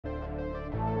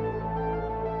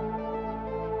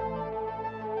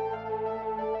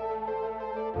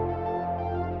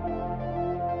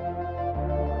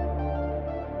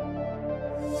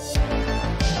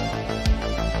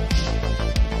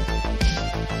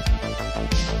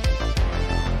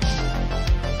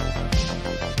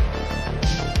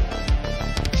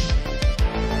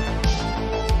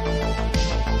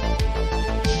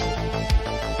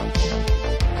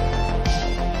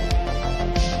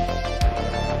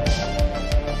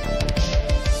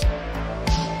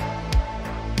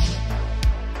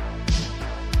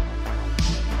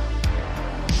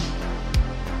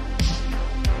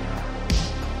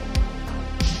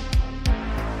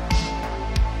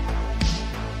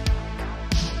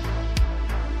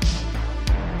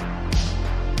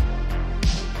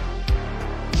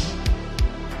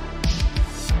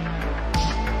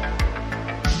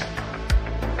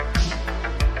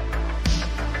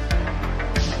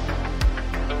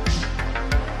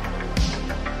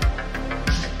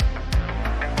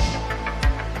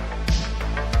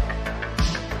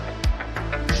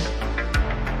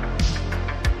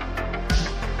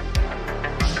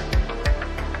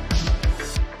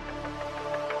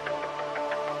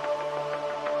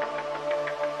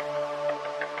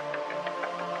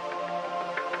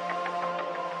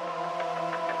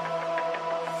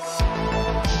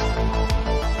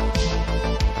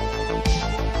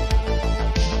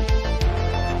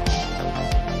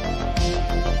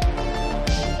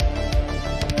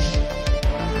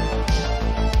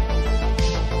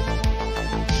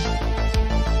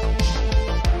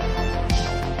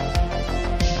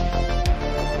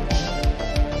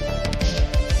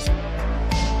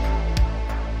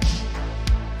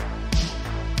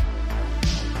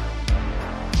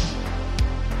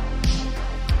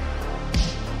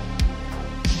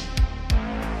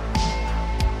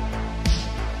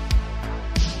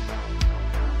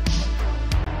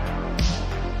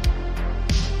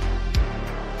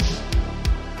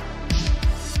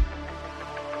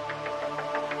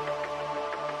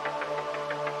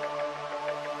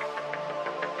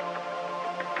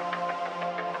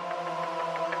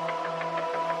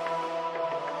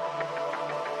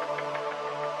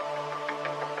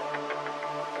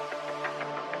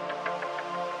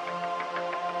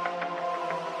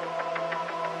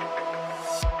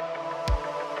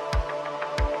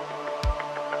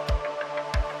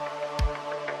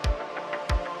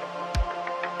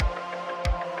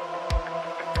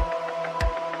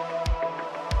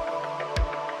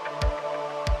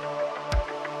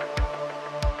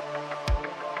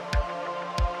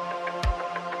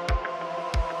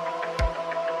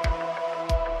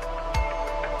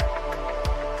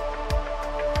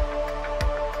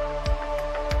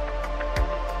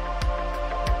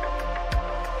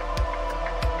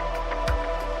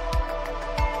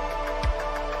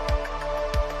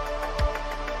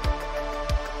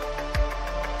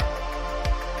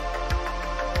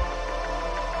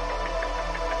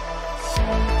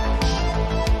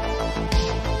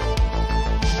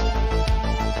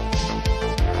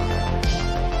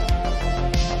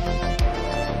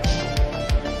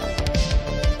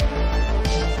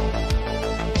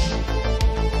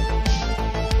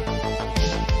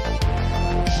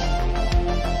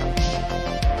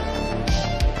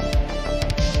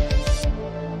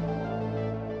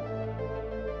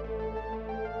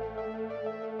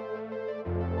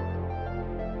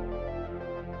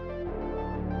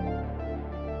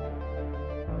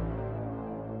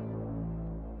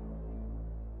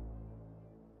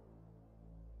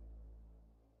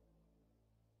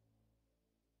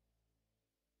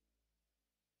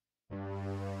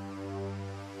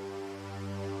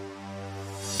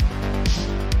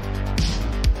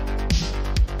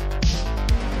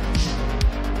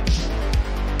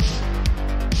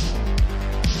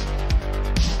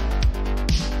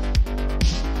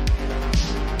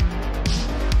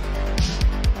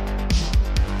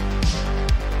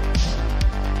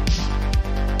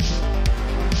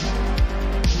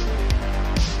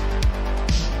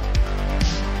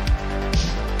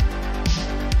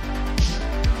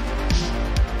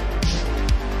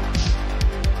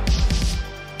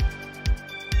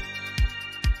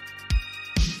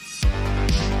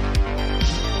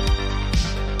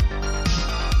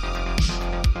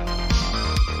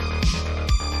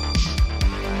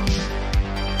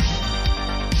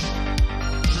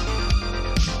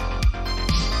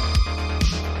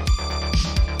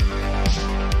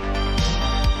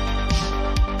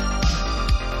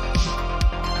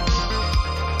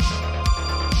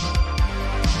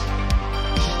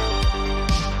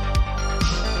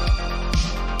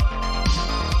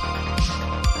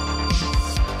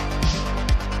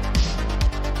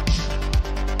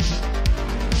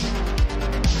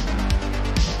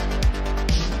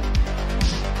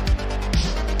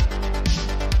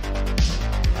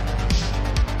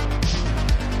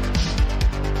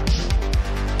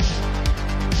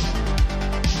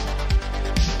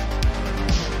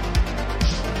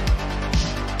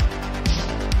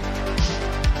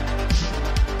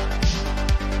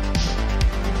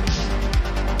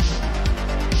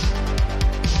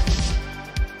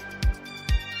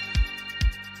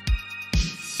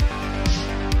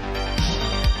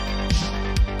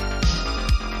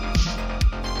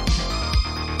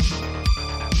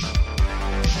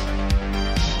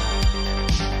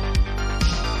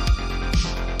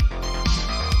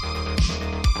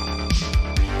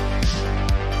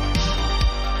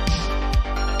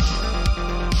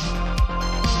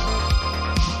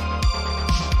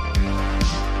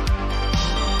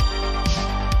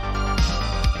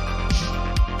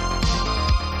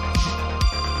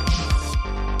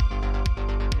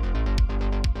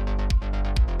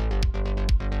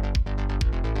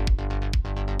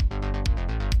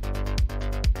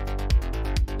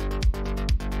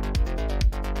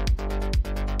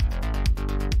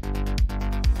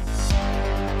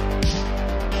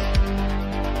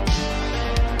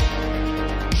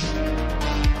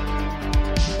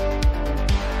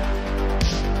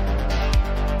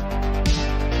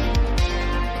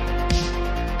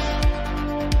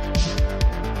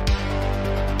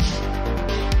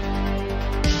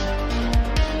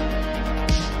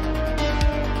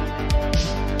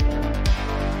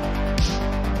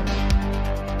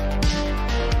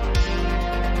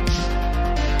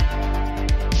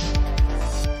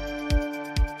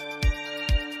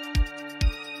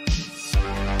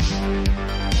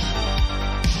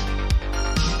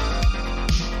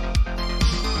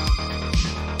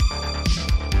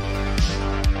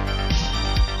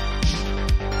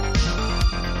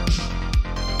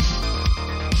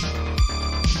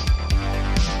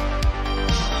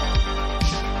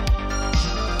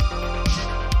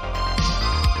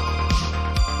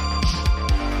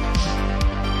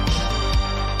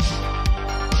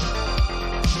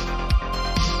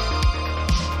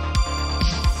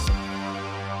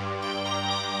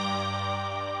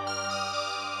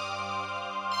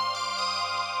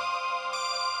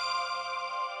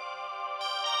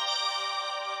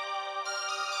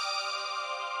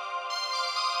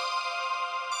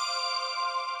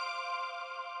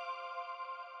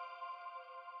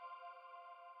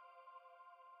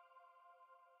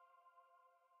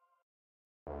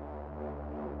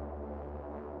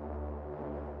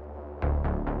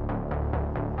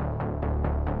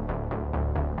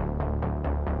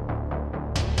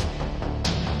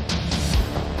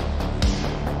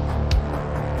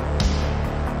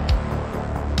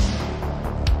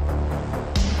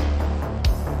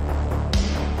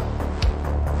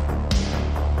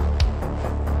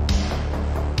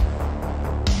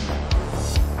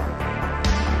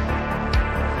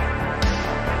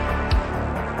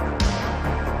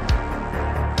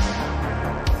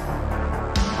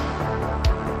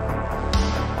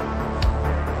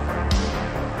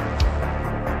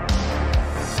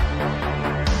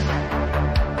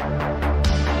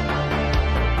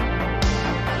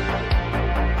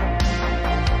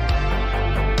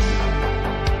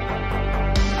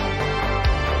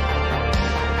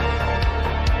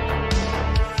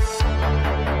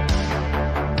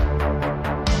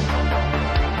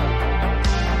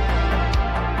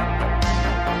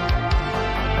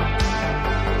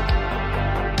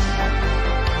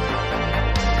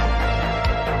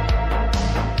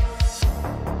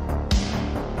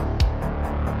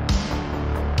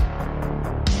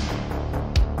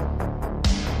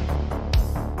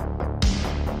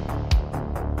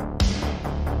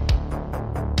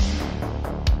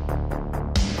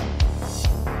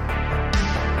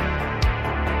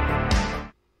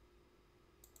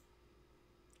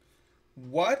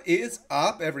What is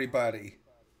up, everybody?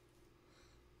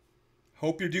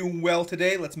 Hope you're doing well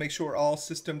today. Let's make sure all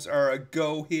systems are a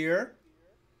go here.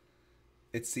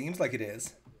 It seems like it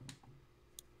is.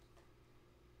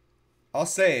 I'll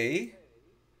say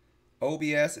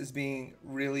OBS is being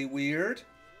really weird.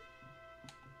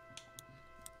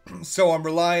 So I'm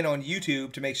relying on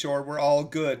YouTube to make sure we're all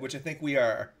good, which I think we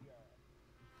are.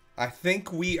 I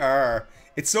think we are.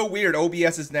 It's so weird.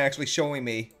 OBS isn't actually showing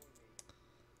me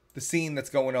the scene that's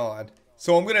going on.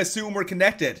 So I'm going to assume we're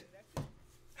connected.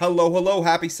 Hello, hello.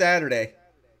 Happy Saturday.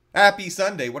 Happy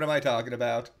Sunday. What am I talking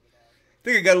about? I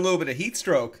think I got a little bit of heat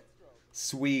stroke.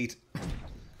 Sweet.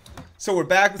 So we're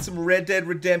back with some Red Dead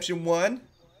Redemption 1.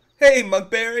 Hey,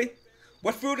 Monkberry.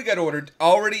 What food I got ordered?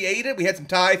 Already ate it? We had some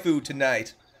Thai food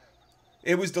tonight.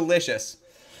 It was delicious.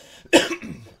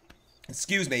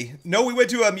 Excuse me. No, we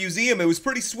went to a museum. It was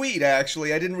pretty sweet,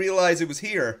 actually. I didn't realize it was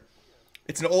here.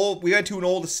 We went to an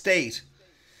old estate.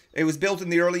 It was built in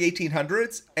the early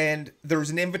 1800s, and there was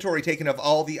an inventory taken of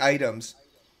all the items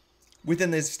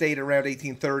within this estate around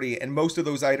 1830, and most of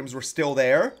those items were still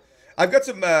there. I've got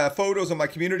some photos on my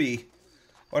community,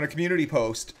 on a community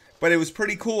post, but it was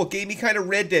pretty cool. It gave me kind of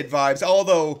Red Dead vibes,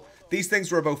 although these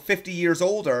things were about 50 years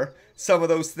older. Some of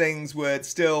those things would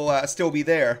still be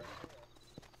there.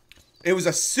 It was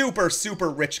a super, super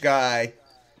rich guy,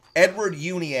 Edward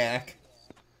Uniacke.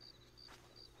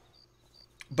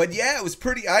 But yeah, it was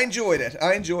pretty. I enjoyed it.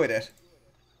 I enjoyed it.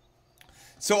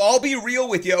 So I'll be real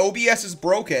with you. OBS is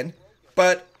broken,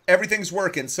 but everything's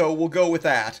working, so we'll go with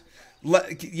that.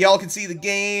 Y'all can see the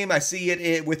game. I see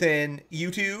it within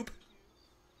YouTube.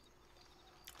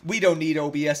 We don't need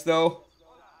OBS, though.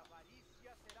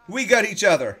 We got each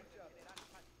other.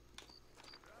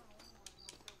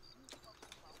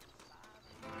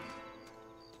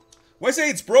 When I say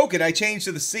it's broken, I changed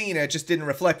to the scene. It just didn't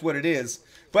reflect what it is.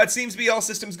 But it seems to be all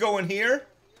systems going here.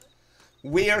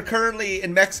 We are currently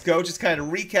in Mexico. Just kind of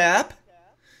recap.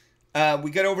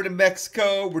 We got over to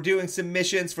Mexico. We're doing some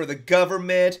missions for the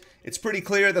government. It's pretty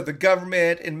clear that the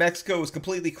government in Mexico is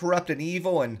completely corrupt and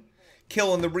evil and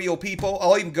killing the real people.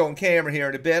 I'll even go on camera here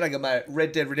in a bit. I got my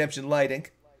Red Dead Redemption lighting.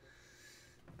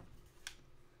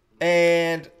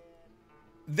 And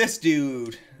this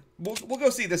dude. We'll go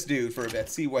see this dude for a bit.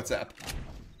 See what's up.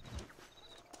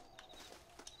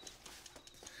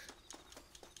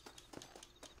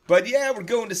 But yeah, we're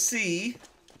going to see.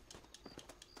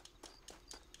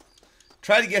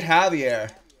 Try to get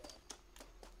Javier.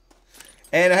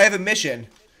 And I have a mission.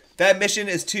 That mission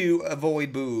is to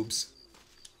avoid boobs.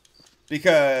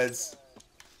 Because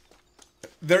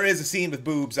there is a scene with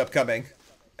boobs upcoming.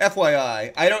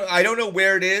 FYI. I don't know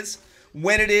where it is,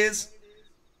 when it is,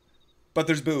 but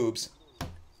there's boobs.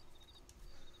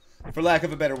 For lack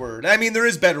of a better word. I mean, there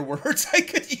is better words I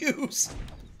could use.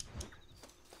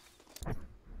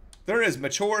 There is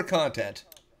mature content.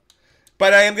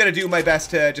 But I am going to do my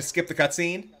best to just skip the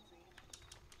cutscene.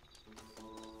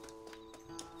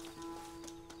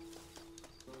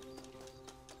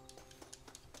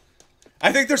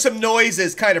 I think there's some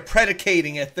noises kind of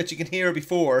predicating it that you can hear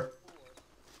before.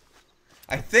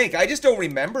 I think. I just don't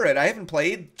remember it. I haven't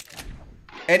played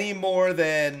any more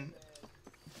than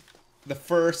the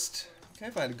first. Can I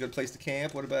find a good place to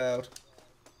camp? What about...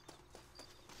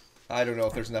 I don't know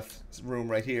if there's enough room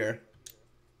right here.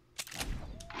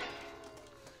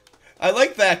 I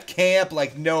like that camp,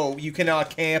 like, no, you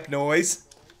cannot camp noise.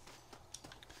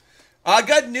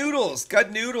 Got noodles.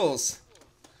 Got noodles.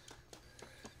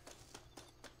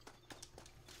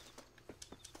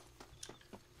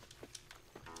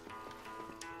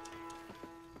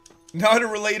 Not a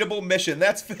relatable mission.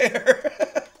 That's fair.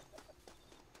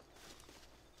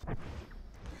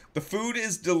 The food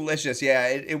is delicious. Yeah,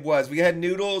 it was. We had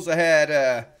noodles. I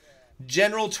had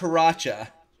General Taracha.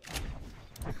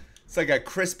 It's like a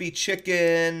crispy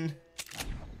chicken.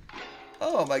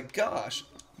 Oh my gosh.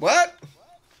 What?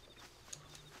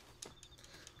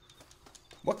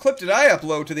 What clip did I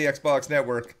upload to the Xbox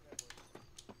network?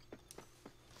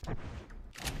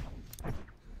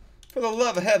 For the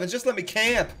love of heaven, just let me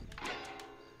camp.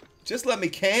 Just let me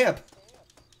camp.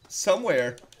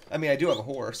 Somewhere. I mean, I do have a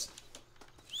horse.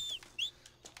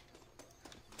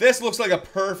 This looks like a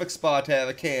perfect spot to have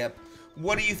a camp.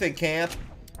 What do you think, camp?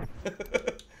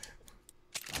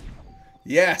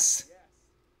 Yes.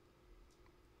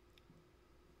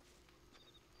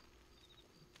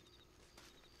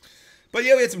 But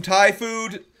yeah, we had some Thai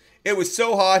food. It was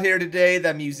so hot here today.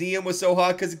 That museum was so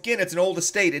hot because, again, it's an old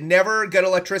estate. It never got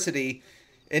electricity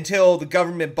until the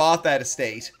government bought that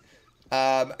estate.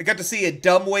 I got to see a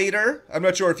dumbwaiter. I'm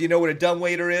not sure if you know what a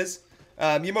dumbwaiter is.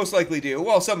 You most likely do.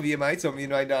 Well, some of you might. Some of you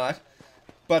might not.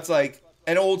 But it's like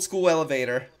an old school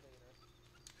elevator.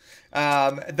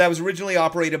 That was originally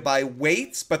operated by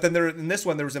weights, but then in this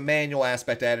one there was a manual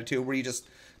aspect added to it where you just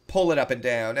pull it up and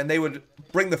down, and they would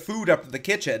bring the food up to the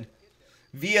kitchen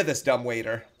via this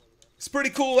dumbwaiter. It's pretty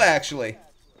cool, actually.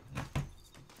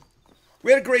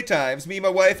 We had a great time. It's me, my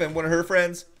wife, and one of her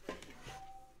friends.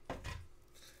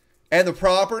 And the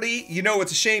property, you know,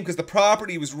 it's a shame because the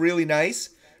property was really nice,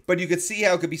 but you could see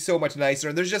how it could be so much nicer,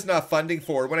 and there's just not funding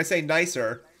for it. When I say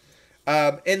nicer,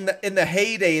 in the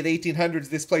heyday of the 1800s,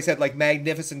 this place had like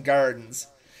magnificent gardens.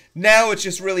 Now it's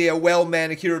just really a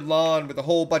well-manicured lawn with a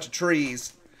whole bunch of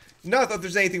trees. Not that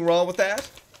there's anything wrong with that.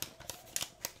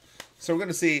 So we're going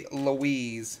to see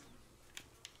Louise.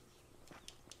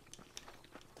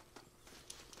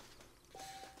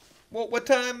 Well, what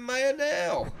time am I at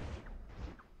now?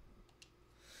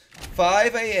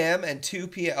 5 a.m. and 2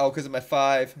 p.m. Oh, because I'm at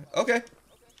 5. Okay.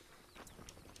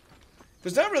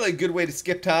 There's not really a good way to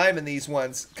skip time in these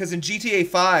ones. Because in GTA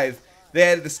 5, they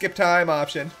added the skip time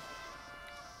option.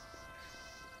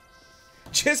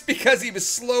 Just because he was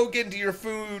slow getting to your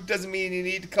food doesn't mean you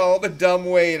need to call the dumb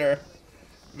waiter.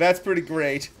 That's pretty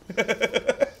great.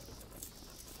 The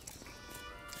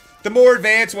more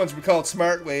advanced ones were called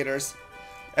smart waiters,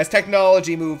 as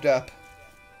technology moved up.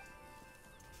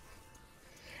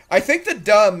 I think the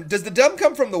dumb... Does the dumb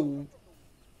come from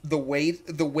the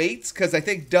weights? Because I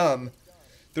think dumb...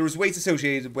 There was weights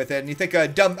associated with it, and you think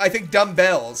dumb... I think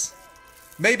dumbbells.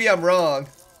 Maybe I'm wrong.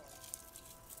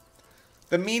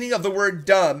 The meaning of the word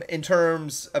dumb in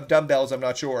terms of dumbbells, I'm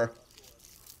not sure.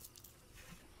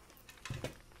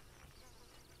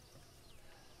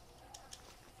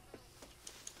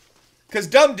 Because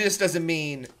dumb just doesn't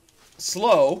mean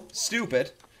slow,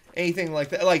 stupid, anything like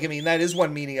that. Like, I mean, that is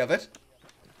one meaning of it.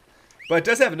 But it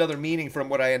does have another meaning from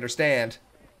what I understand.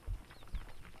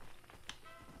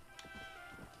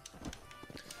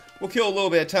 We'll kill a little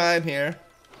bit of time here.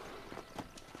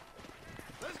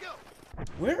 Let's go.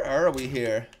 Where are we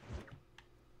here?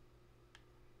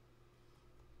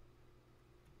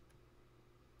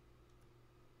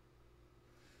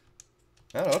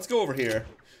 I don't know, let's go over here.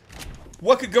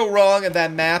 What could go wrong in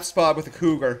that map spot with a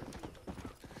cougar?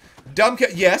 Dumb,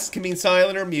 yes, can mean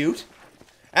silent or mute.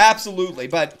 Absolutely,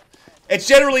 but it's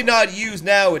generally not used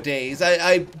nowadays.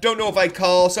 I don't know if I'd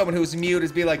call someone who's mute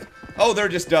as be like, oh, they're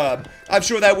just dumb. I'm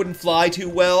sure that wouldn't fly too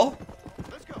well.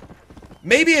 Let's go.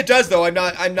 Maybe it does, though. I'm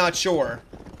not sure.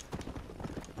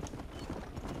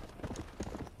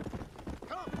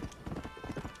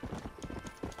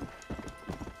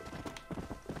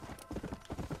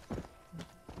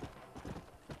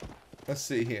 Let's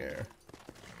see here.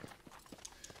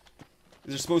 Is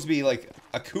there supposed to be, like,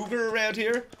 a cougar around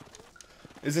here?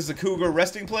 Is this a cougar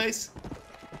resting place?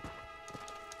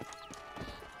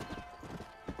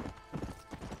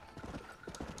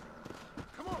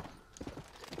 Come on.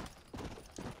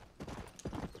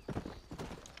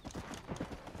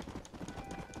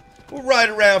 We'll ride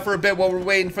around for a bit while we're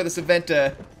waiting for this event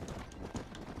to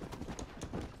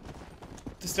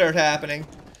start happening.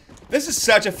 This is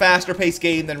such a faster paced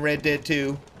game than Red Dead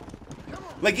 2.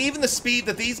 Like, even the speed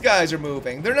that these guys are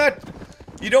moving. They're not...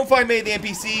 You don't find many of the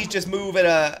NPCs just move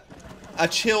at a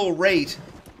chill rate.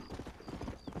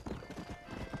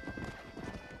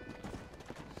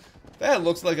 That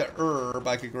looks like a herb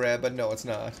I could grab, but no, it's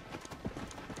not.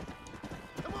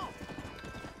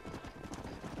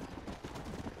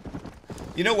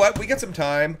 You know what? We got some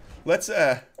time. Let's,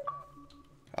 I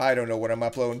don't know what I'm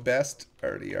uploading best.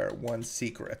 RDR1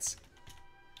 secrets.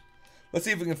 Let's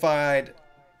see if we can find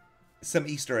some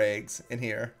Easter eggs in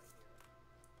here.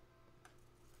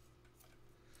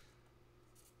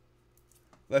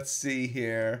 Let's see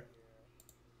here.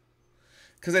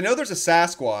 Because I know there's a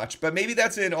Sasquatch, but maybe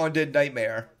that's in Undead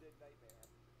Nightmare.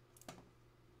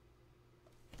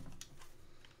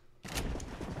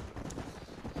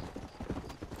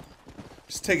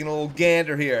 Just taking a little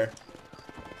gander here.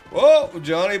 Whoa,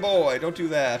 Johnny boy, don't do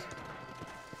that.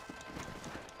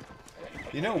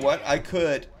 You know what? I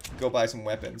could go buy some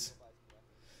weapons.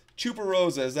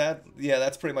 Chuparosa, is that? Yeah,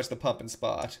 that's pretty much the pumping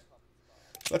spot.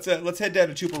 Let's head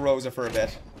down to Chuparosa for a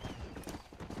bit.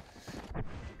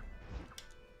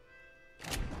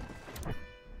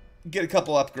 Get a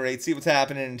couple upgrades, see what's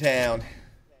happening in town.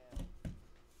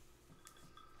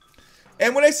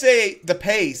 And when I say the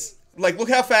pace, like, look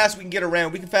how fast we can get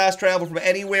around. We can fast travel from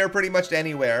anywhere pretty much to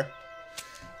anywhere.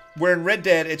 Where in Red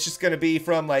Dead, it's just going to be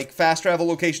from, like, fast travel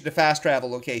location to fast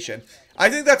travel location. I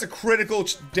think that's a critical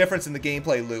difference in the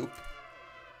gameplay loop.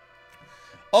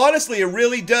 Honestly, it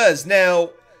really does.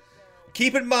 Now,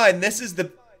 keep in mind, this is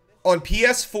the... On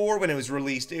PS4 when it was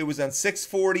released, it was on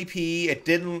 640p.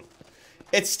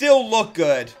 It still looked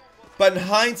good. But in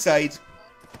hindsight,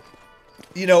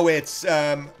 you know, it's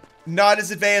not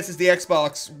as advanced as the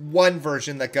Xbox One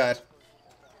version that got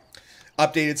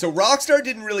updated. So Rockstar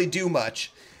didn't really do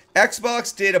much.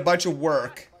 Xbox did a bunch of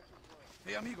work.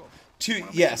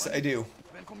 Yes, I do.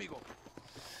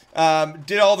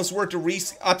 Did all this work to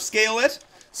upscale it,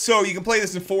 so you can play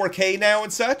this in 4K now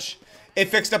and such. It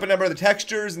fixed up a number of the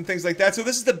textures and things like that. So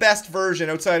this is the best version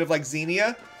outside of like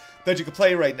Xenia that you can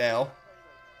play right now.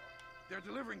 They're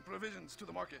delivering provisions to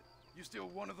the market. You steal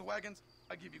one of the wagons,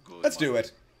 I give you good. Let's do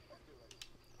it.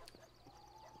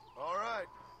 All right,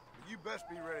 you best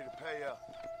be ready to pay up.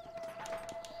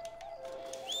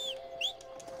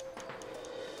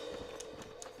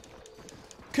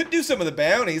 Could do some of the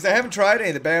bounties. I haven't tried any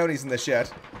of the bounties in this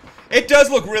yet. It does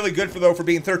look really good for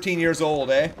being 13 years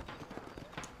old, eh?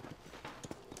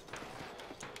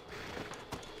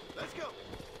 Let's go.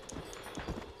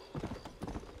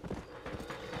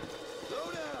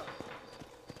 Slow down.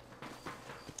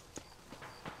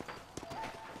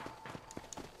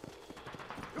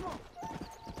 Come on.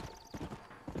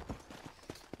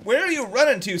 Where are you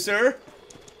running to, sir?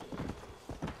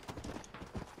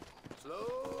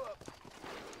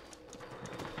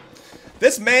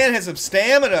 This man has some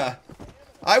stamina.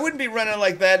 I wouldn't be running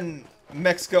like that in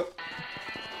Mexico.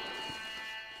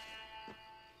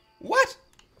 What?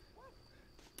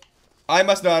 I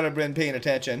must not have been paying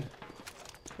attention.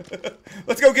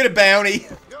 Let's go get a bounty.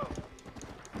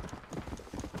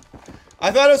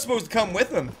 I thought I was supposed to come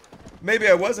with him. Maybe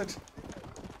I wasn't.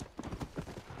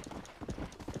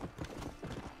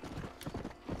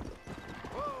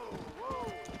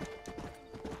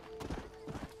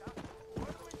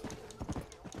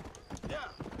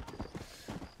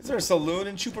 Is there a saloon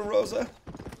in Chuparosa?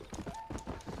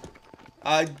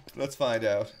 Let's find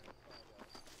out.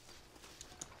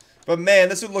 But man,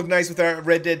 this would look nice with our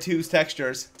Red Dead 2's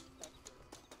textures.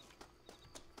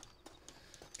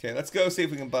 Okay, let's go see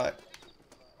if we can buy.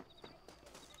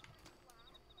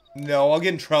 No, I'll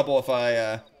get in trouble if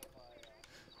I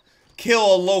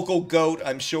kill a local goat,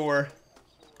 I'm sure.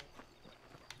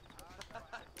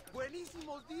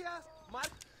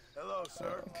 Hello,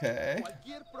 sir. Okay.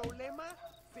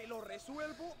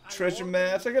 Treasure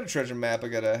maps. I got a treasure map I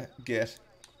gotta get.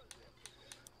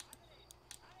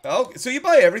 Oh, so you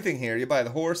buy everything here. You buy the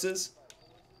horses.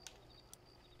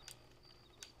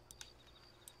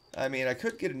 I mean, I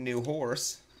could get a new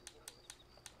horse.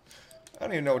 I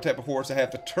don't even know what type of horse I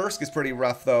have. The Tursk is pretty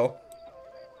rough, though.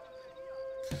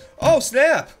 Oh,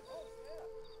 snap!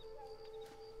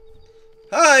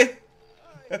 Hi!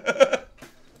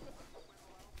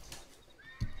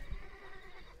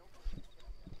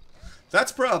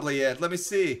 That's probably it. Let me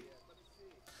see.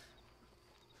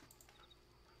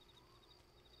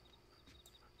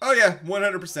 Oh yeah,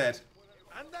 100%.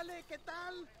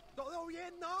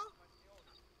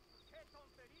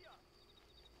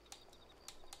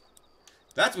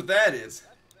 That's what that is.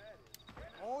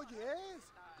 Oh yes,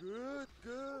 good,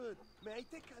 good. May I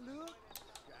take a look?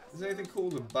 Is there anything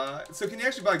cool to buy? So can you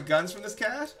actually buy guns from this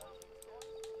cat?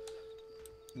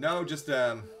 No, just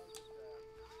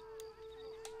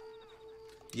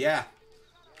yeah.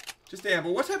 Just ammo.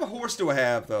 What type of horse do I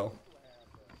have, though?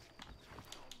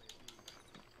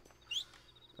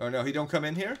 Oh, no, he don't come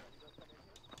in here?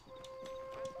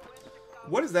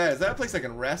 What is that? Is that a place I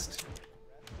can rest?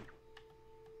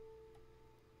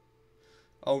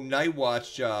 Oh, night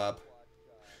watch job.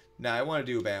 Nah, I want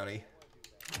to do a bounty.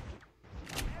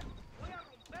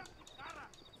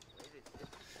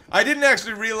 I didn't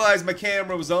actually realize my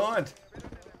camera was on.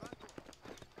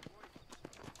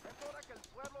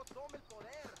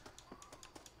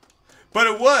 But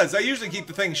it was. I usually keep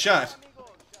the thing shut.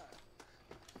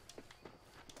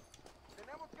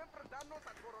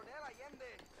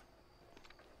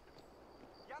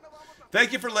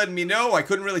 Thank you for letting me know. I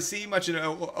couldn't really see much in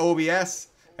OBS.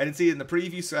 I didn't see it in the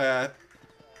preview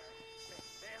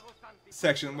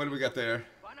section. What do we got there?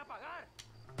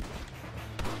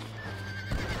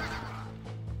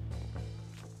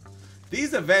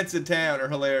 These events in town are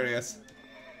hilarious.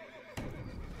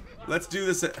 Let's do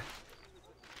this.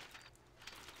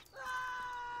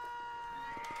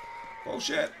 Oh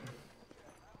shit.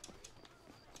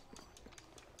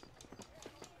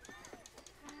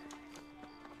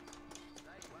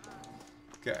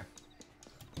 Okay.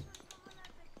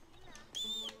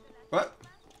 What?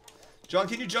 John,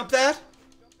 can you jump that?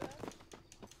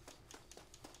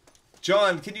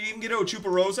 John, can you even get out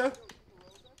Chuparosa?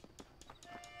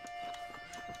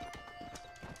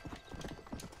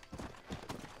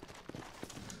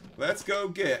 Let's go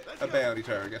get a bounty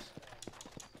target.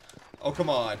 Oh, come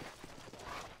on.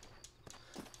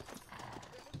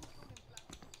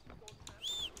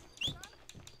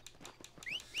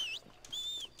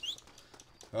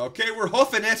 Okay, we're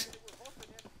hoofing it.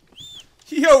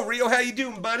 Yo, Rio, how you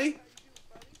doing, buddy?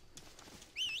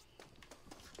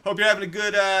 Hope you're having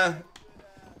a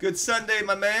good Sunday,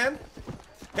 my man.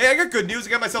 Hey, I got good news. I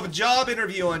got myself a job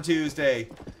interview on Tuesday.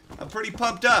 I'm pretty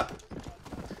pumped up.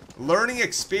 Learning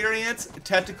experience,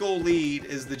 technical lead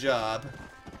is the job.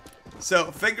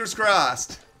 So, fingers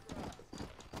crossed.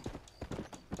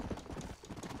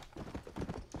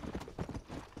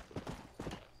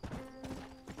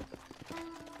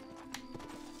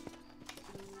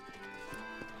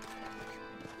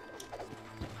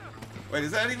 Wait,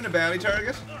 is that even a bounty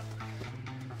target?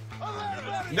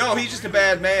 No, he's just a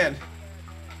bad man.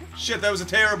 Shit, that was a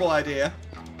terrible idea.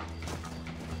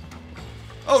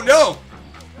 Oh, no!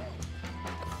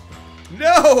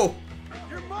 No!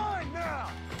 You're mine now.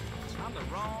 I'm the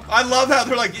wrong. I love how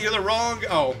they're like, you're the wrong...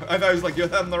 Oh, I thought it was like,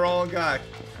 I'm the wrong guy.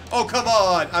 Oh, come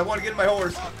on! I want to get in my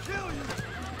horse. I'll kill you.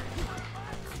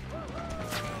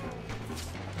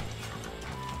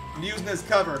 I'm using his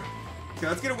cover. Okay,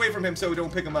 let's get away from him so we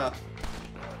don't pick him up.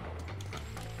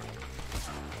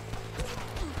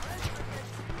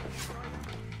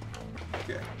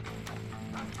 Okay.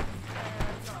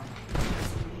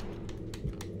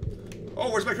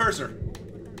 Oh, where's my cursor?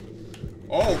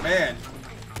 Oh, man.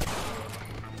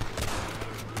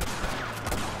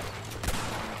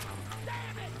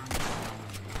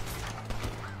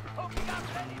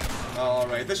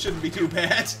 Alright, this shouldn't be too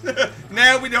bad.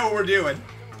 Now we know what we're doing.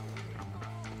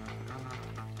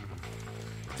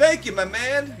 Thank you, my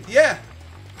man. Yeah.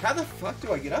 How the fuck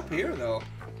do I get up here, though?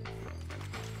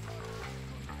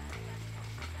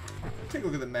 Take a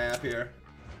look at the map here.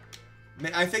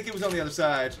 I think it was on the other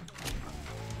side.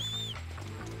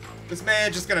 This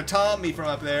man's just gonna taunt me from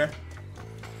up there.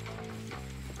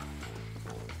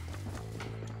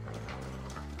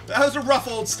 That was a rough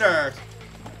old start.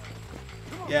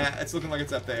 Yeah, it's looking like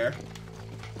it's up there.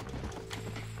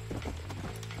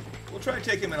 We'll try to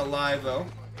take him in alive, though.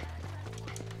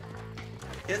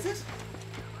 Is it?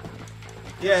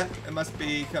 Yeah, it must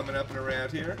be coming up and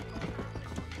around here.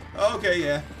 Okay,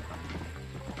 yeah.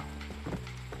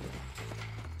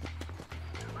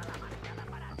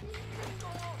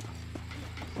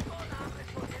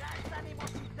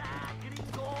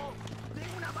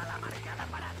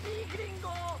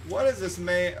 What is this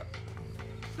man?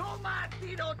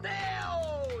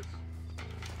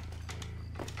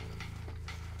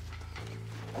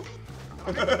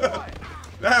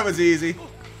 That was easy.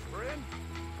 Friend,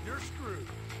 you're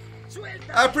screwed.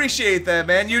 I appreciate that,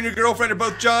 man. You and your girlfriend are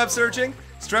both job searching.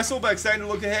 Stressful but excited to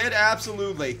look ahead?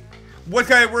 Absolutely. What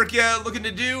kind of work you looking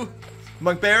to do,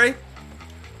 Monkberry?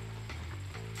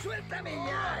 Suéltame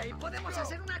ya y podemos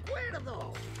hacer un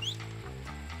acuerdo.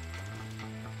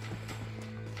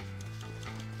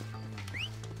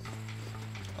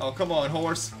 Oh, come on,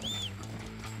 horse.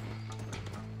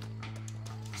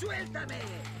 Suéltame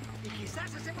y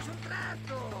quizás hacemos un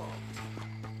trato.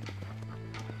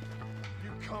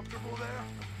 You comfortable there?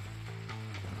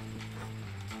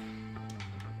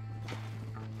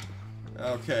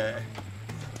 Okay.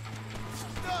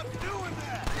 Stop doing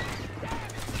that.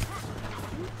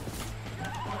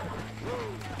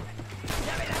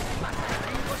 Ya verás qué pasa,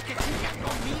 gringos, que sigan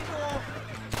conmigo.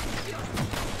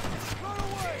 Run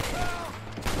away, pal.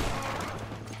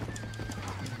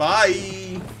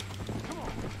 Bye.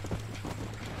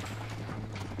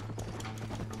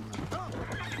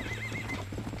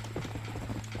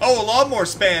 Oh, a lot more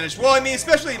Spanish. Well, I mean,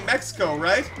 especially in Mexico,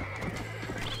 right?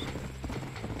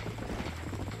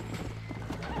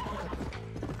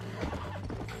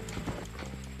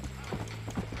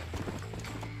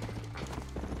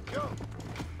 Go.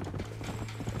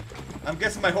 I'm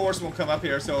guessing my horse won't come up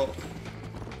here, so...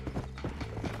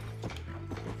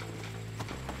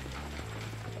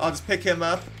 I'll just pick him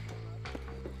up.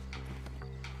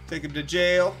 Take him to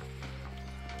jail.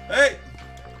 Hey!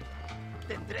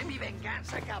 Tendré mi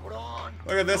venganza, cabrón.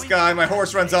 Look at this guy. My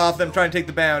horse runs off them trying to take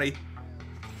the bounty.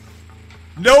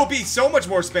 No, be so much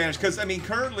more Spanish, because, I mean,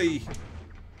 currently...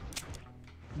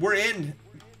 We're in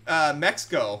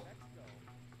Mexico.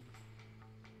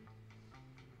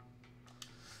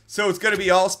 So it's going to be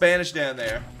all Spanish down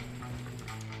there.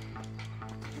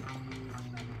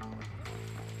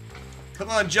 Come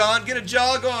on, John. Get a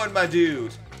jog on, my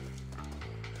dude.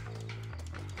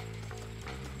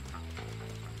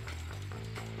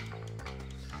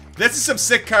 This is some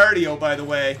sick cardio, by the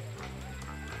way.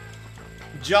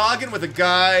 Jogging with the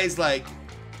guys, like,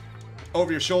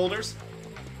 over your shoulders.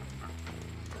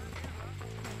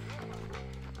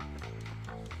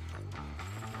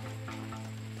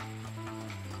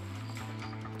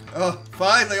 Oh,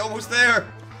 finally, almost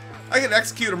there. I can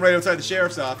execute him right outside the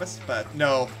sheriff's office, but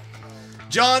no.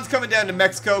 John's coming down to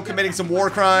Mexico, committing some war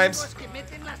crimes. Que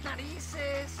meten las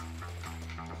narices.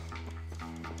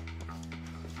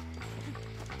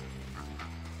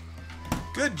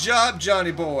 Good job,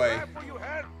 Johnny boy. For you,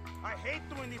 Herb. I hate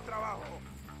doing this trabajo.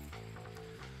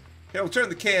 Here, we'll turn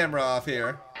the camera off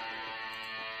here.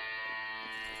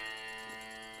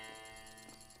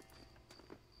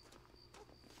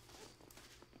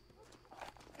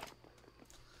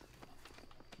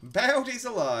 Bounty's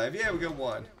alive. Yeah, we got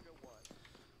one.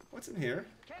 What's in here?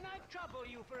 Can I trouble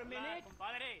you for a minute?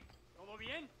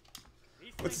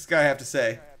 What's this guy have to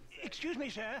say? Excuse me,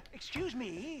 sir. Excuse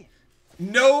me.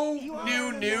 No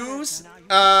new news.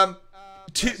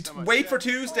 Wait for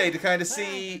Tuesday to kind of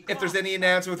see if there's any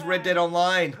announcement with Red Dead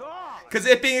Online. Because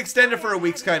it being extended for a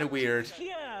week's kind of weird.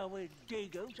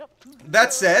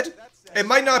 That said, it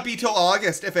might not be till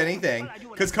August, if anything.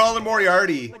 Because Colin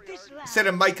Moriarty said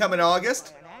it might come in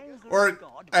August. Or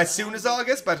as soon as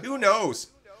August, but who knows?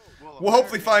 We'll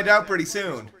hopefully find out pretty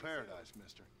soon. Paradise,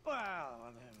 mister. Well,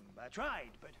 I tried,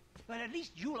 but at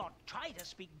least you lot try to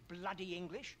speak bloody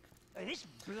English. This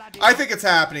bloody... I think it's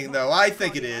happening, though. I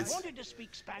think it I is. wanted to speak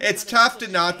Spanish, It's but tough was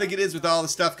to not scared. think it is with all the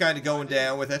stuff kind of going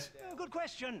down with it. Good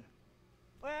question.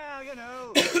 Well, you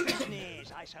know,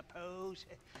 business, I suppose.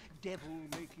 Devil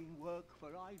making work for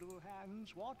idle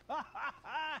hands, what?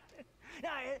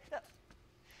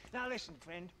 Now listen,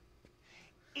 friend.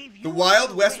 If The you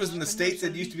Wild West request was in the for States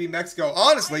and used to be Mussolini, Mexico.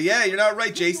 Honestly, yeah, you're not right,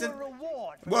 I'll give you Jason. a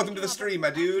reward for Welcome to picking the up stream, a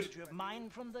my dude. package of mine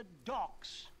from the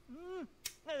docks.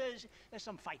 Now, there's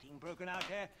some fighting broken out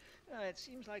here. It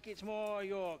seems like it's more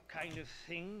your kind of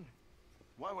thing.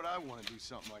 Why would I want to do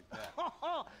something like that?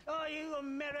 Oh, you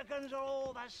Americans are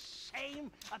all the same,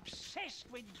 obsessed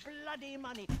with bloody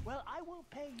money. Well, I will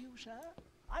pay you, sir.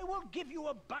 I will give you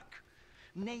a buck.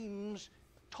 Name's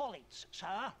Tollitz,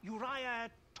 sir.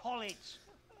 Uriah Tollitz.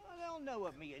 They'll know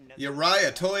of me in no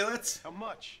Uriah Toilets? How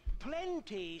much?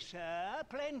 Plenty, sir,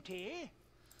 plenty.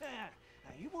 Now,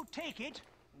 you will take it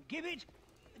and give it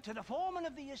to the foreman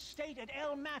of the estate at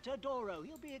El Matadoro.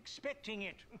 He'll be expecting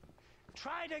it.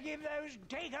 Try to give those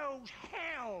Dagos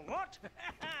hell, what? That's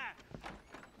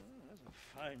a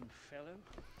fine fellow.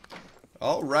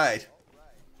 All right.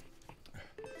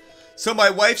 So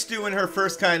my wife's doing her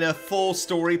first kind of full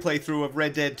story playthrough of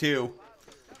Red Dead 2.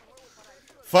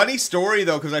 Funny story,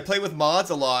 though, because I play with mods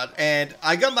a lot, and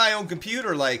I got my own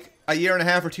computer like a year and a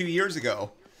half or 2 years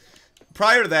ago.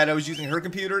 Prior to that, I was using her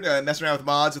computer to mess around with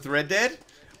mods with Red Dead.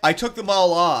 I took them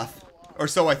all off, or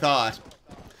so I thought.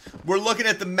 We're looking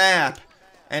at the map,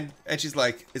 and she's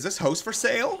like, is this house for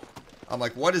sale? I'm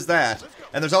like, what is that?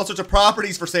 And there's all sorts of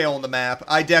properties for sale on the map.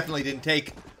 I definitely didn't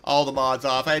take all the mods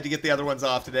off. I had to get the other ones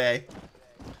off today.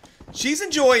 She's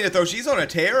enjoying it, though. She's on a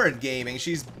tear in gaming.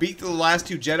 She's beat the last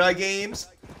 2 Jedi games.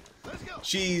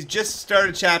 She's just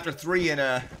started Chapter 3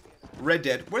 in Red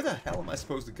Dead. Where the hell am I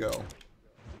supposed to go?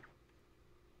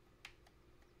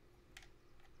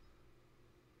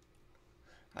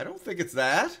 I don't think it's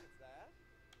that.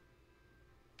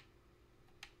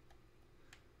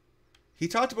 He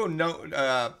talked about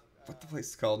what the place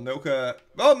is called? Noka.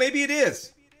 Oh, maybe it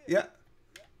is. Yeah.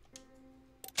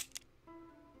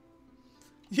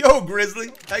 Yo,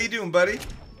 Grizzly. How you doing, buddy?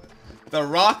 The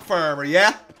Rock Farmer,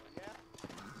 yeah?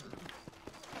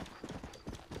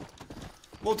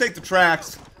 We'll take the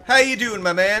tracks. How you doing,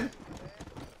 my man?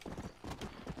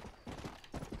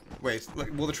 Wait,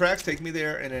 will the tracks take me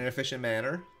there in an efficient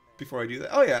manner before I do that?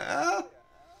 Oh, yeah.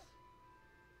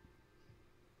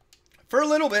 For a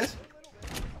little bit.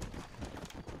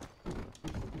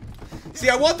 See,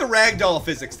 I want the ragdoll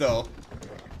physics, though,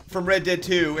 from Red Dead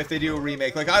 2 if they do a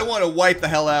remake. Like, I want to wipe the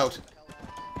hell out.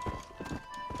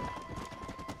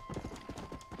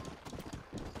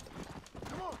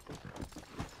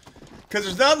 Because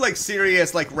there's not, like,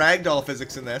 serious, like, ragdoll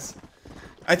physics in this.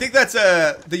 I think that's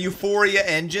the Euphoria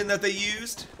engine that they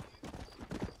used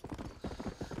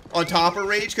on top of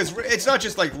Rage. Because it's not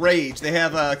just, like, Rage. They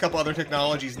have a couple other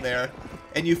technologies in there.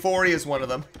 And Euphoria is one of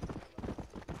them.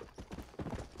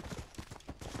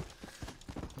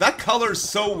 That color's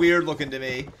so weird looking to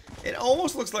me. It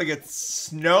almost looks like it's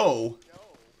snow.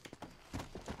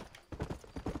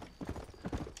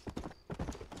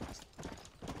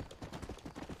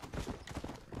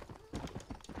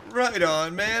 Right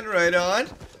on, man, right on.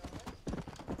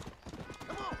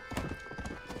 Come on.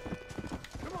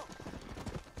 Come on.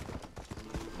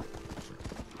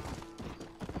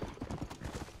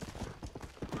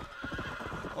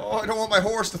 Oh, I don't want my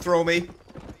horse to throw me.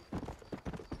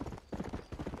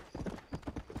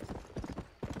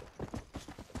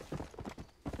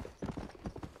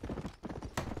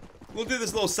 We'll do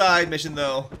this little side mission,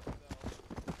 though.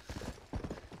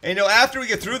 And you know, after we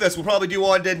get through this, we'll probably do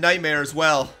Undead Nightmare as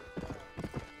well.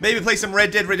 Maybe play some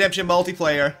Red Dead Redemption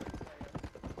multiplayer.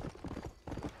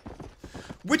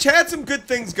 Which had some good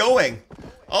things going.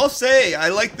 I'll say, I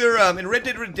like their, in Red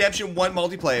Dead Redemption 1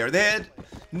 multiplayer, they had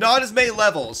not as many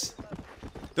levels.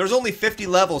 There was only 50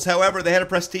 levels, however, they had a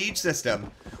prestige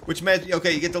system. Which meant,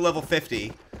 okay, you get to level 50.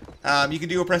 You can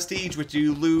do a prestige, which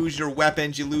you lose your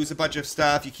weapons, you lose a bunch of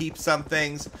stuff, you keep some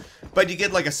things. But you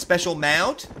get, like, a special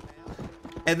mount.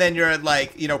 And then you're at,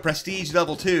 like, you know, prestige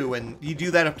level 2, and you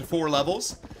do that up to 4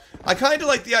 levels. I kind of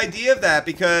like the idea of that,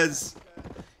 because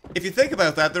if you think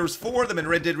about that, there was 4 of them in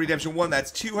Red Dead Redemption 1,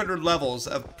 that's 200 levels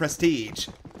of prestige.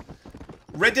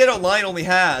 Red Dead Online only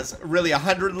has, really,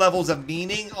 100 levels of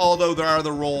meaning, although there are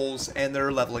the roles, and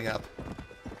they're leveling up.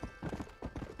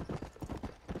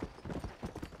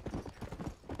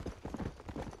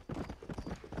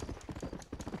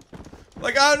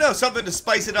 Like, I don't know, something to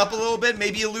spice it up a little bit.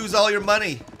 Maybe you lose all your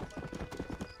money.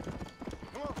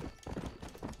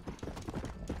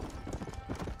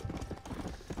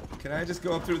 Can I just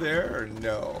go up through there, or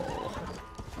no?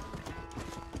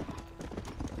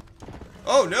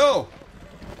 Oh, no!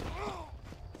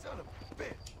 Son of a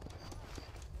bitch.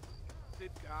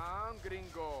 Sit down,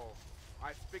 gringo.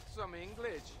 I speak some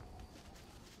English.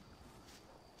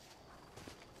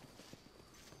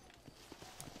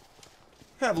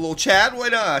 Have a little chat, why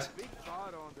not? Big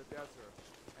fire on the desert,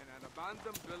 and an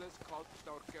abandoned village called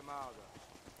Torquemada.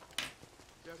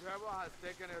 The rebel has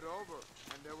taken it over,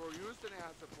 and they were using it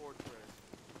as a fortress.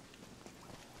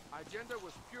 Agenda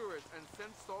was furious and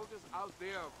sent soldiers out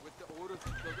there with the orders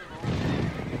to kill them all.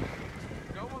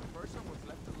 No one person was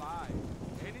left alive.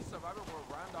 Any survivors were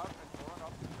rounded up and torn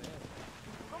up to death.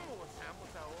 ¿Cómo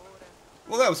gozamos ahora?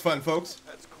 Well, that was fun, folks.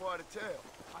 That's quite a tale.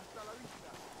 Hasta la vista.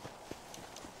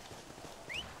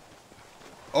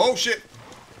 Oh, shit.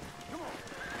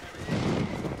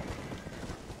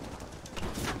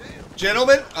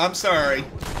 Gentlemen, I'm sorry.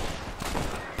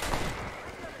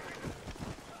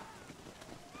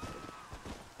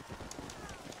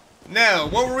 Now,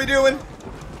 what were we doing?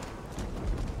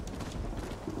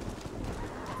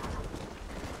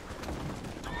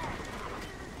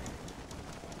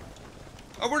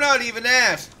 Oh, we're not even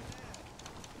at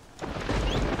the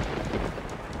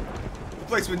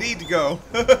place we need to go.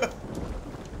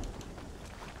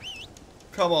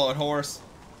 Come on, horse.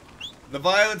 The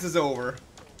violence is over.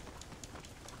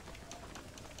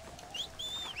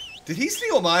 Did he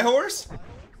steal my horse?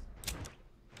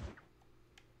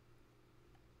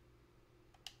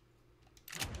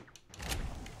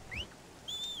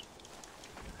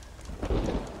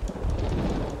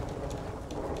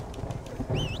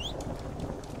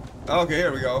 Okay,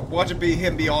 here we go. Watch it be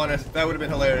him be on it. That would have been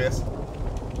hilarious.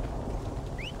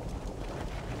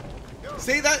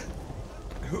 See that?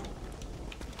 Who?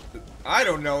 I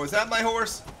don't know. Is that my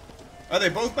horse? Are they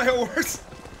both my horse?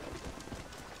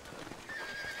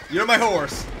 You're my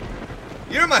horse.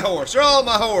 You're my horse. You're all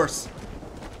my horse.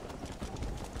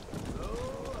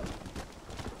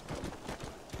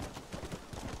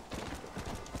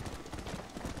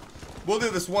 We'll do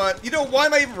this one. You know, why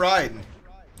am I even riding?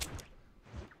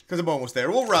 Because I'm almost there.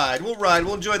 We'll ride. We'll ride.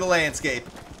 We'll enjoy the landscape.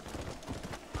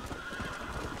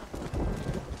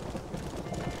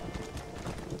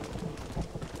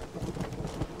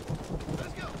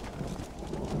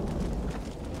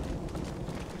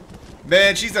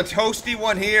 Man, she's a toasty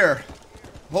one here.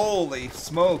 Holy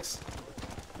smokes.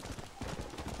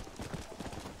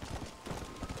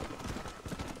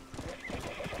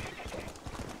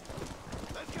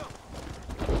 Let's go.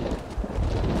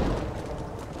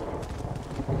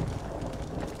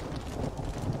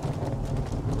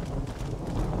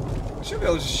 Should be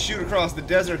able to shoot across the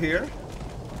desert here.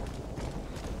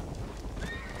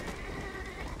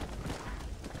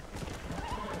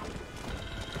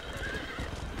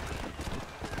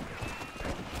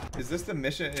 Is this the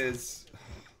mission?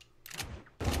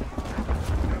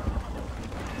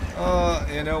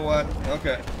 You know what?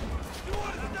 Okay.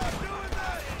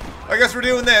 I guess we're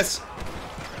doing this.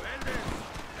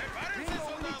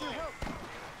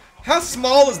 How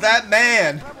small is that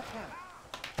man?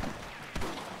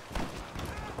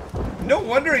 No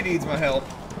wonder he needs my help.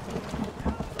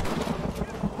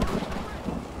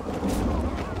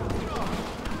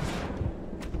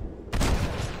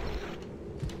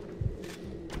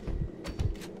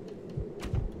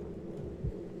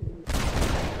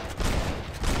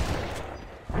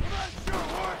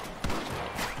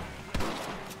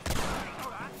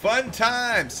 Fun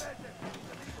times.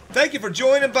 Thank you for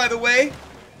joining, by the way.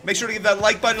 Make sure to give that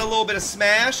like button a little bit of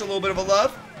smash, a little bit of a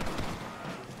love.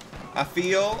 I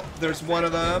feel there's one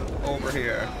of them over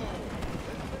here.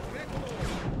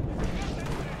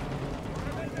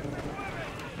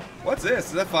 What's this?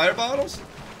 Is that fire bottles?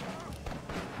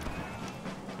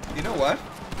 You know what?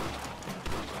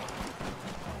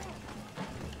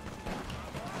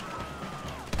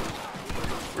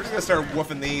 We're just gonna start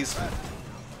woofing these.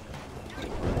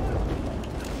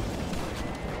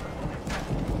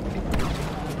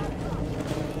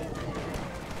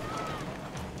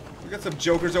 We got some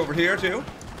jokers over here too.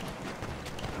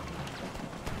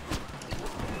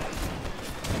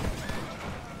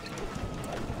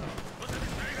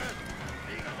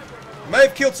 Might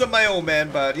have killed some of my own men,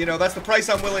 but you know, that's the price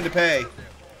I'm willing to pay.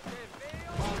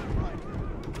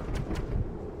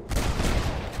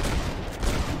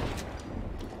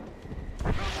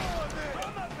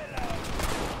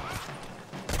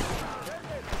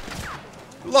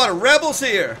 A lot of rebels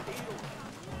here.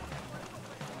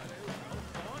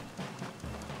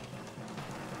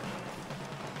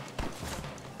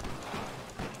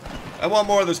 I want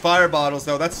more of those fire bottles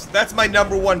though. That's my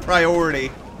 #1 priority.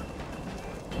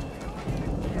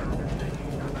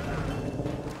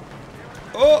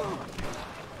 Oh!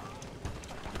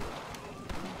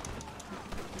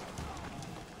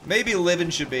 Maybe living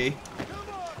should be.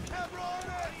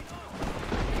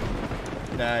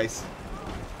 Nice.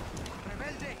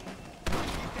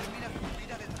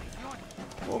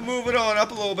 We'll move it on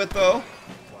up a little bit though.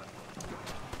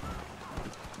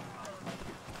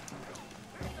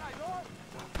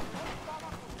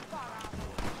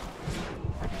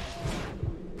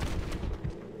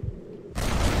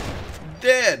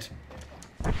 Dead.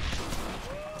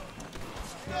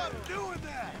 Stop doing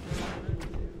that!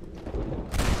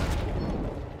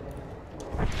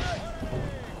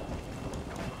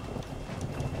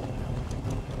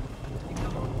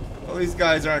 Well, these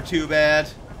guys aren't too bad.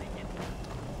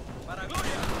 Can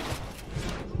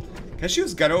I shoot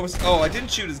his gun over his... Oh, I didn't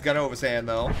shoot his gun over his hand,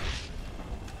 though.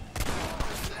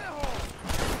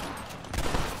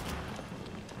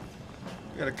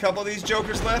 We got a couple of these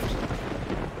jokers left.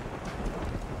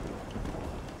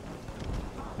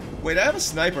 Wait, I have a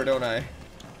sniper, don't I?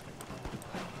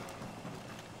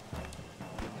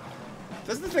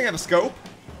 Doesn't the thing have a scope?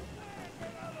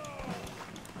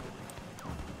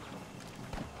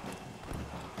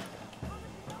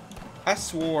 I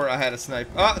swore I had a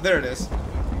sniper. Ah, there it is.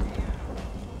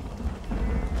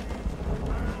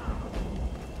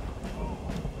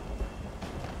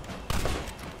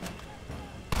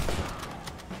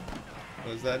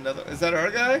 Was that another? Is that our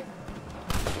guy?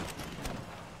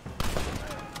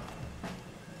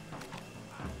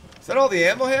 Is that all the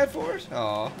ammo I had for it?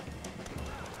 Aw.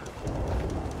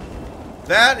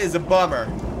 That is a bummer.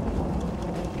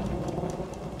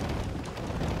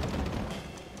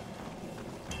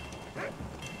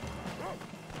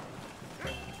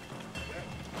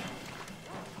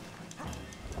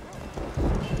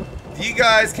 You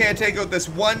guys can't take out this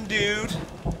one dude.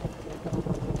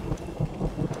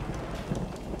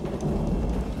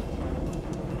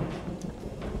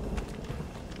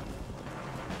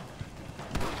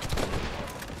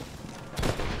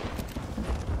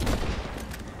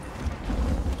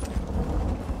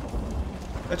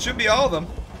 That should be all of them.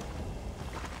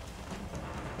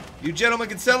 You gentlemen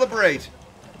can celebrate.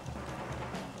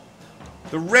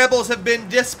 The rebels have been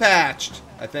dispatched,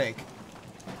 I think.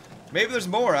 Maybe there's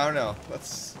more, I don't know.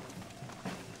 Let's...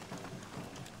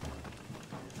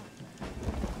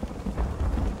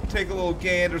 take a little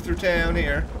gander through town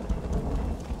here.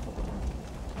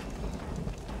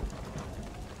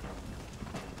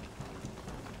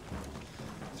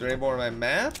 Is there any more on my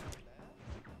map?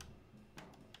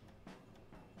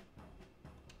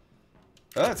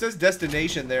 Oh, it says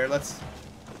destination there. Let's...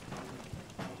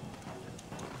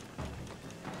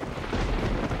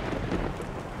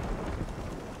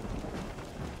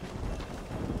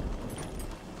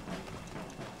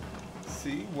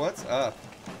 see what's up.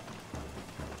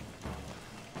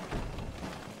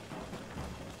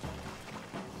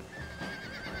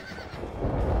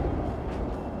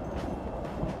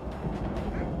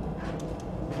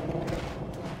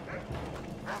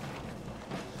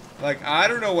 Like, I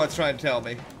don't know what's trying to tell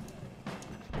me.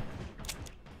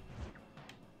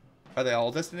 Are they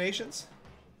all destinations?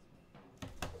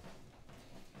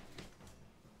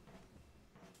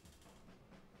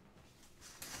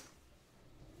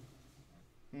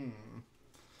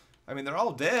 I mean, they're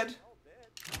all dead.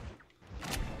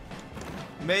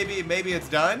 Maybe it's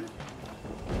done?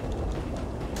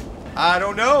 I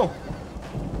don't know.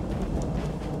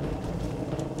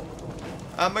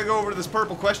 I'm gonna go over to this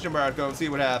purple question mark though and see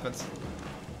what happens.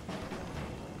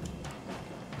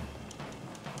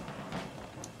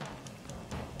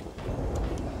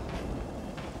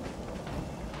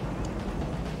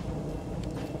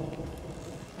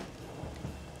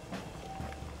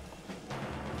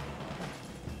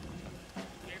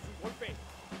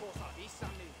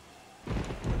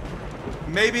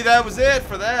 Maybe that was it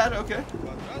for that. Okay.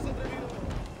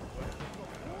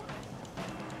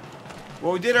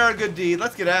 Well, we did our good deed.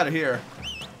 Let's get out of here.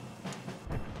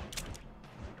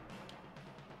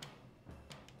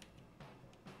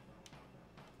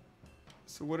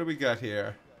 So what do we got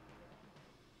here?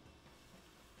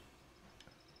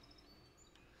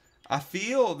 I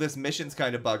feel this mission's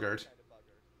kind of buggered.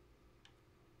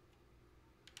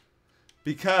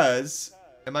 Because,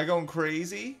 am I going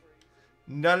crazy?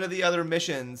 None of the other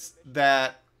missions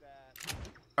that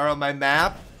are on my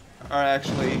map are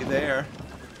actually there.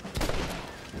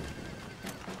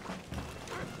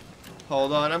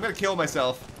 Hold on, I'm gonna kill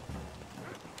myself.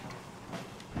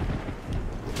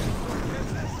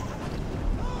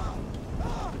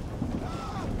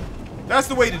 That's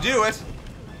the way to do it.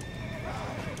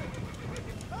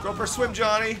 Go for a swim,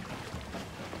 Johnny.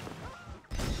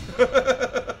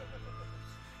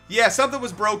 Yeah, something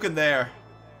was broken there.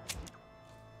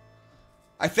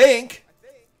 I think.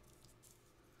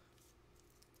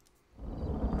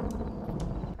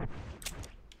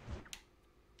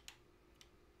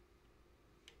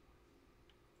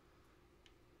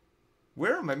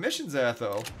 Where are my missions at,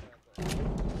 though?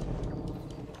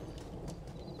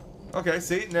 Okay,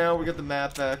 see, now we got the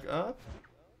map back up.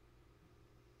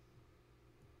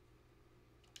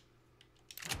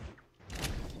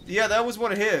 Yeah, that was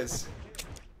one of his.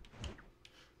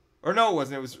 Or no, it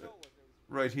wasn't. It was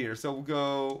right here. So we'll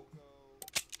go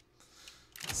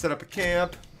set up a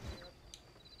camp.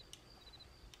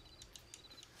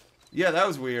 Yeah, that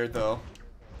was weird, though.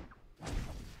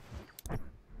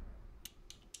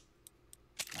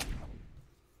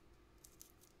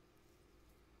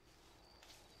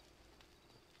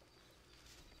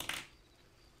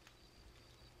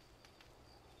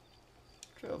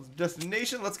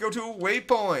 Destination, let's go to a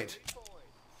waypoint.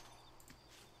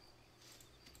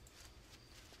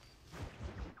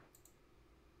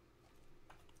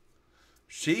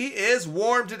 She is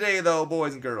warm today, though,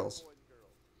 boys and girls.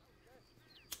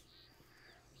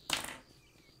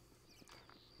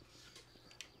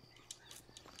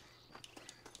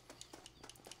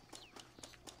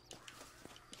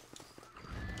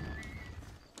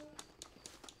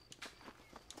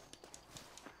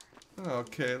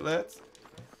 Okay, let's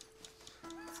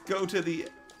go to the...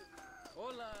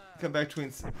 Come back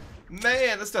between...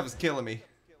 Man, this stuff is killing me.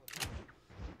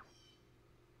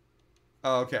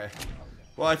 Oh, okay.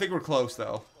 Well, I think we're close,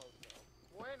 though.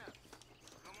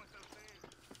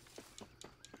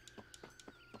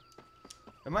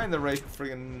 Am I in the right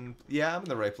friggin... Yeah, I'm in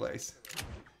the right place.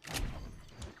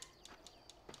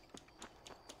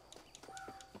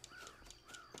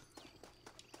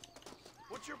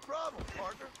 What's your problem,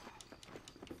 partner?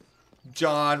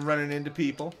 John running into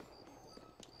people.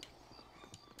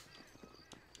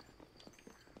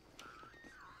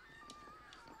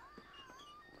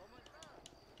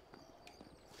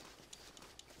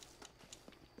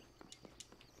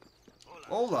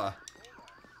 Hola.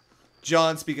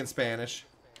 John speaking Spanish.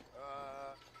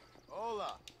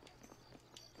 Hola.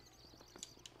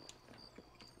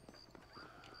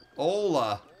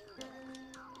 Hola.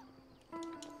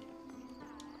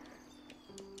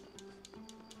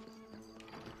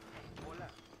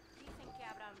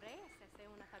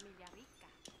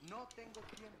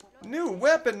 New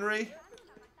weaponry.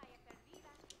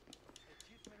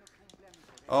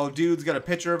 Oh, dude's got a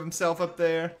picture of himself up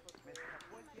there.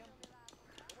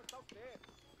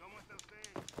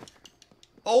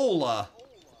 Hola.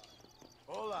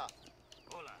 Hola.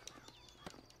 Hola.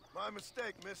 My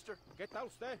mistake, mister. ¿Qué tal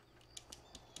usted?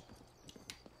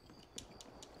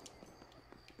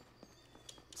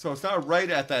 So it's not right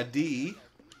at that D.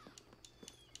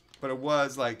 But it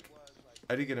was like...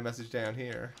 I did get a message down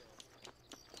here.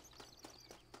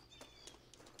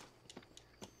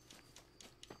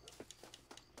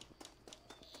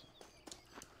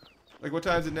 Like, what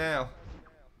time is it now?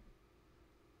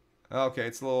 Okay,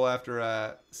 it's a little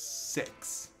after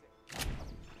 6.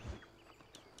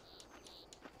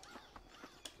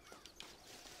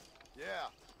 Yeah.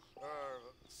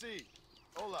 Si.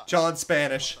 Hola. John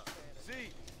Spanish. Si.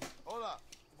 Hola.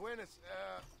 Buenas.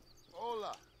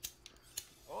 Hola.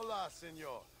 Hola,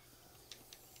 senor.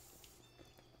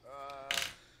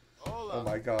 Hola. Oh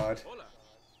my god. Hola.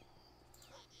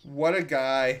 What a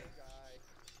guy.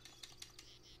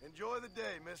 Enjoy the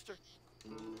day, mister.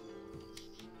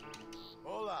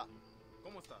 Hola.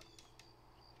 ¿Cómo está?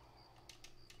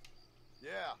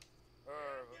 Yeah.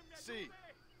 Si.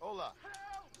 Hola.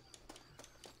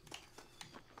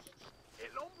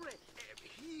 El hombre,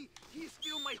 he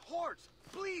stole my horse.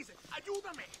 Please,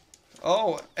 ayúdame.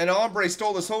 Oh, an hombre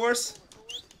stole his horse?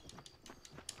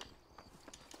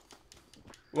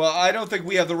 Well, I don't think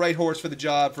we have the right horse for the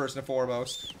job, first and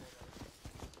foremost.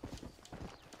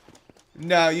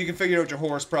 No, you can figure out your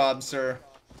horse problems, sir.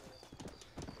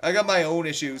 I got my own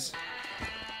issues.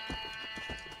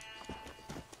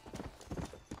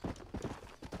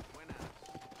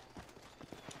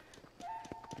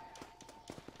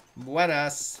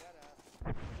 Buenas.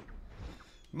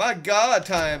 My God,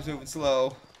 time's moving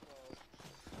slow.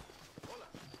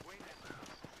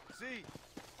 Sí.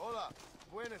 Hola.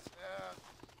 Buenas.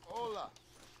 Hola.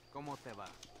 ¿Cómo te va?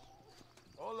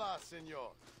 Hola,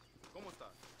 señor. ¿Cómo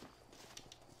estás?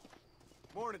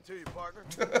 Morning to you, partner.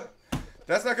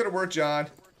 That's not gonna work, John.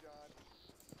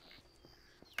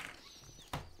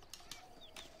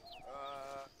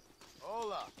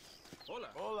 Hola. Hola.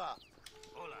 Hola.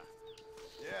 Hola.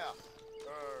 Yeah.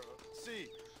 Sí.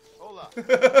 Hola.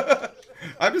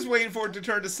 I'm just waiting for it to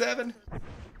turn to 7.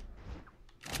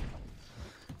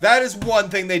 That is one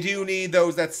thing they do need,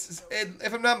 those that's,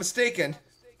 if I'm not mistaken.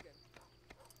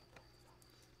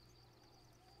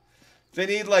 They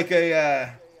need like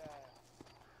a,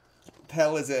 what the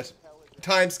hell is it?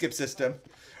 Time skip system.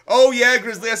 Oh yeah,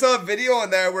 Grizzly, I saw a video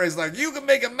on there where he's like, you can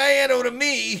make a man out of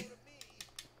me.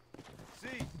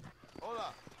 Sí.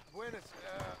 Hola. Buenas.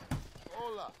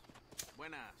 Hola.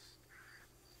 Buenas.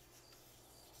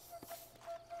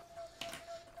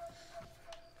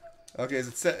 Okay,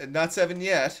 is it not 7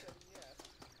 yet?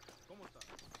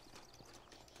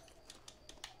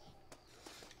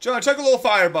 John, chuck a little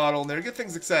fire bottle in there. Get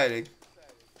things exciting.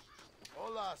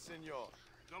 Hola, señor.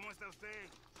 ¿Cómo está usted?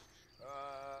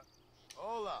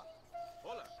 Hola.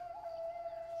 Hola.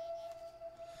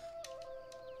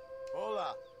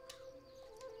 Hola.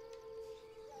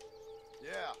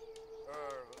 Yeah.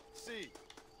 Sí.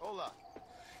 Hola.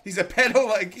 He's a pedo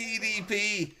like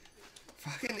EDP.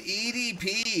 Fucking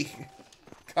EDP.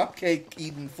 Cupcake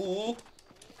eating fool.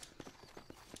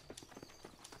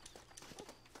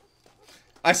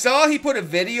 I saw he put a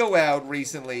video out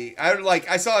recently.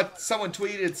 I saw someone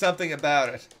tweeted something about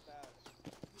it.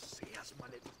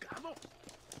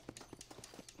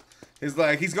 He's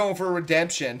like, he's going for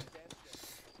redemption.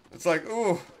 It's like,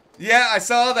 ooh. Yeah, I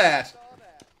saw that.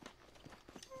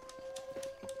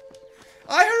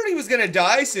 I heard he was gonna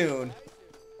die soon.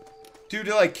 Due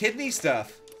to, like, kidney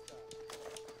stuff.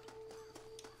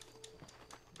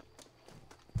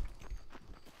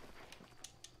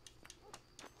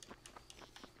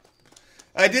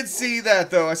 I did see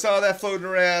that, though. I saw that floating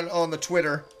around on the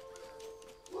Twitter.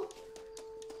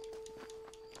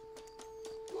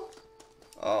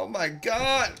 Oh my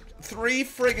God. 3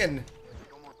 friggin'.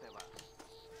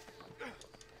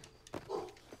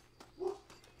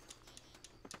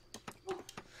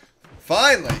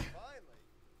 Finally.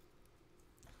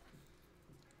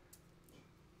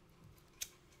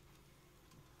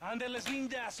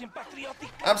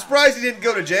 I'm surprised he didn't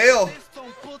go to jail.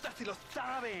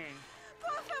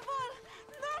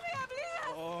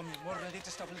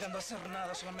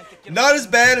 Not as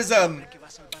bad as,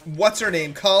 what's her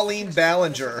name? Colleen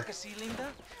Ballinger.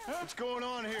 What's going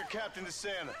on here, Captain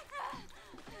DeSanta?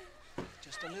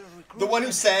 The one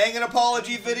who sang an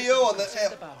apology video on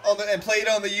the and played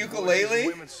on the ukulele.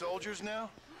 Women soldiers now?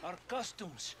 Our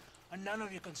costumes are none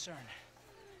of your concern.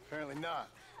 Apparently not.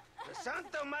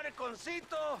 Santo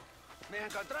mariconcito, me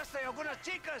encontraste algunas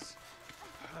chicas.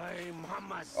 Ay,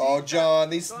 mamacita. Oh, John,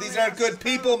 these aren't good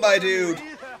people, my dude.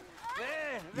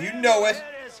 You know it.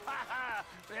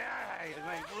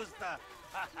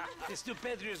 These two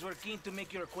Patriots were keen to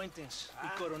make your acquaintance,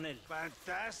 Coronel.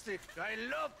 Fantastic. I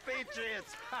love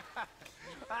patriots.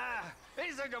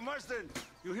 Hey, Sergeant Marston,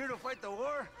 you here to fight the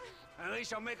war? And we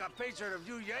shall make a patriot of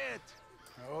you yet.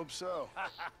 I hope so.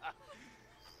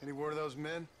 Any word of those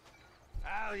men?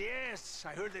 Oh, yes.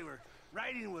 I heard they were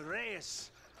riding with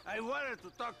Reyes. I wanted to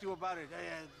talk to you about it.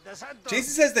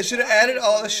 Jason says they should have added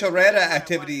all the charada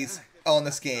activities on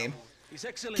this game.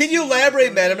 Can you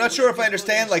elaborate, man? I'm not sure if I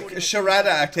understand, like, charada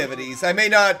activities. I may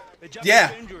not...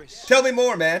 Yeah. Tell me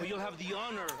more, man. You'll have the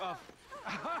honor of...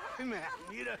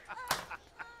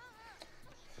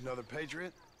 Another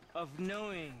patriot? Of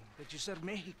knowing that you served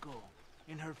Mexico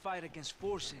in her fight against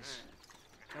forces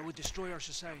that would destroy our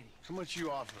society. How much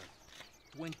you offering?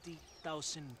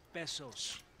 20,000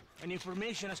 pesos. And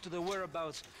information as to the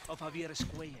whereabouts of Javier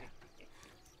Escuella.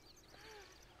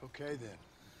 Okay, then.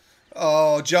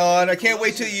 Oh, John, I can't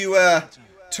wait till you,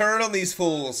 turn on these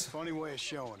fools. Funny way of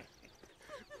showing it.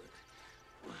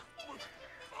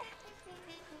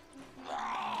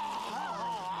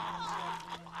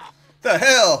 The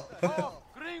hell? Oh,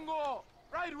 gringo!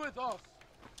 Ride with us!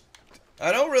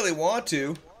 I don't really want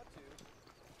to.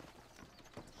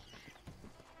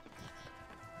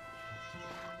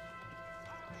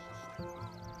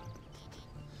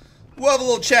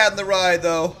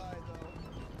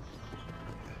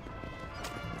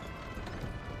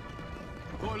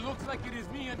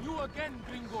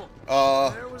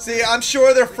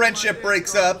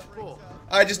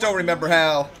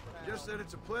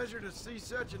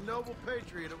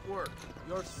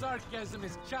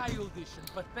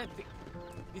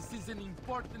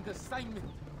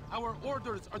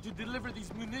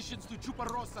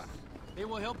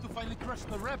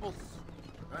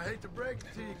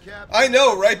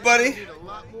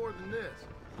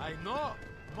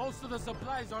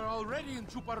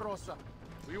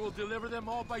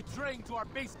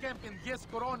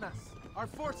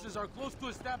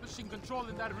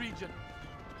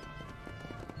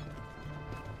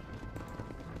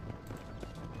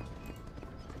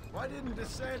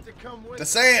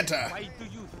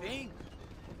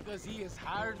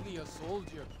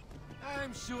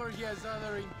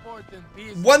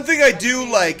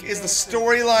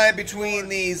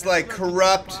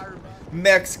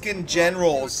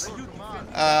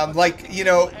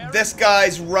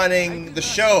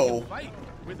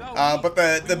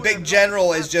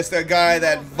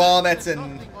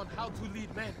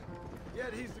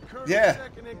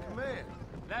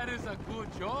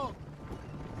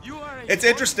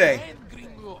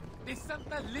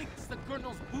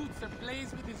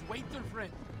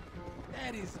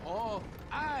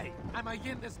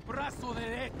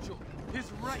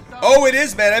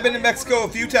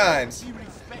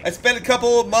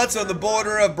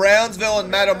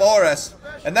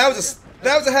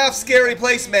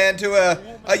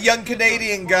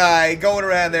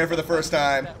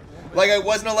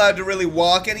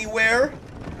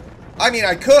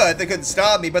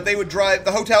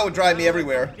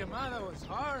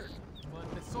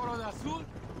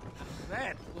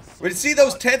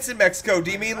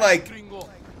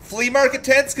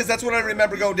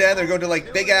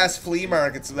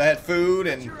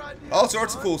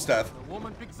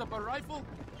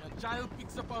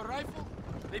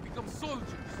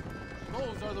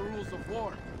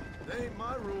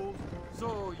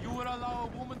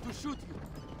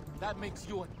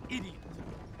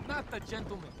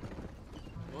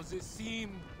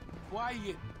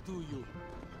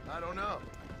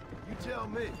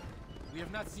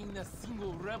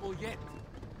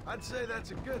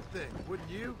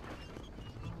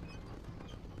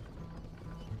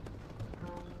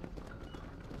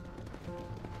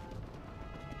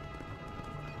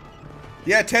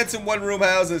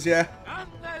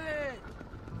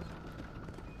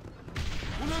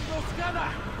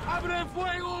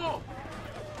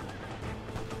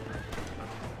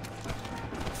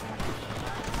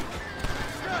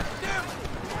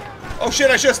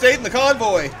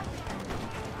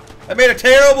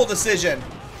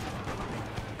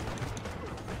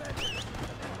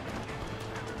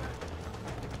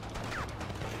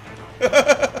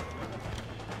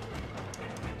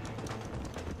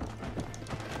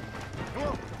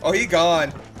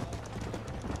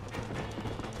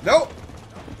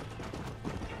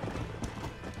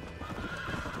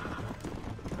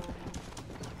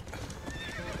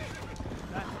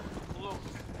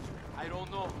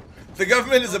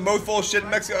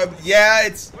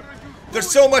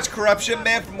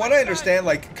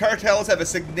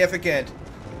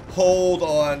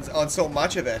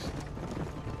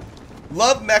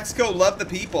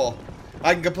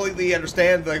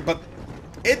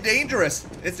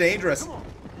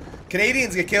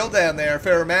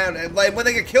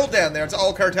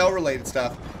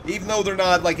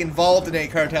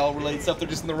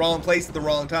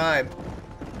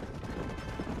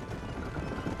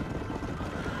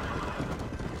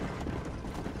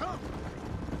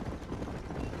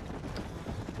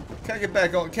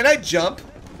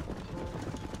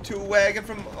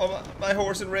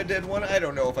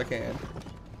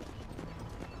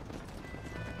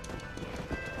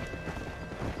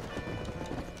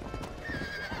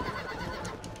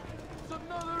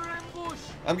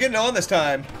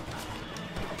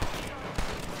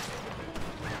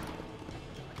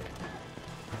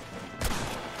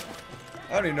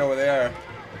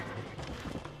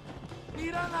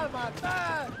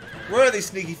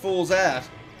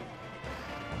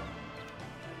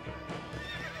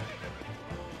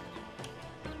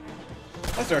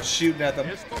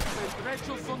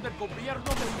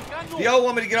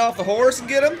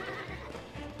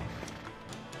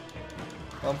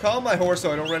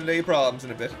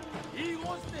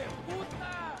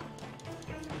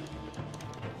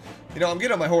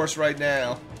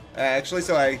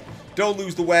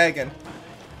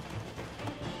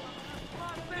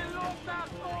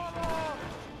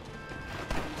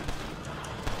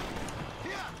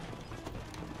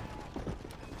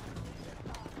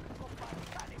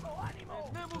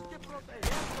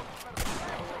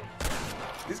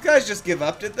 These guys just give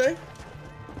up, did they?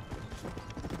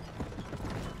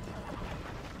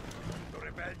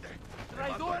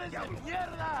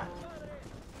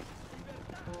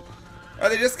 Are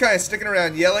they just kind of sticking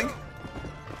around yelling?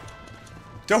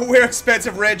 Don't wear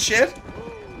expensive red shit?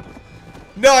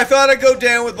 No, I thought I'd go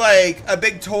down with like a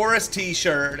big tourist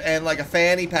t-shirt and like a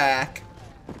fanny pack.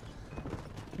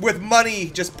 With money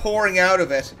just pouring out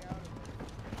of it.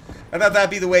 I thought that'd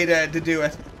be the way to do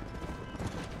it.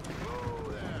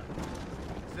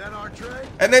 Is that our train?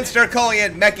 And then start calling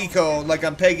it Mexico like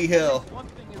I'm Peggy Hill. One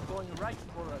thing is going right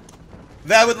for us.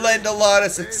 That would lend a lot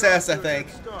of success, I think.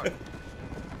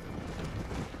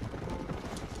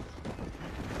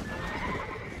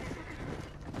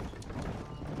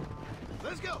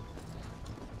 Let's go.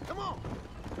 Come on.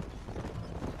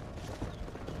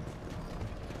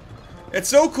 It's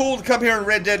so cool to come here in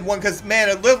Red Dead 1 because, man,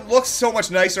 it looks so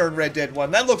much nicer in Red Dead 1.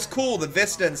 That looks cool, the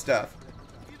vista and stuff.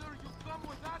 Either you come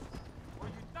with us, or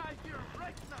you die here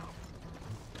right now.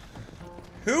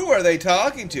 Who are they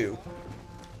talking to?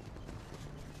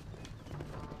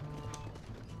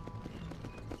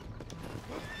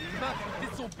 Do not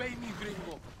disobey me,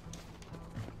 gringo.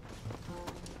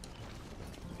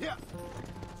 Yeah.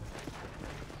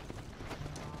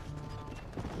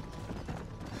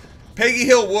 Peggy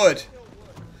Hill would.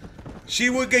 She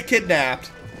would get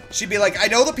kidnapped. She'd be like, I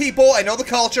know the people, I know the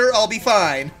culture, I'll be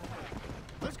fine.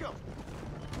 Let's go.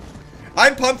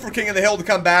 I'm pumped for King of the Hill to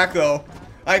come back, though.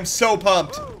 I'm so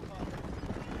pumped.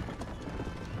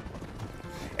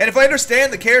 And if I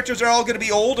understand, the characters are all going to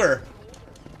be older.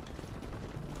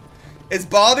 Is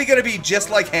Bobby going to be just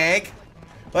like Hank?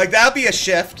 Like, that'd be a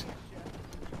shift.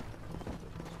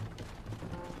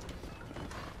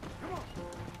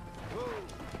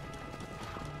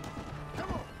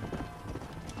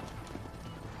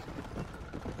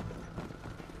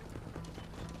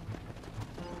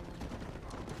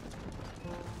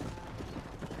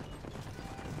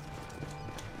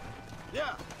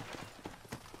 Yeah.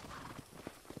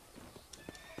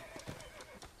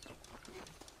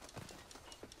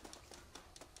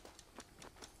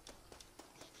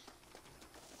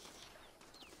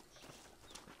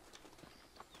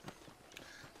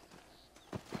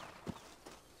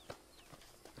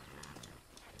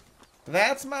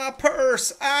 That's my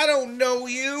purse. I don't know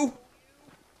you.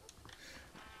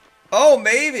 Oh,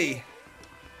 maybe.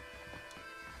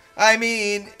 I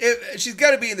mean, she's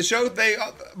got to be in the show.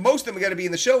 Most of them got to be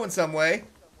in the show in some way.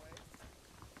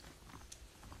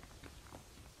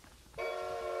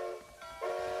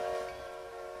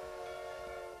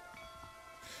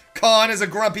 Khan is a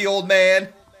grumpy old man.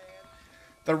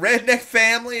 The redneck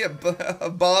family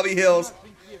of Bobby Hills.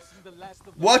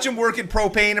 Watch him work in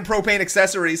propane and propane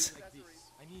accessories.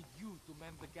 I need you to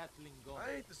man the Gatling gun.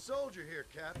 I ain't the soldier here,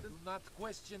 Captain. Do not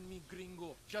question me,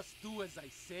 gringo. Just do as I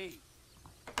say.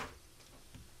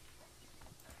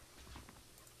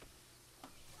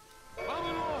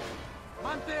 Vámonos!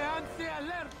 Manténganse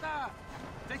alerta!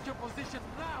 Take your position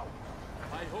now!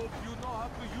 I hope you know how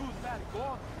to use that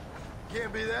gun.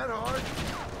 Can't be that hard.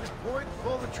 Just point and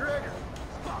pull the trigger.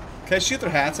 Can I shoot their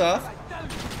hats off?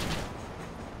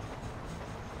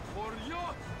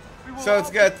 So it's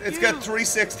got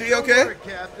 360, Don't okay? worry,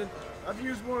 Captain. I've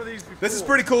used one of these before. This is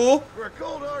pretty cool. For a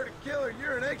cold-hearted killer,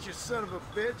 you're an anxious son of a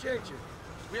bitch, ain't you?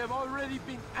 We have already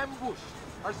been ambushed.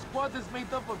 Our squad is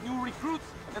made up of new recruits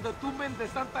and the two men De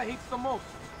Santa hates the most.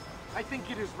 I think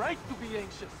it is right to be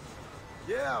anxious.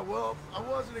 Yeah, well, I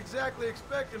wasn't exactly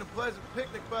expecting a pleasant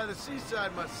picnic by the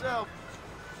seaside myself.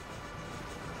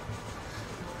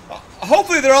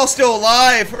 Hopefully they're all still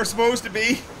alive, or supposed to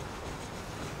be.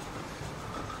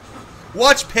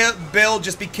 Watch Bill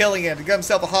just be killing it. He got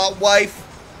himself a hot wife,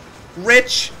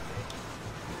 rich,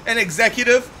 and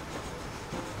executive.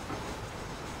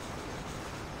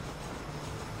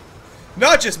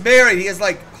 Not just married, he has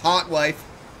like hot wife.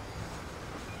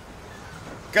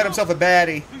 Got himself a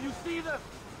baddie. Do you see them?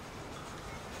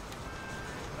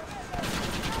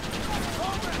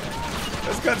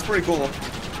 This gun's pretty cool.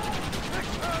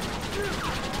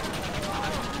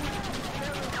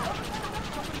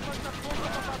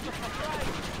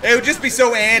 It would just be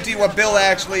so anti what Bill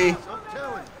actually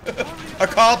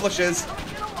accomplishes.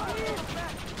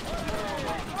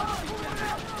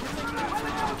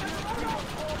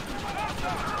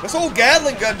 This old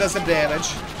Gatling gun does some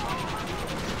damage.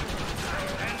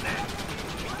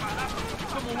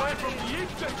 Come away from the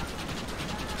insect.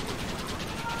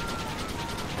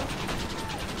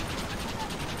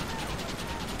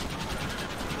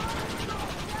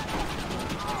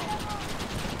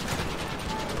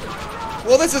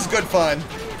 Well, this is good fun.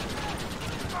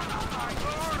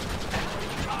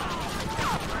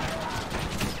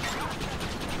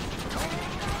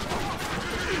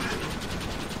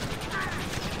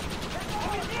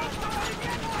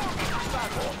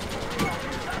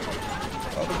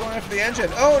 Alright, for the engine.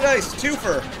 Oh, nice.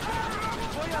 Twofer.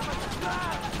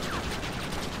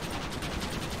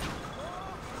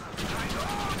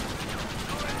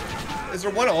 Is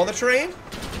there one on the train?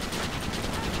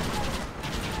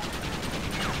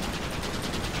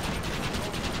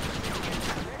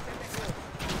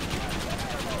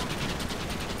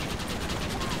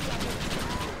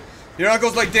 Your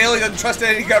uncle's like Dale, he doesn't trust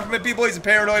any government people, he's a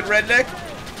paranoid redneck.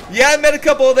 Yeah, I met a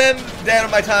couple of them down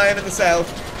in my time in the South.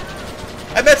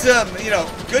 I met some, you know,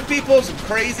 good people, some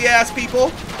crazy ass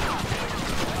people.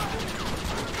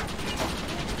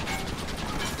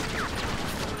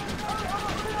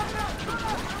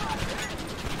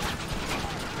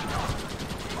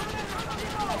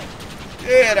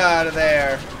 Get out of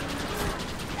there.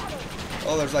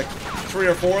 Oh, there's like 3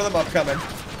 or 4 of them upcoming.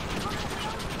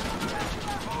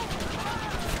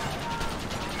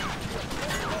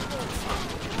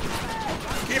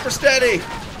 Keep her steady.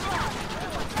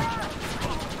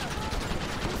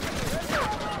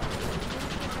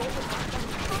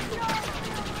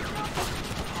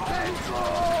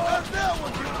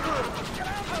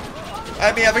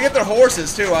 I mean, if I get their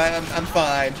horses too, I'm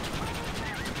fine.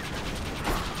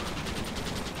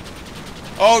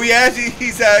 Oh yeah,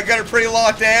 he's got her pretty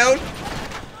locked down.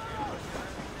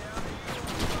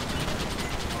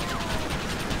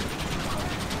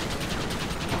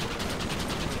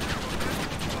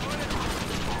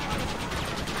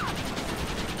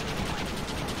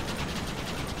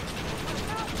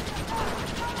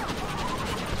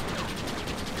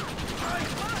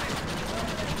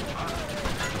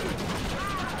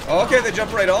 Okay, they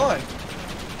jump right on.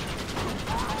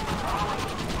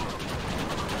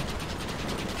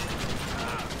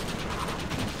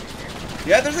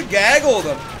 Yeah, there's a gaggle of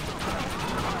them.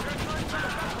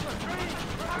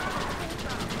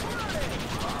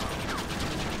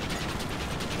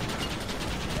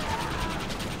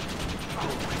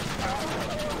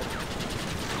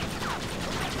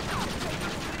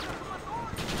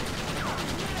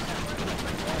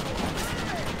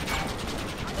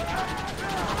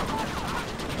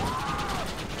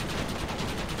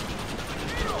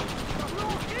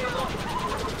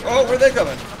 Oh, where are they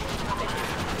coming?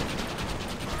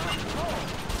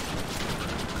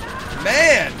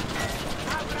 Man!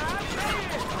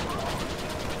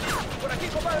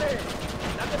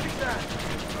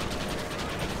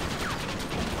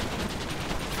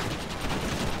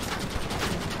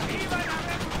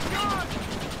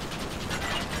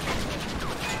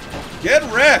 Get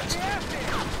wrecked!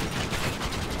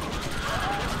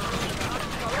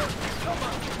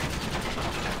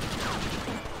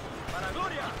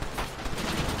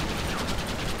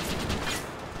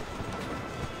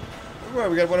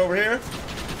 We got one over here.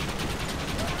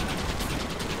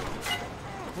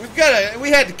 We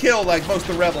had to kill like most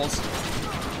of the rebels.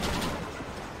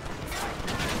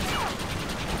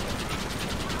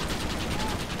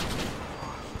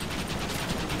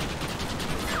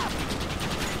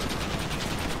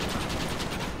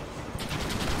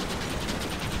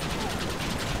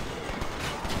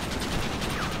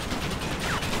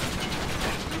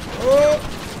 Oh.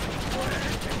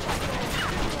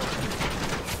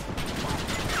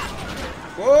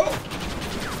 Whoa!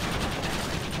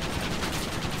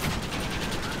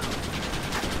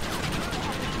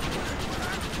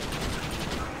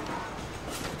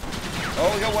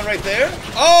 Oh, we got one right there.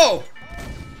 Oh!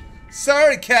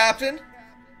 Sorry, Captain.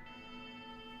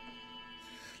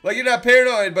 Like, you're not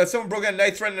paranoid, but someone broke out a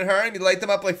knife threatening to harm him, you light them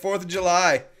up like 4th of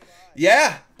July.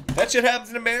 Yeah, that shit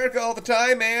happens in America all the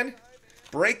time, man.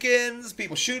 Break-ins,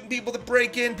 people shooting people that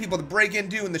break in, people that break in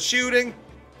doing the shooting.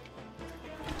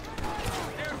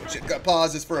 Shit, got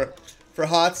pauses for a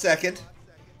hot second.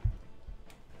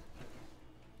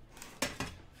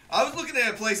 I was looking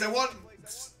at a place I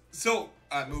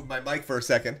moved my mic for a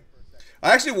second.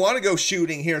 I actually want to go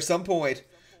shooting here at some point.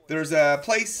 There's a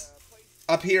place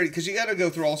up here, because you got to go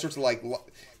through all sorts of, like,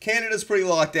 Canada's pretty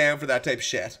locked down for that type of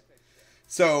shit.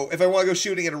 So, if I want to go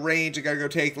shooting at a range, I got to go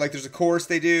take, like, there's a course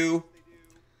they do.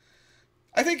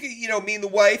 I think, you know, me and the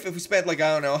wife, if we spent, like,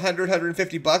 I don't know, 100,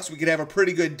 150 bucks, we could have a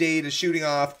pretty good day to shooting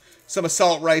off some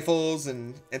assault rifles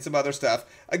and some other stuff.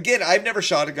 Again, I've never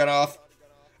shot a gun off.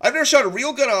 I've never shot a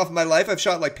real gun off in my life. I've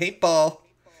shot, like, paintball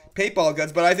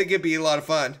guns, but I think it'd be a lot of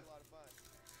fun.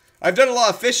 I've done a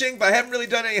lot of fishing, but I haven't really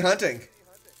done any hunting.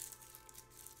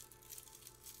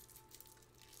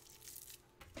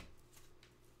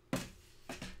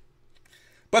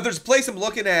 But there's a place I'm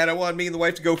looking at. I want me and the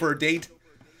wife to go for a date.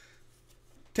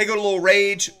 Take out a little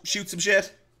rage, shoot some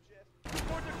shit.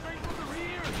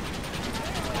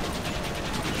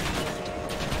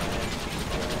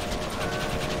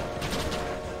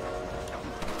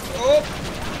 Oh!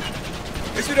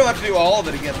 least we don't have to do all of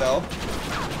it again, though.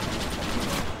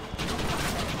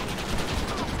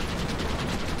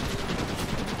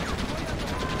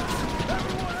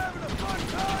 Everyone having a fun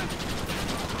time?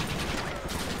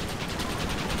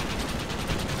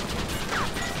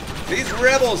 These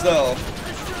rebels, though.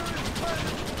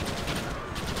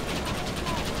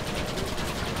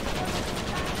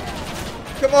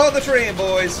 Come on the train,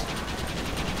 boys.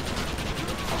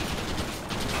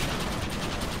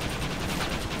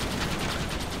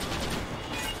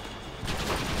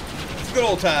 It's a good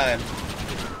old time.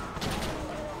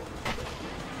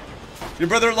 Your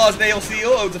brother-in-law's nail seal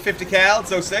owns a 50 cal. It's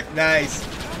so sick. Nice.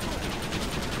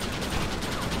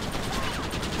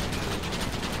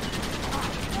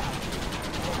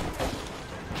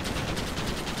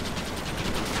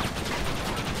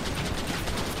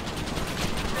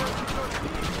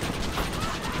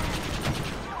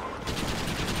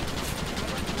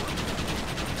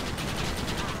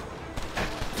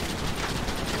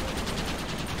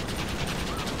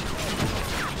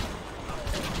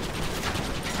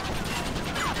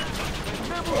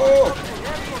 Oh!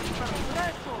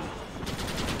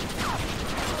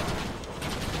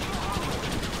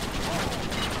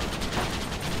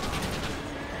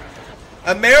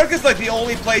 America's like the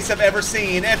only place I've ever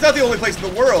seen, and it's not the only place in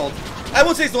the world. I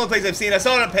won't say it's the only place I've seen. I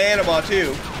saw it in Panama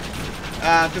too,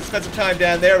 because I spent some time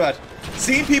down there. But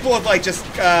seeing people with like just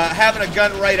having a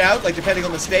gun right out, like depending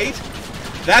on the state,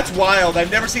 that's wild.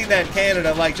 I've never seen that in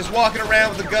Canada. Like just walking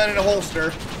around with a gun in a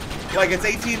holster, like it's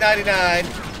 1899.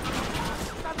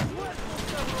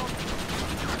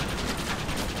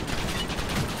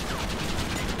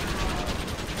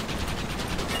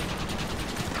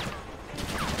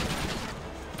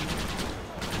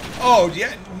 Oh,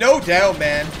 yeah, no doubt,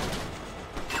 man.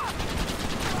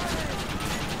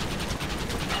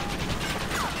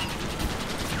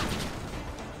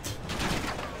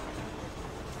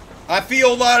 I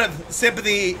feel a lot of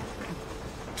sympathy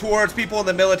towards people in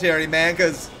the military, man,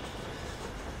 because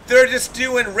they're just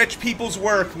doing rich people's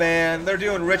work, man. They're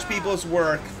doing rich people's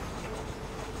work.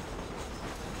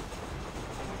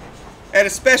 And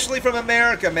especially from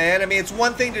America, man. I mean, it's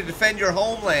one thing to defend your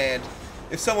homeland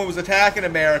if someone was attacking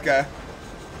America,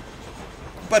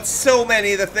 but so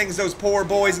many of the things those poor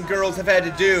boys and girls have had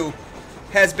to do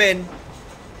has been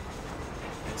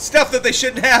stuff that they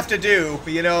shouldn't have to do,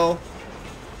 you know?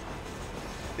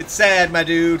 It's sad, my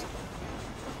dude.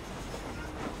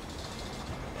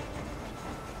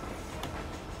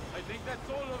 I think that's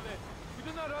all of it. We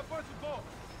do not have far to go.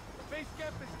 The base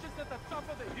camp is just at the top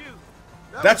of the hill.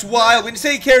 That's wild. When you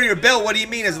say you carry your belt, what do you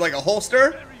mean? Is it like a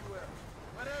holster?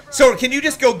 So can you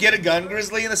just go get a gun,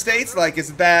 Grizzly, in the States? Like,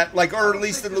 is that, like, or at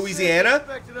least in Louisiana?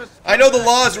 I know the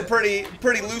laws were pretty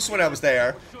loose when I was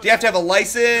there. Do you have to have a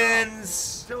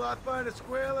license? Until I find a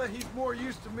squaler, he's more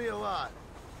used to me a lot.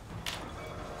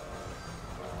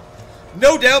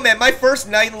 No doubt, man. My first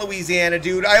night in Louisiana,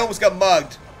 dude, I almost got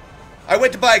mugged. I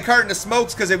went to buy a carton of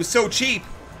smokes because it was so cheap.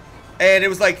 And it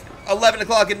was like 11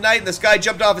 o'clock at night, and this guy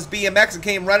jumped off his BMX and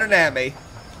came running at me.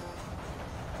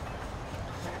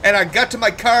 And I got to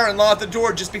my car and locked the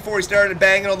door just before he started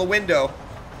banging on the window.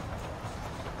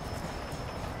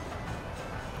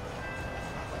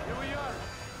 Here we are.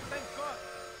 Thank God.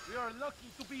 We are lucky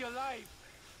to be alive.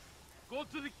 Go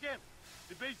to the camp.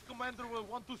 The base commander will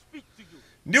want to speak to you.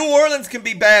 New Orleans can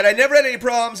be bad. I never had any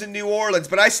problems in New Orleans,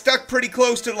 but I stuck pretty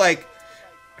close to, like,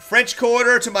 French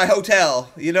Quarter to my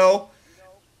hotel, you know?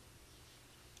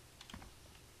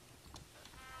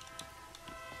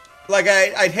 Like,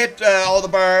 I'd hit all the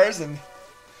bars and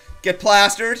get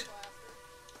plastered.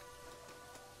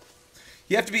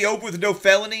 You have to be open with no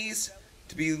felonies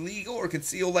to be legal or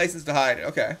concealed license to hide.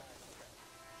 Okay.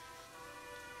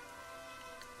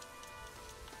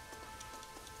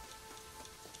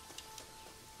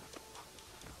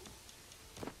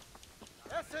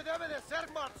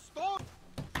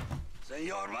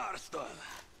 Senor Marston,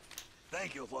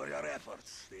 thank you for your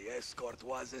efforts. The escort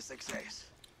was a success.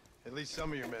 At least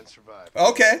some of your men survived.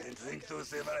 Okay. Didn't think to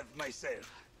survive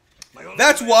myself.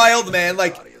 That's wild, man.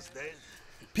 Like,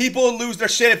 people lose their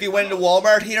shit if you went into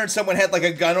Walmart here and someone had, like,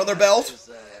 a gun on their belt.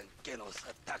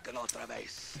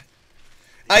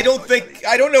 I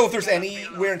don't know if there's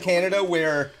anywhere in Canada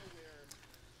where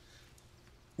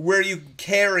you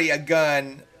carry a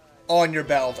gun on your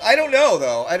belt. I don't know,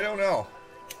 though. I don't know.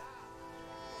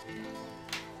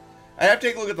 I'd have to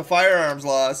take a look at the firearms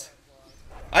laws.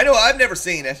 I know I've never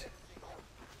seen it.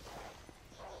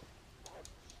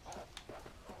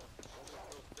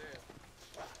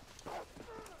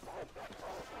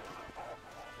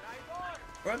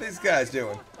 What are these guys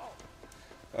doing?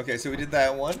 Okay, so we did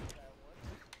that one.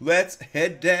 Let's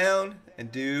head down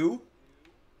and do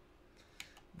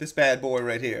This bad boy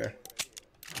right here.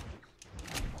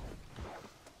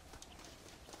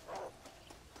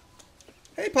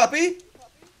 Hey, puppy.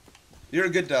 You're a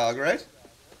good dog, right?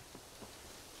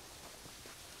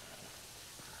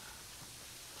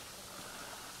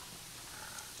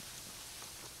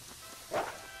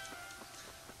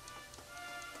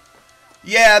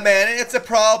 Yeah, man, it's a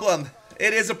problem.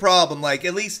 It is a problem. Like,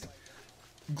 at least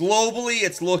globally,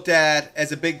 it's looked at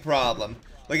as a big problem.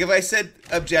 Like, if I said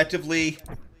objectively,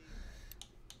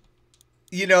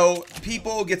 you know,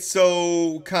 people get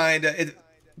so kind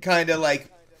of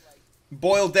like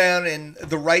boiled down in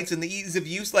the rights and the ease of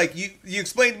use. Like, you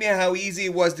explained to me how easy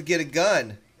it was to get a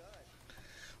gun.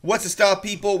 What's to stop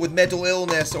people with mental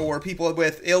illness or people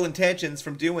with ill intentions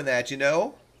from doing that, you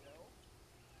know?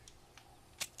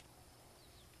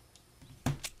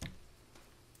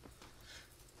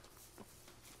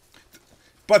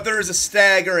 But there is a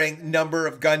staggering number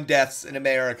of gun deaths in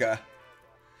America.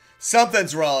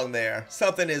 Something's wrong there.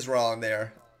 Something is wrong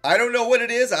there. I don't know what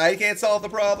it is. I can't solve the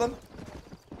problem.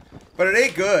 But it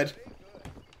ain't good.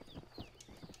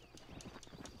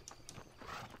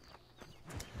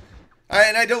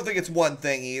 And I don't think it's one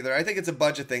thing either. I think it's a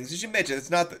bunch of things. As you mentioned,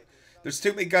 it's not that there's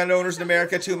too many gun owners in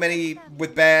America, too many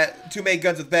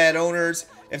guns with bad owners.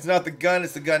 If it's not the gun,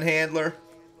 it's the gun handler.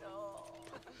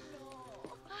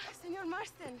 Señor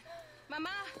Marston, mamá,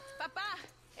 papá,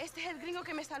 este es el gringo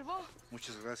que me salvó.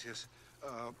 Muchas gracias.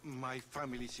 My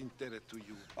family's indebted to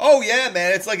you. Oh yeah,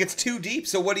 man, it's like it's too deep,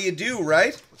 so what do you do,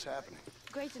 right? What's happening?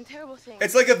 Great and terrible things.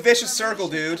 It's like a vicious circle,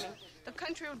 dude. The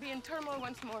country will be in turmoil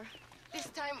once more. This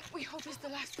time, we hope it's the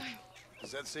last time.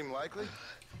 Does that seem likely?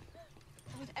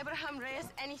 With Abraham Reyes,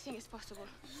 anything is possible.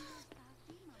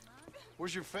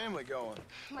 Where's your family going?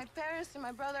 My parents and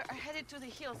my brother are headed to the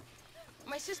hills.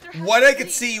 My sister. What I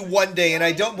could see one day, and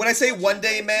I don't. When I say one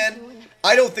day, man,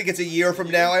 I don't think it's a year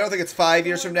from now. I don't think it's 5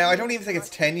 years from now. I don't even think it's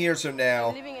 10 years from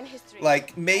now.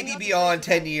 Like maybe beyond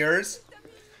 10 years,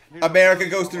 America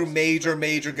goes through major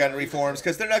gun reforms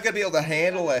because they're not gonna be able to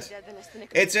handle it.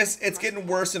 It's getting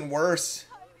worse and worse.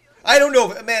 I don't know,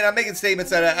 man. I'm making statements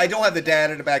that I don't have the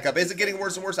data to back up. Is it getting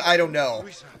worse and worse? I don't know.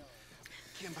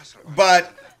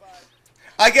 But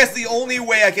I guess the only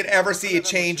way I could ever see it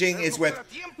changing is with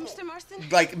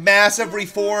like massive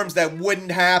reforms that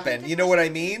wouldn't happen. You know what I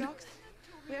mean?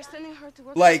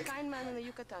 Like,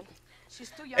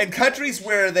 in countries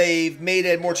where they've made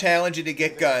it more challenging to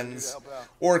get guns,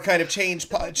 or kind of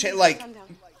changed, like,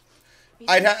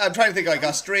 I'm trying to think, like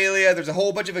Australia, there's a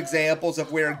whole bunch of examples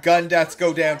of where gun deaths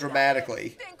go down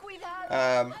dramatically.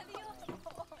 But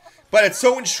it's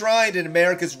so enshrined in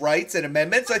America's rights and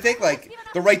amendments, I think, like,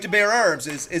 the right to bear arms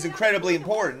is incredibly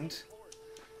important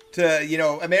to, you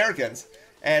know, Americans.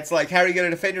 And it's like, how are you going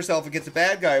to defend yourself against a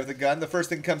bad guy with a gun? The first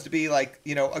thing comes to be, like,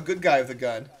 you know, a good guy with a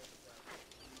gun.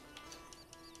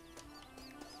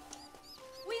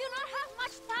 We do not have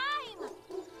much time.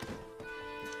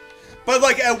 But,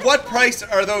 like, at what price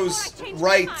are those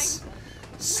rights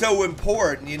so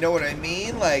important? You know what I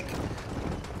mean? Like,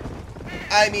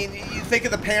 I mean, you think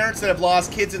of the parents that have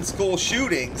lost kids in school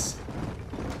shootings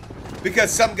because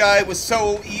some guy was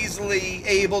so easily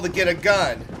able to get a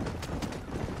gun.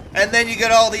 And then you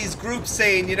get all these groups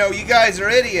saying, you know, you guys are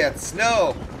idiots.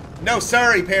 No,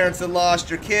 sorry, parents that lost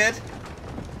your kid.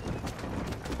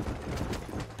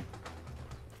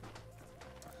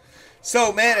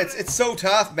 So, man, it's so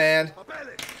tough, man.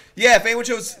 Yeah, if anyone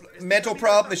shows mental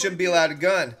problem, they shouldn't be allowed a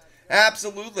gun.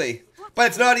 Absolutely. But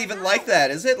it's not even like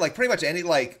that, is it? Like, pretty much any,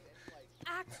 like...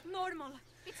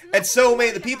 And so many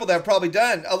of the people that have probably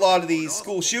done a lot of these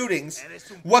school shootings,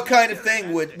 what kind of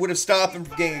thing would have stopped them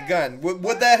from getting a gun?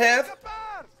 Would that have?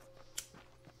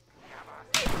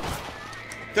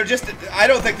 They're just... I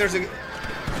don't think there's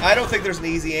an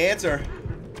easy answer.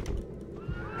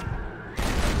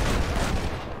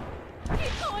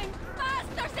 Keep going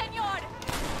faster, senor!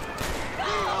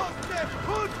 Go!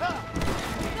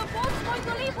 The boat's going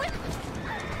to leave with...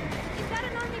 Is that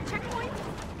an army checkpoint?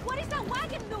 What is that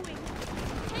wagon doing?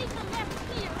 Take a left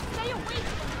here. Stay away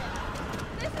from them.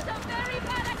 This is a very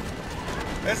bad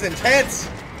accident. This is intense.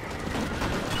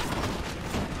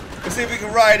 Let's see if we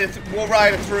can ride it. We'll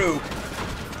ride it through.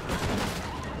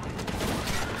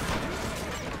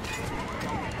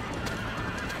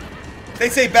 They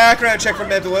say background check for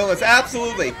mental illness.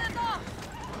 Absolutely.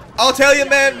 I'll tell you,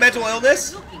 man, mental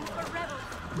illness,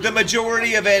 the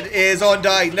majority of it is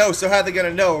undiagnosed, so how are they going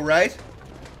to know, right?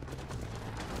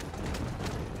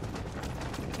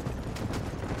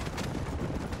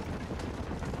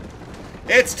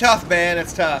 It's tough, man.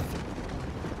 It's tough.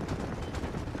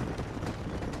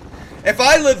 If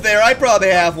I lived there, I'd probably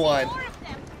have one.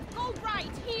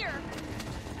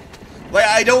 Like,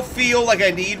 I don't feel like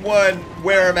I need one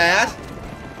where I'm at.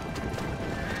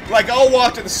 Like, I'll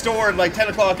walk to the store at like 10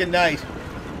 o'clock at night.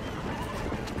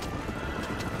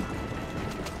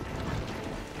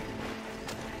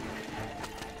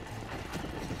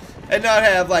 And not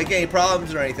have, like, any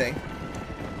problems or anything.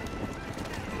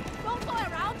 Don't go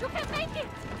around, you can make it!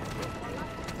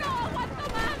 No, I want the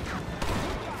man!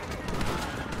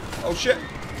 Oh, shit.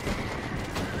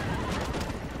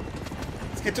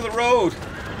 Let's get to the road.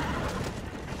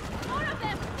 More of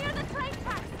them, near the train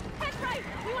tracks! Head right,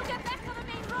 we will get back to the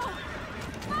main road!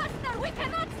 Faster, we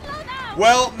cannot slow down!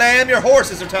 Well, ma'am, your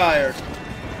horses are tired.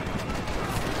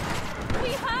 We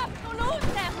have to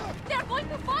lose them! They're going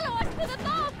to follow us to the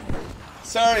dogs!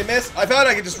 Sorry, miss. I thought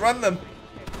I could just run them.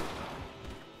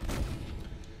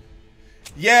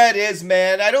 Yeah, it is,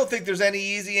 man. I don't think there's any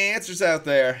easy answers out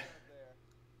there.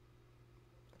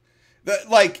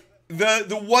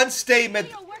 The one statement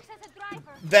Leo works as a driver.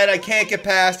 that I can't get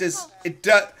past is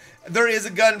there is a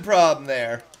gun problem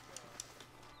there.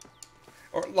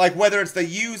 Or like whether it's the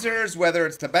users, whether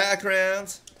it's the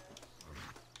backgrounds.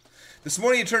 This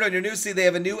morning you turned on your news feed, they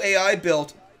have a new AI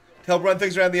built to help run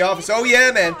things around the office. Oh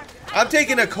yeah, man. I'm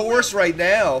taking a course right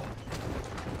now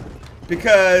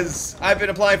because I've been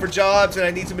applying for jobs and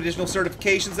I need some additional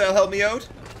certifications that'll help me out.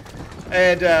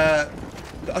 And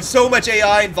so much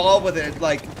AI involved with it.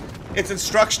 Like, it's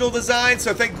instructional design,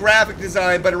 so think graphic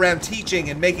design, but around teaching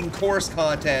and making course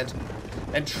content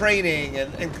and training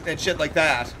and shit like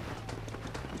that.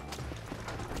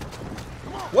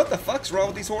 What the fuck's wrong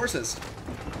with these horses?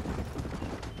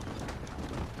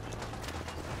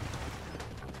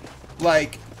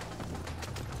 Like,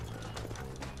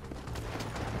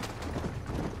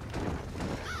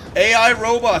 AI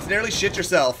robots, nearly shit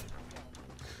yourself.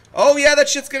 Oh yeah, that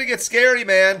shit's gonna get scary,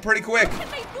 man, pretty quick.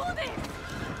 Can they do this?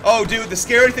 Oh, dude, the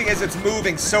scary thing is it's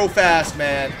moving so fast,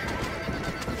 man.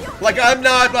 Like, I'm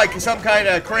not like some kind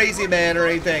of crazy man or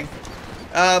anything.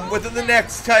 Within the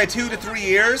next kind of 2 to 3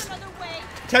 years, Another way.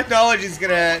 technology's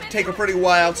gonna take a pretty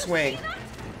wild swing.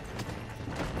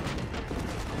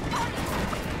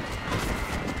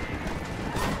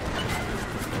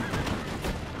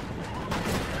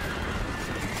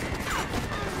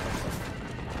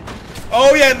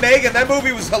 Oh yeah, Megan, that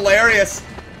movie was hilarious.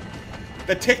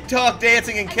 The TikTok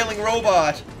dancing and killing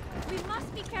robot. We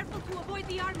must be careful to avoid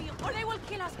the army, or they will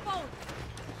kill us both.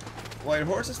 While your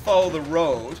horses follow the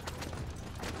road.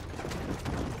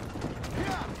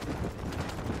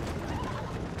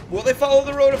 Will they follow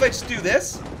the road if I just do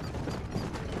this?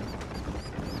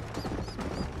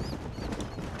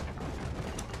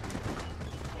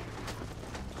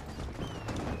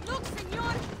 Look,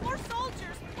 senor, more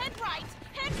soldiers. Head right,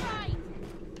 head right.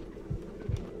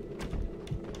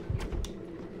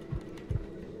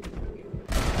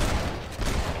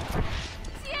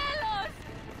 ¡Cielos!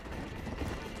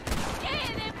 ¡Qué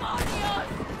demonios!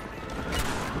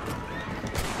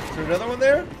 Is there another one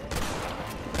there?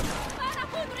 ¡Van a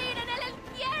pudrir en el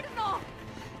infierno!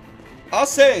 I'll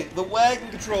say the wagon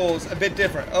control's a bit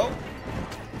different. Oh,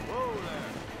 Whoa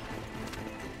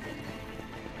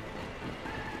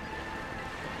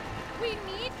there. We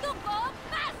need to go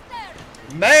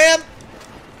faster! ma'am!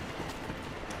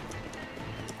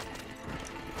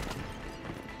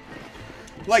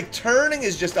 Like, turning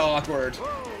is just awkward. Whoa,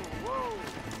 whoa.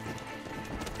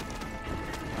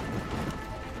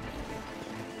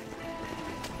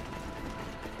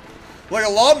 Like, a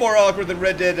lot more awkward than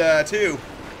Red Dead 2.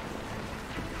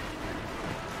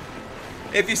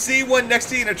 If you see one next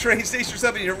to you in a train station or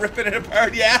something, you're ripping it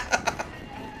apart, yeah?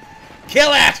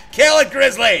 Kill it! Kill it,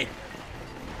 Grizzly!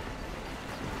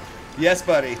 Yes,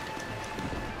 buddy.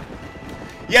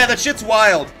 Yeah, that shit's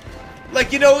wild.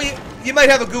 Like, you know, you might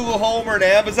have a Google Home or an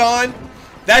Amazon.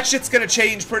 That shit's gonna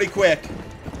change pretty quick.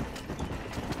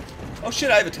 Oh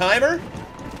shit, I have a timer?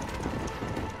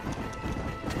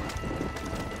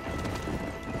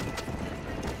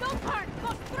 Don't turn,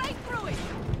 go straight through it!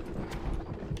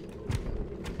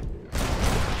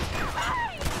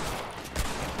 Hey!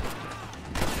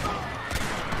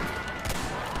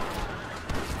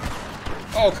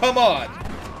 Oh, come on.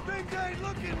 Things ain't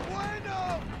looking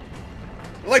bueno.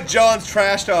 Like John's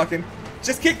trash talking.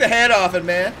 Just kick the head off it,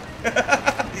 man.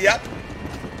 Yep.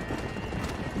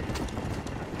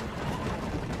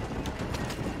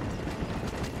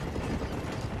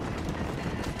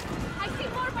 I see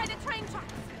more by the train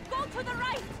tracks. Go to the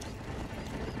right.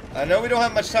 I know we don't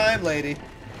have much time, lady.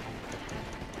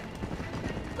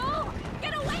 Go!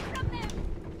 Get away from them!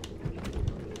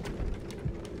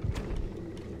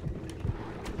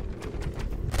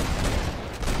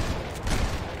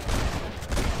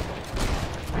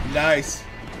 Nice.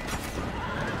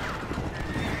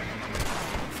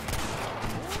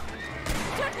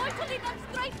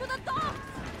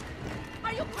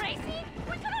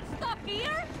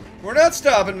 We're not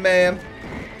stopping, ma'am.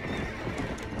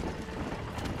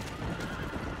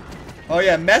 Oh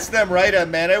yeah, mess them right up,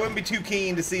 man. I wouldn't be too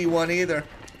keen to see one either.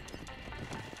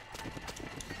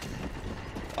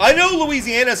 I know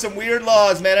Louisiana has some weird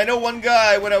laws, man. I know one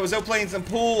guy when I was out playing some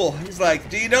pool. He's like,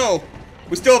 do you know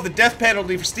we still have the death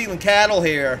penalty for stealing cattle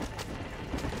here?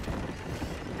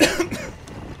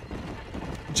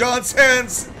 John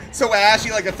sounds so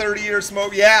ashy, like a 30-year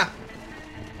smoke. Yeah.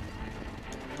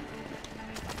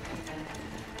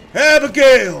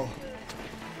 Abigail!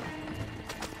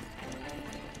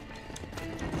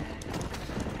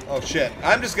 Oh shit,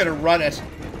 I'm just gonna run it.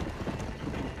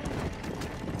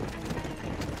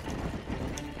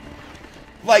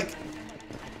 Like,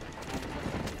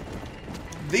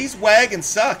 these wagons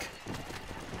suck.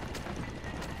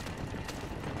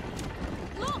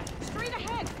 Look, straight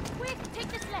ahead. Quick, take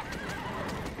this left.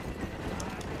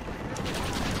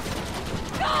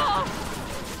 Go!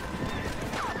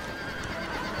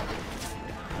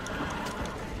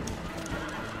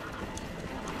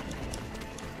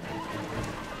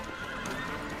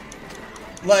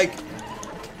 Like,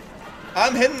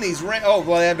 I'm hitting these oh,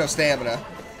 well, I have no stamina.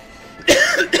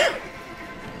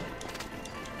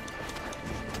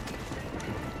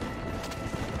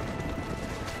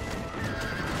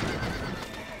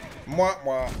 Mwah,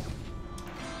 mwah.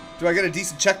 Do I get a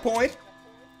decent checkpoint?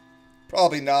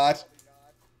 Probably not.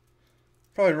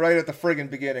 Probably right at the friggin'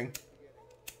 beginning.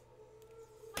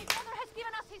 My father has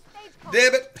given us his stagecoach.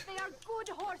 Damn it! They are good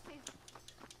horses.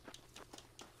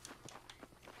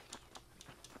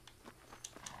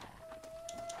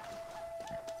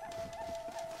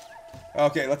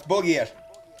 Okay, let's boogie it.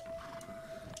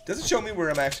 Doesn't show me where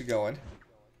I'm actually going.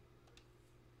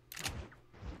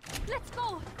 Let's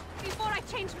go before I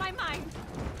change my mind.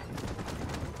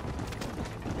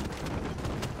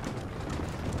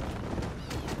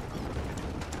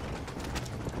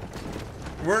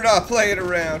 We're not playing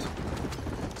around.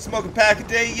 Smoke a pack a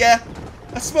day? Yeah.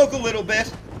 I smoke a little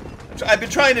bit. I've been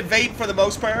trying to vape for the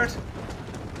most part.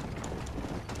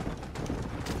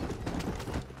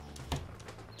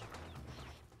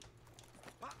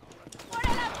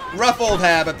 Rough old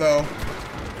habit, though.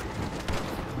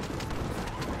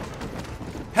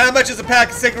 How much is a pack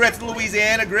of cigarettes in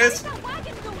Louisiana, Grizz?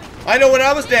 I know when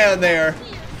I was down there,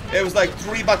 it was like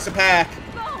 $3 a pack.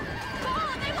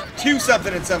 $2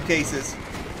 something in some cases.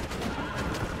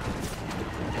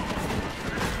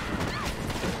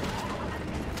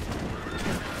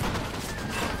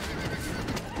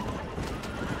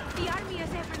 The army is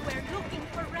everywhere looking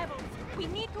for rebels. We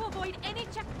need to avoid any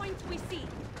checkpoints we see.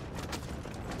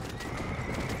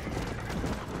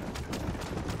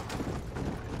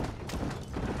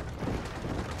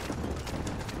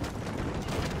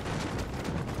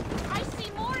 I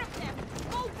see more of them.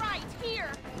 Go right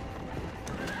here.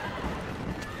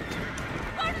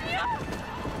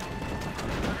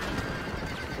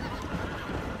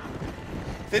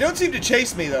 They don't seem to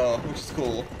chase me though, which is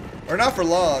cool. Or not for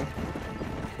long.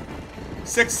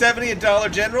 $6.70 at Dollar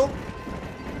General. Go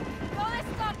this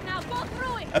stop now. Go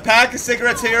through it. A pack of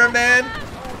cigarettes here, man.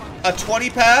 A 20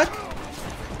 pack,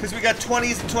 because we got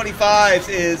 20s and 25s,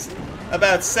 is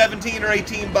about 17 or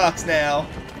 18 bucks now.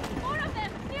 More of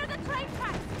them near the train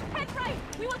tracks. Head right.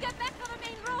 We will get back to the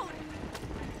main road.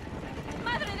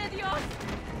 Madre de Dios.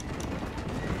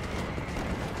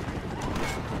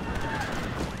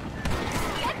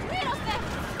 Get rid of them.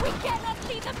 We cannot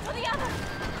lead them to the others.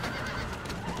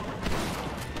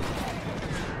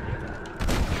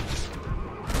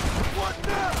 What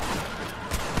now?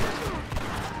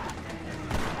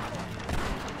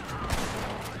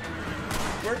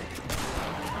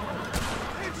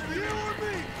 It's you or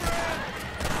me, Fred.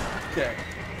 Okay,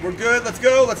 we're good. Let's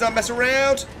go. Let's not mess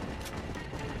around.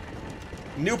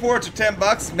 Newports are 10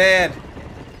 bucks, man.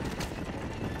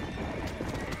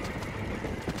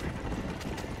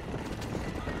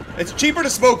 It's cheaper to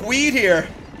smoke weed here.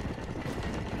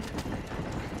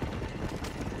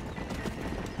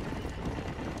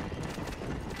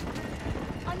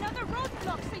 Another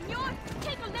roadblock, senor.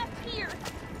 Take a left here.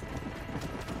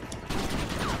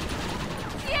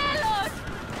 Cielos!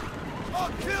 I'll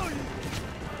kill you.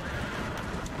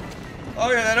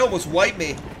 Oh yeah, that almost wiped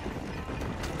me.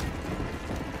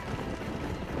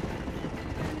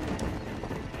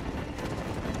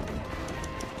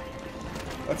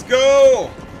 Let's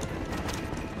go!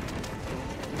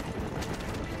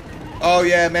 Oh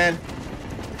yeah, man.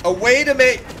 A way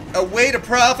to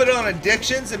profit on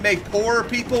addictions and make poorer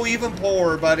people even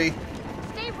poorer, buddy.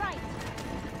 Stay right.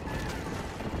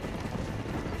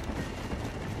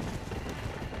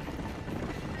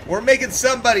 We're making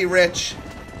somebody rich.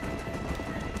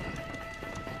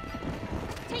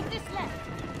 Take this left.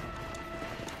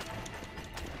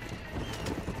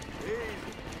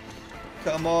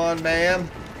 Come on, ma'am.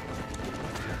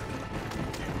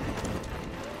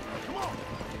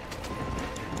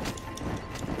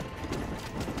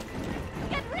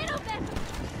 Get rid of them!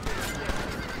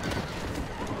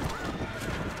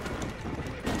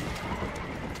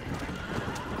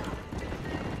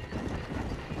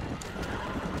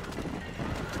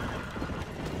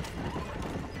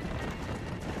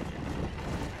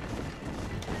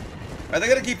 Are they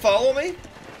gonna keep following me?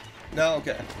 No,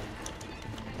 okay.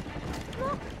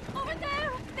 Look! Over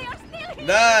there! They are still here!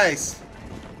 Nice!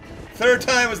 Third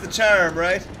time was the charm,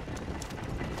 right?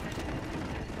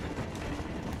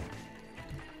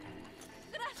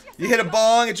 Gracias, You hit a amigo.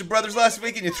 bong at your brother's last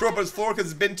week and you throw up on his floor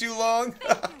because it's been too long?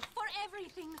 Thank you for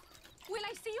everything. Will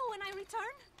I see you when I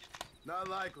return? Not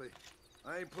likely.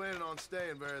 I ain't planning on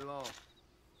staying very long.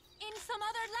 In some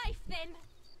other life, then.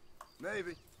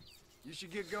 Maybe. You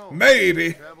should get going.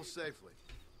 Maybe. Travel safely.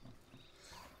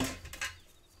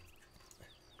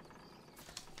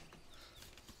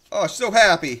 Oh, she's so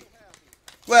happy.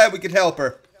 Glad we could help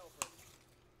her.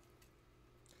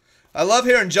 I love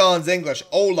hearing John's English.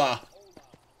 Hola.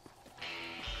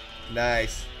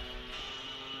 Nice.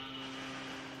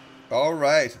 All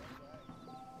right.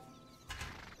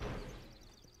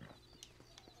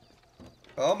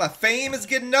 Oh, my fame is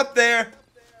getting up there.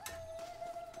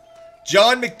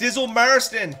 John McDizzle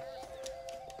Marston.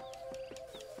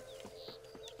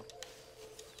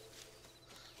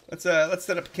 Let's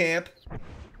set up camp.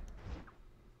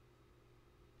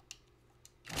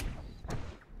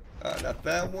 Not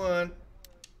that one.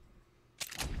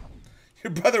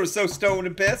 Your brother was so stoned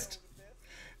and pissed.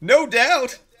 No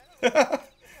doubt.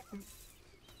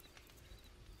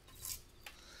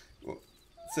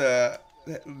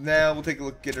 Now we'll take a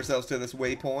look, get ourselves to this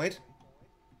waypoint.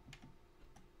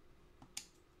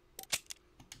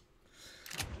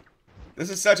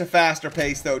 This is such a faster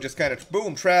pace, though. Just kind of,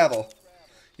 boom, travel.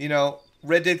 You know,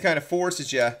 Red Dead kind of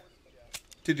forces you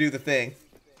to do the thing.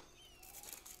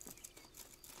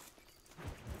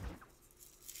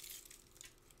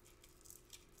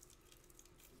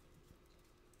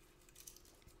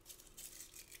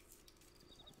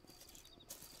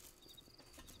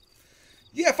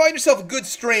 Yeah, find yourself a good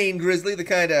strain, Grizzly, the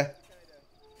kind of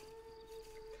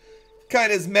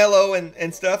is mellow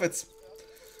and stuff. It's,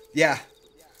 yeah.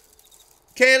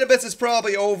 Cannabis is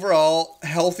probably overall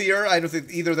healthier. I don't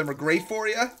think either of them are great for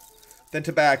you than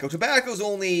tobacco. Tobacco's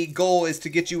only goal is to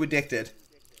get you addicted.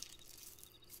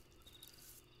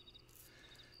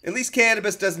 At least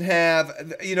cannabis doesn't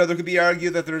have, you know, there could be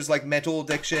argued that there's like mental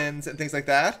addictions and things like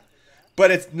that.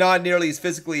 But it's not nearly as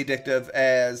physically addictive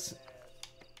as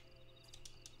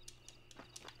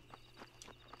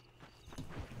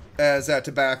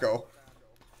tobacco.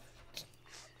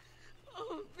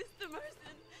 Oh, Mr.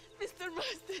 Marston. Mr.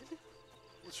 Marston.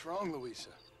 What's wrong, Louisa?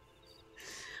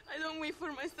 I don't wait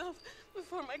for myself, but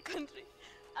for my country.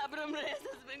 Abraham Reyes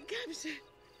has been captured.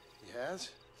 He has?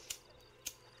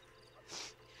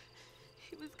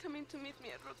 He was coming to meet me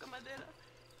at Roca Madera.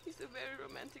 It's a very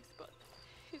romantic spot.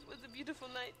 It was a beautiful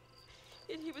night,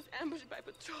 yet he was ambushed by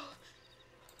patrol.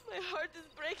 My heart is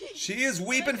breaking. She is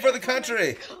weeping for the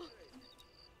country.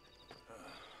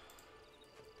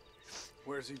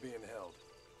 Where's he being held?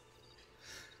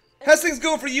 How's things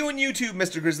going for you on YouTube,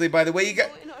 Mr. Grizzly, by the way?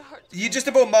 You just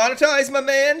about monetized, my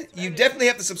man? You definitely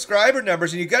have the subscriber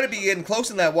numbers, and you got to be getting close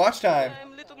in that watch time.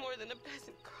 I'm little more than a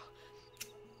peasant girl.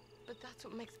 But that's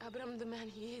what makes Abraham the man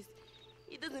he is.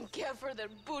 He doesn't care for their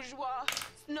bourgeois,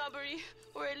 snobbery,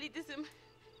 or elitism.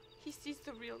 He sees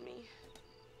the real me.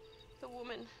 The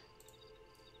woman.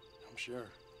 I'm sure.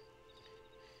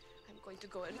 I'm going to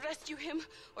go and rescue him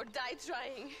or die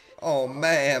trying. Oh,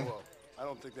 man. Whoa. I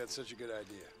don't think that's such a good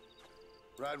idea.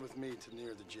 Ride with me to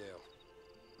near the jail.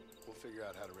 We'll figure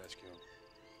out how to rescue him.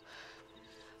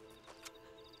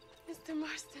 Mr.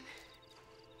 Marston,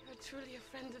 you're truly a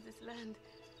friend of this land.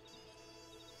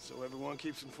 So everyone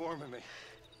keeps informing me.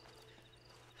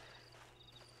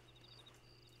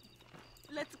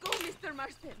 Let's go, Mr.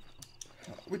 Marston.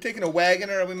 We're taking a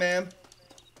wagon, are we, ma'am?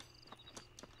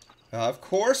 Of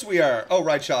course we are. Oh,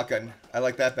 ride shotgun. I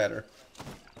like that better.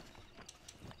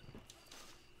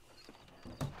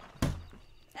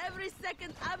 Every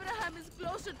second Abraham is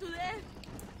closer to death.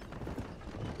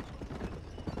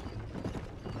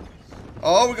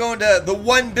 Oh, we're going to the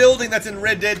one building that's in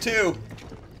Red Dead 2.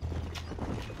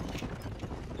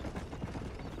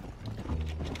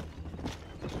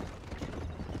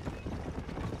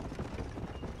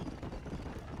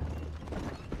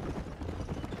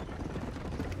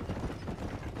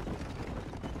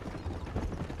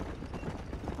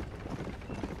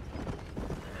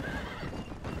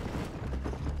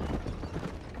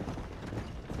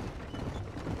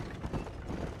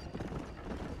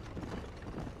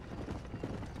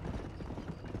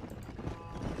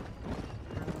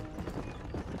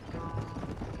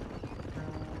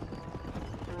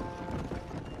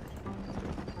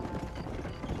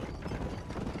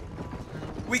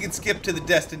 We can skip to the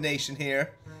destination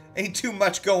here. Ain't too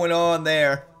much going on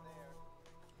there.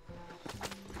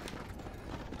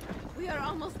 We are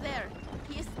almost there.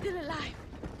 He is still alive.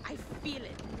 I feel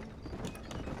it.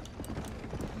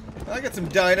 I got some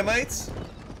dynamites.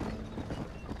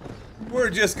 We're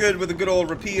just good with a good old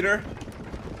repeater.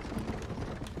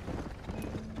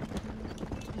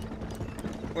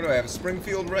 What do I have? A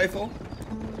Springfield rifle?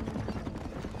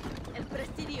 El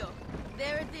Presidio.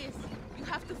 There it is. You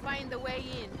have to find the way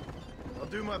in. I'll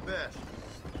do my best.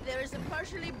 There is a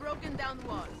partially broken down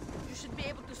wall. You should be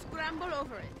able to scramble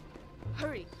over it.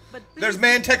 Hurry, but please. There's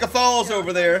Manteca Falls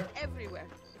over there. Everywhere.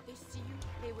 If they see you,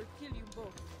 they will kill you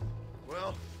both.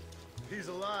 Well, if he's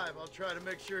alive, I'll try to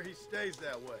make sure he stays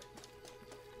that way.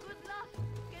 Good luck.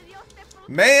 Que Dios te proteja.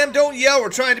 Man, don't yell. We're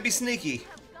trying to be sneaky. You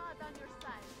have God on your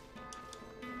side.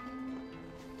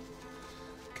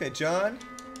 Okay, John.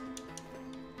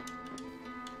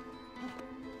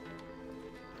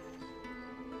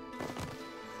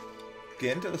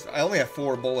 Get into this. I only have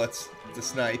 4 bullets to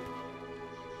snipe.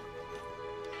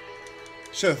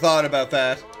 Should have thought about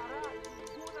that.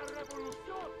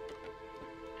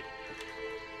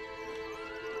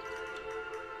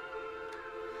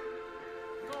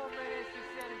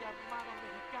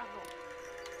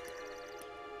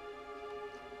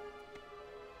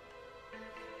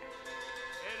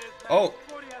 Oh,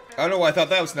 I don't know why I thought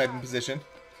that was sniping position.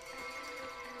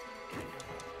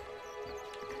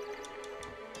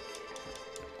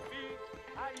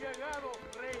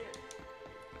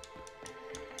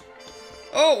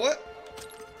 Oh, what?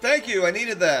 Thank you, I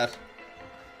needed that.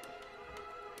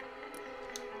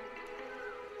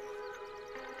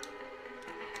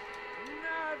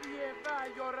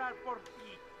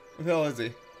 What the hell is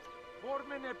he?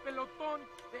 Formen el pelotón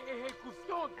de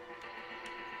ejecución.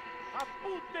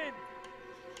 Apunten.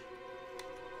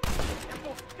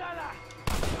 Emboscada.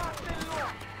 Mátenlo.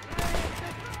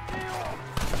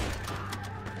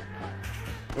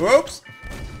 Whoops.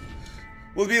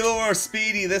 We'll be a little more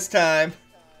speedy this time.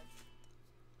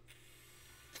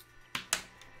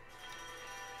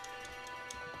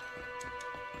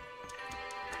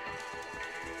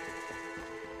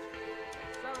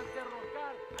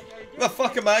 Where the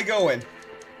fuck am I going?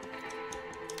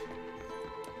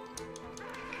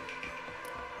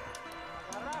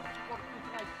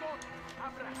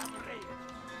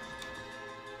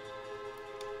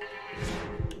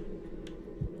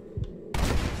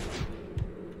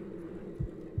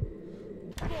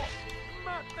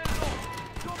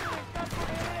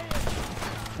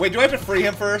 Wait, do I have to free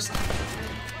him first?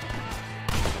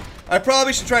 I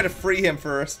probably should try to free him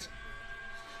first.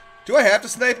 Do I have to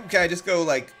snipe him? Can I just go,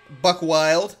 like, buck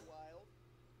wild?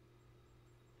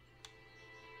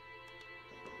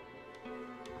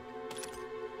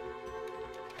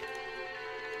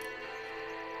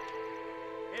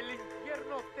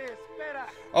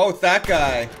 Oh, it's that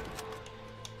guy.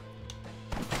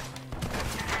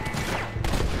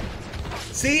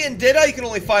 See, in Dead Eye you can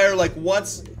only fire, like,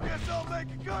 once. Guess I'll make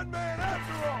a gunman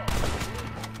after all.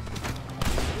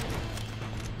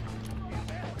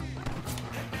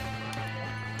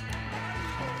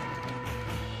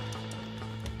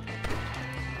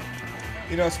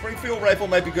 You know, Springfield rifle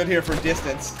might be good here for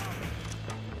distance.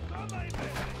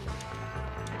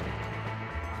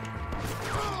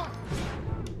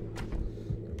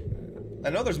 I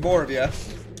know there's more of you.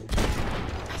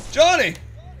 Johnny!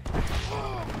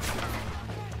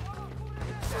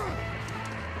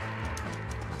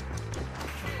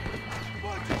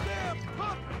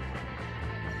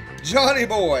 Johnny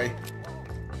boy!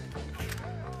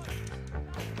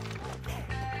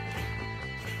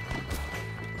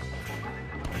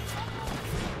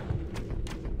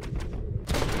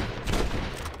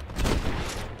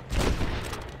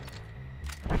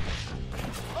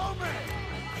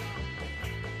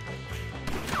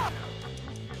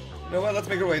 You know what? Let's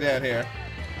make our way down here.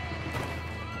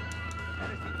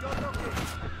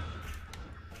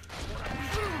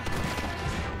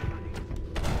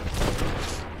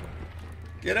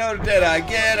 Get out of Deadeye.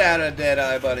 Get out of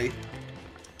Deadeye, buddy.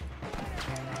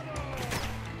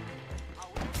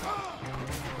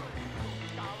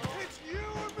 It's you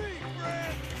or me,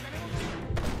 friend.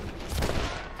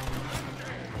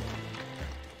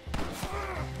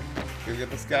 Gonna get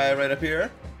this guy right up here.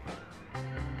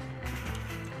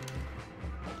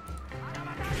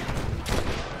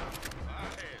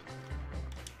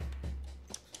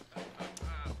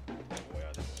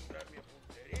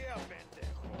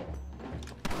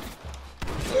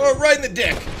 Oh, right in the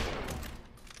dick.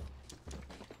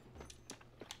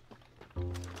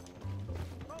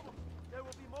 There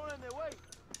will be more on their way.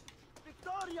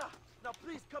 Victoria! Now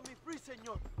please cut me free,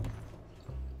 senor.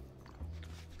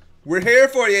 We're here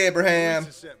for you, Abraham.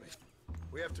 Luisa sent me.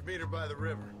 We have to meet her by the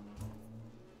river.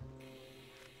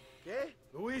 ¿Qué?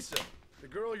 Luisa, the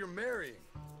girl you're marrying.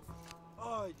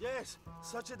 Oh, yes.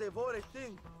 Such a devoted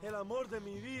thing. El amor de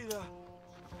mi vida.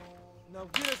 Now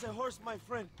get us a horse, my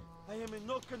friend. I am in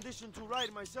no condition to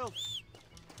ride myself.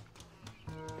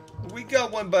 We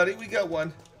got one, buddy. We got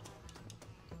one.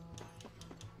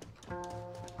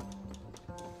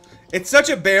 It's such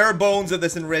a bare bones of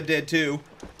this in Red Dead 2.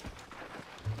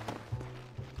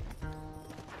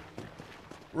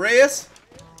 Reyes?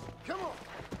 Come on.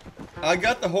 I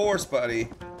got the horse, buddy.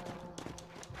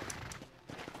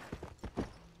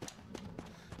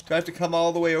 Do I have to come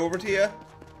all the way over to you?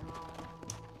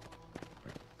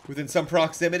 Within some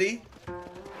proximity?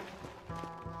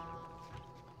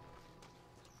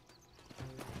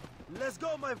 Let's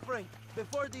go, my friend,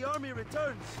 before the army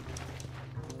returns.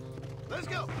 Let's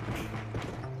go.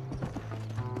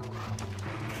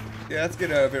 Yeah, let's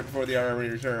get over here before the army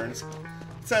returns.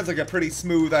 Sounds like a pretty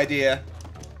smooth idea.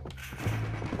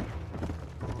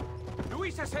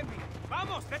 Luisa sent me.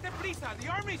 Vamos, date prisa. The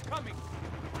army's coming.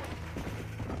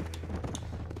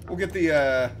 We'll get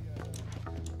the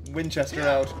Winchester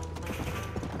out.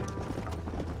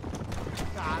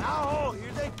 Carajo,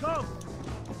 here they come.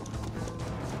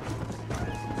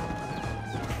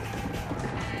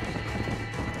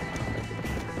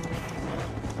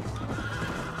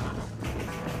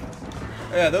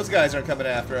 Yeah, those guys aren't coming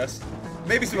after us.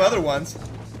 Maybe some other ones.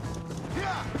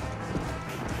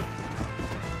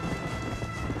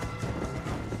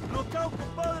 Look out,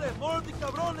 compadre. More of the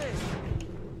cabrones.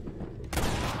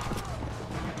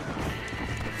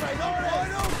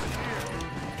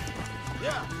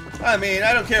 Yeah. I mean,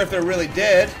 I don't care if they're really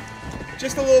dead.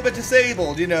 Just a little bit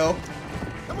disabled, you know.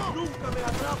 Come on. Nunca me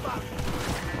atrapa.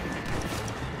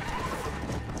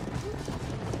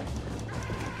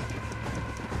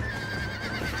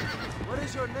 What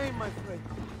is your name, my friend?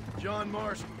 John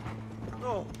Marston.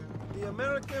 No, the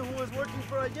American who was working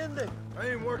for Allende. I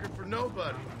ain't working for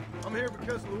nobody. I'm here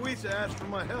because Luisa asked for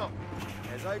my help.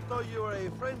 As I thought you were a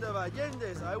friend of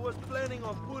Allende's, I was planning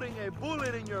on putting a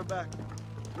bullet in your back.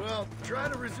 Well, try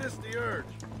to resist the urge.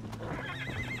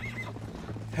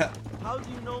 How do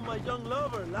you know my young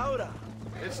lover, Laura?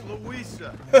 It's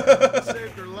Luisa.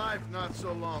 Saved her life not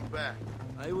so long back.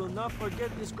 I will not forget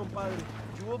this, compadre.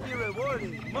 You will be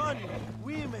rewarded. Money,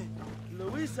 women,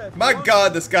 Luisa. if you My want-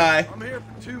 God, this guy. I'm here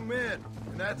for 2 men,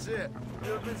 and that's it.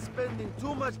 You've been spending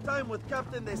too much time with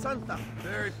Captain De Santa.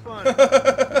 Very funny.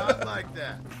 Not like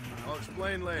that. I'll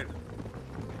explain later.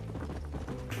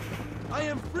 I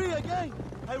am free again.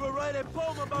 I will write a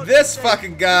poem about This day.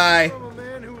 fucking guy. From a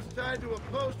man who was tied to a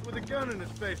post with a gun in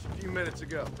his face a few minutes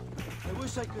ago. I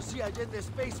wish I could see Allende's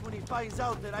face when he finds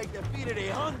out that I defeated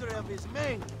 100 of his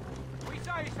men.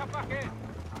 Luisa y Zapaje.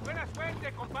 Buena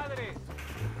suerte, compadre.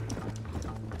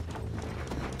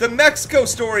 The Mexico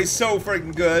story's so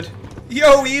freaking good.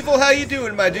 Yo, Evil, how you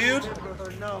doing, my dude? Remember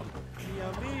her now, mi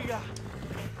amiga.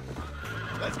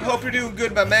 I hope you're doing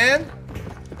good, my man.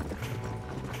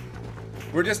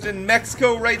 We're just in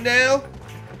Mexico right now.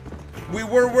 We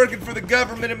were working for the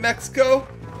government of Mexico.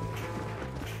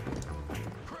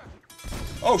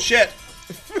 Oh, shit.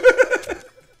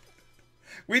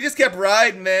 We just kept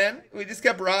riding, man. We just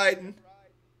kept riding.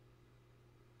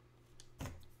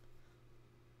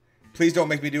 Please don't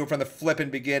make me do it from the flippin'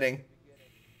 beginning.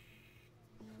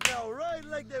 Now ride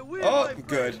like the wind, Oh, my friend.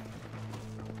 good.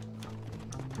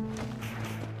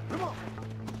 Come on.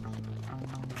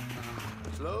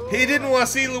 Slow. He didn't want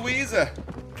to see Louisa.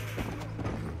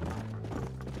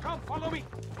 Come, follow me.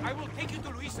 I will take you to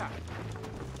Luisa.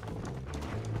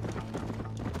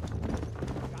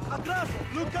 Atrás,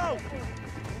 look out.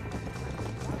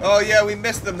 Oh, yeah, we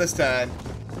missed them this time.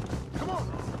 Come on.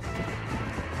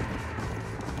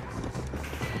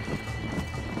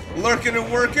 Lurking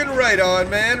and working. Right on,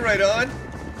 man. Right on.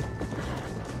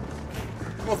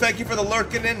 Well, thank you for the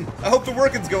lurking in. I hope the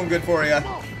working's going good for you.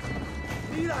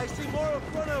 Mira, I see more in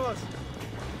front of us.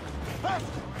 Left.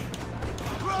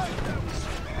 Right.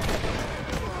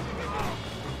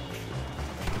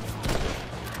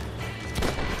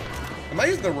 Am I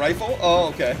using the rifle? Oh,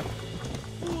 okay.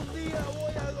 Un día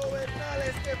voy a gobernar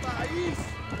este país.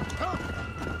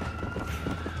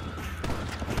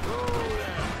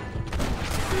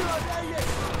 ¡Viva Reyes!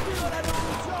 ¡Viva la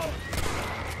revolución!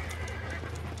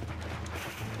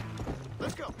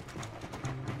 Let's go.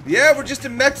 Yeah, we're just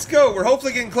in Mexico. We're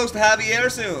hopefully getting close to Javier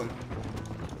soon.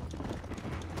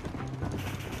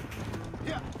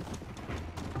 Yeah.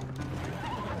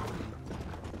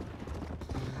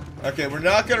 Okay, we're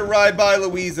not gonna ride by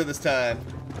Louisa this time.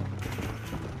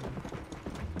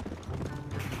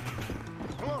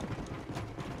 Come on.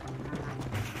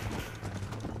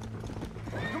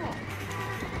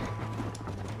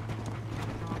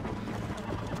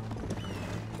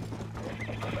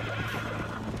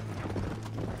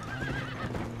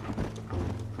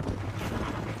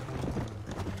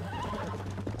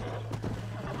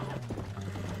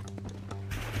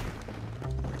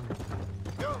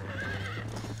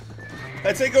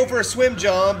 I'd say go for a swim,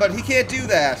 John, but he can't do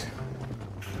that.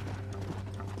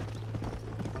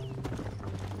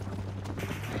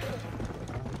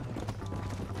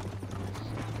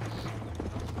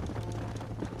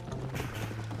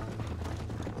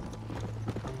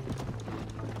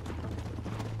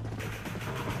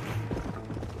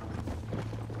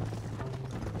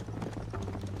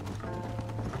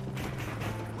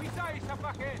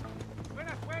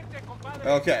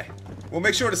 Okay. We'll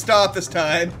make sure to stop this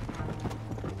time.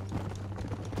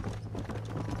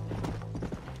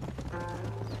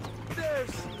 There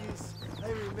she is. I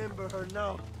remember her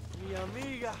now. Mi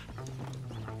amiga.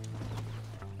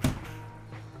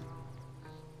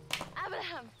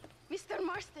 Abraham, Mr.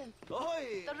 Marston.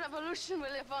 Oi! The revolution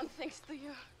will live on thanks to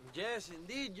you. Yes,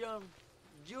 indeed, John.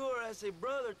 You are as a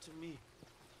brother to me.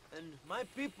 And my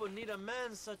people need a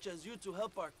man such as you to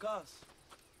help our cause.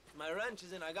 My ranch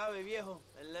is in Agave Viejo,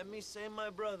 and let me say, my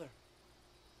brother,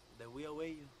 that we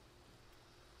await you.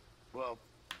 Well,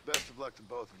 best of luck to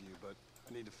both of you, but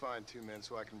I need to find 2 men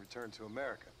so I can return to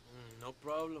America. No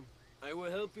problem. I will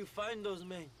help you find those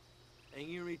men. And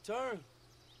in return,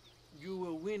 you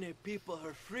will win a people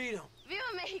her freedom. Viva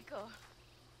Mexico!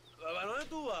 ¿A dónde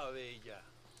tú vas, bella?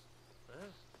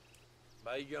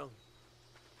 Bye, John.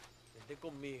 Vente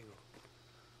conmigo.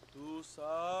 Tú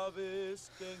sabes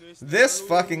que en esta This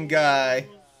fucking guy.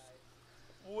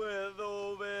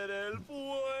 puedo ver el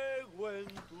fuego en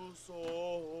tus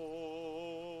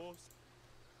ojos.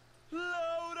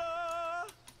 Laura,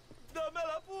 dame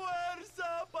la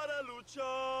fuerza para luchar.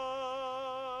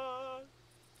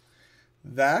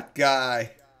 That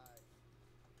guy.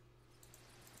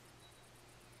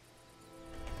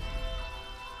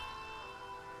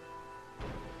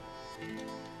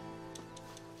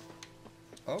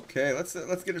 Okay, let's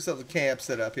get ourselves a camp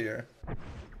set up here.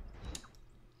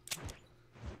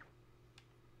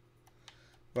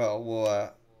 Well,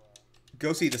 we'll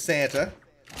go see the Santa.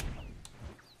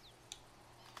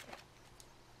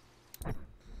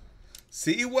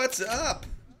 See what's up.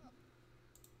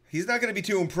 He's not going to be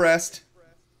too impressed.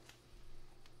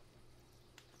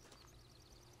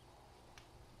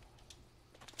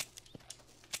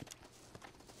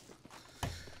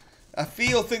 I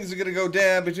feel things are going to go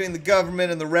down between the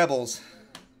government and the rebels.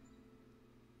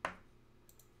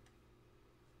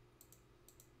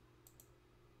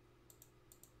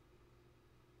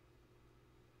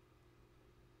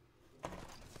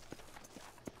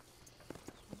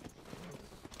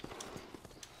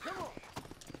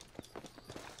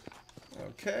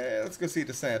 Okay, let's go see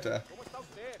the Santa.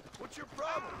 What's your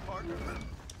problem, partner?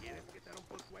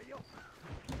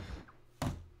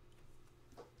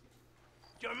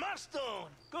 Your Marston!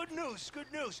 Good news, good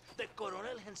news. The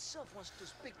Coronel himself wants to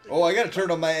speak to you. Oh, I gotta turn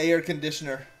on my air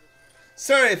conditioner.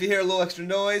 Sorry if you hear a little extra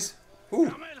noise.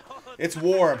 Ooh, it's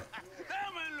warm.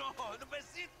 Dámelo!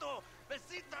 Besito!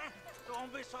 Besita!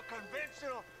 Don't be so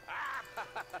conventional.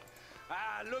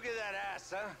 Look at that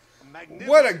ass, huh? Magnificent.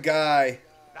 What a guy.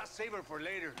 I'll save her for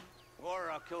later.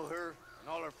 Or I'll kill her and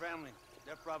all her family.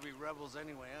 They're probably rebels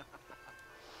anyway,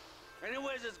 huh?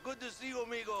 Anyways, it's good to see you,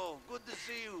 amigo. Good to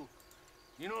see you.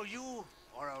 You know, you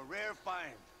are a rare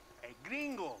find. A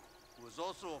gringo who is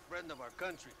also a friend of our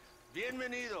country.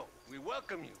 Bienvenido. We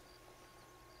welcome you.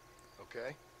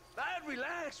 Okay.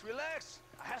 Relax, relax.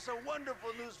 I have some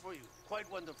wonderful news for you. Quite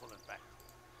wonderful, in fact.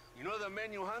 You know the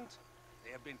men you hunt?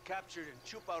 They have been captured in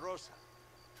Chuparosa.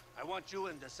 I want you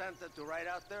and the Santa to ride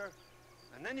out there,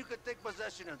 and then you can take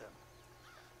possession of them.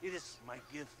 It is my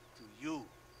gift to you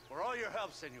for all your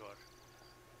help, senor.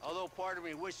 Although part of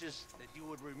me wishes that you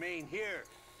would remain here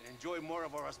and enjoy more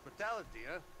of our hospitality,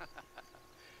 huh?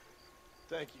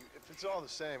 Thank you. If it's all the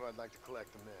same, I'd like to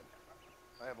collect them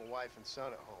in. I have a wife and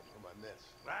son at home whom I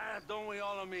miss. Don't we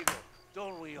all, amigo?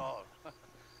 Don't we all?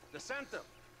 The Santa,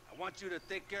 I want you to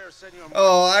take care of Senor.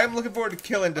 Oh, I'm looking forward to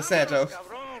killing DeSanto.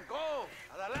 Cabrón, go!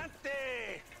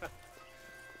 Adelante!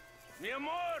 Mi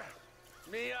amor!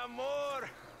 Mi amor!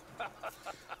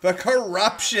 The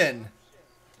corruption.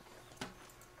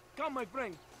 Come, my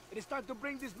friend. It is time to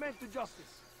bring these men to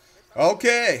justice.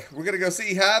 Okay, we're gonna go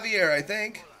see Javier, I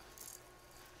think.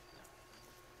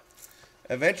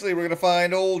 Eventually, we're gonna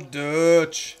find old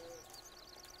Dutch.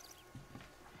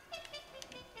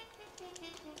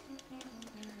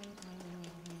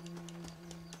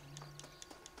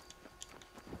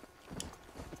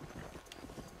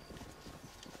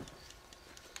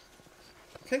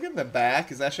 Can I give him the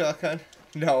back? Is that shotgun?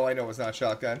 No, I know it's not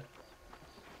shotgun.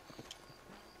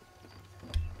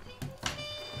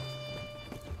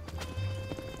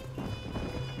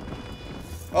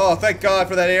 Oh, thank God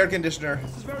for that air conditioner.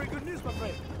 This is very good news, my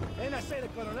friend. And I say the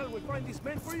Colonel will find these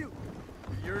men for you.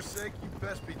 For your sake, you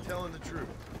best be telling the truth.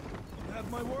 You have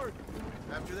my word.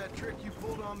 After that trick you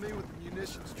pulled on me with the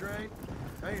munitions train,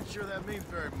 I ain't sure that means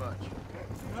very much.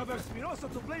 You have Espinosa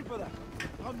to blame for that.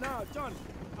 Come now, John.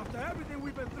 After everything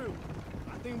we've been through,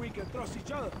 I think we can trust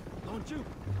each other, don't you?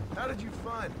 How did you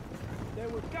find them? They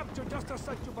were captured just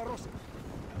outside Chubarrosa.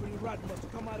 Every rat must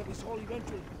come out of his holy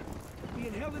entry.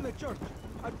 Being held in the church,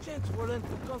 a chance for them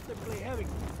to contemplate heaven.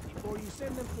 Before you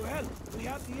send them to hell, we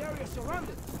have the area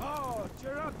surrounded. Oh,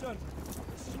 cheer up, John.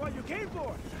 This is what you came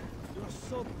for. You're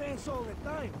so tense all the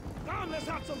time. Come, let's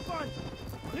have some fun.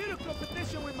 A little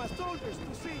competition with my soldiers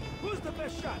to see who's the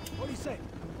best shot. What do you say?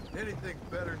 Anything's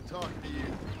better than talking to you.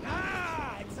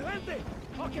 Ah, excelente.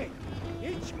 Okay,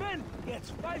 each man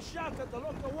gets 5 shots at the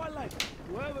local wildlife.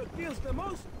 Whoever kills the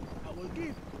most, I will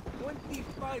give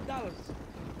 $25.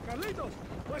 Carlitos,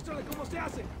 muéstrale cómo se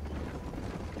hace.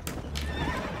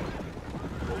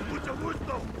 Con mucho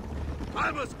gusto.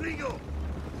 Vamos, gringo.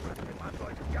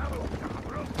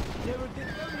 Never did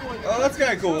everyone. Oh, that's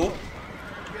kind of cool.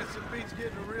 Guess it beats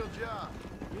getting a real job.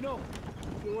 You know,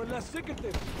 if you were less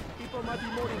secretive, people might be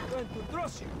more inclined to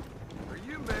trust you. Are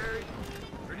you married?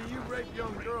 Or do you rape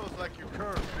young girls like your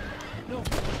colonel? No, I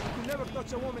could never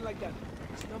touch a woman like that.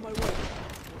 It's not my way.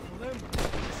 For them,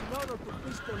 it's an honor to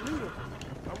please their leader.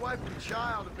 My wife and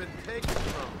child have been taken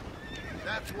from me.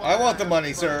 That's why I want the have money,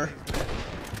 to sir. find these men.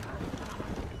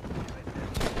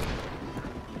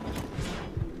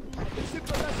 I can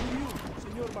sympathize with you,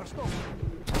 Senor Baston.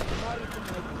 Married to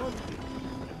my country.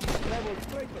 These rebel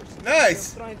traitors.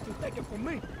 Nice. They're trying to take it from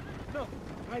me. No,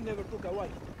 I never took a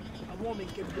wife. A woman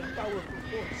can be a powerful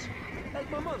force. Like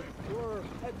my mother, or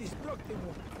a destructive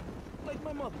one. Like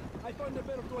my mother, I find it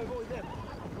better to avoid them.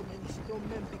 For many strong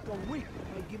men become weak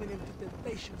by giving in to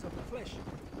temptations of the flesh.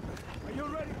 Are you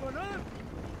ready for another?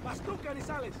 Baston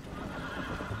Canizales.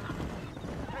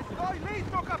 Estoy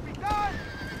listo, capitán!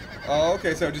 Oh,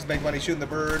 okay, so just make money shooting the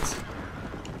birds.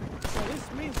 So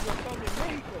this means your time in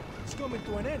Mexico is coming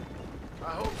to an end.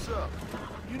 I hope so.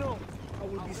 You know, I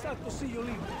will be sad to see you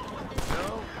leave.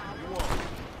 No, you won't.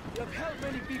 You have helped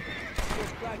many people.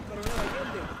 Just like Coronel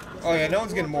Allende. Oh yeah, no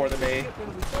one's getting more than me.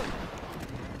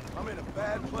 I'm in a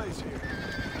bad place here.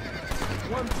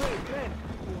 One brave man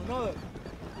to another.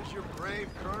 Does your brave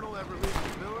colonel ever leave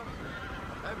the villa?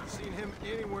 I haven't seen him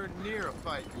anywhere near a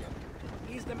fight yet.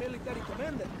 He's the military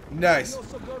commander. Nice. He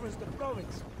also governs the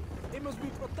province. He must be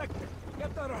protected,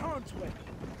 kept out of harm's way.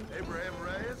 Abraham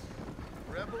Reyes?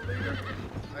 Rebel leader?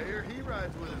 I hear he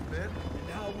rides with his men. And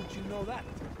how would you know that?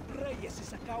 Reyes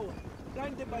is a coward,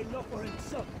 blinded by love for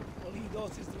himself. All he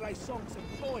does is write songs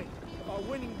and poems about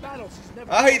winning battles he's never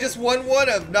Ah, he just won one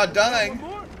of not dying.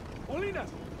 One more? Olinas,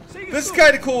 sing it This is too.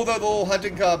 kind of cool though, the little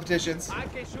hunting competitions. I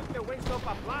can shoot the wings off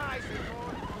a fly,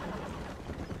 senor.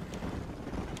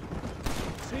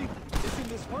 See, isn't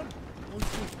this fun? Don't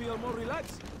you feel more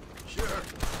relaxed? Sure.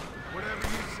 Whatever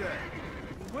you say.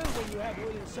 You will when you have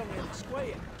William Summer and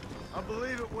Square. I'll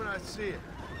believe it when I see it.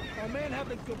 Our men have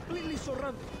been completely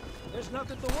surrounded. There's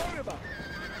nothing to worry about.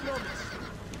 Promise.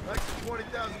 Like the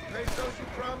 20,000 pesos you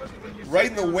promised when you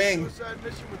Right in sent the me on wing. a suicide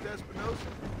mission with Espinosa?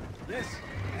 Yes,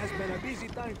 it has been a busy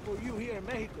time for you here in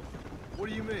Mexico. What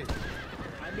do you mean?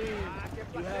 I mean,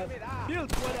 you have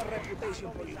built quite a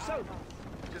reputation for yourself.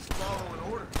 Just following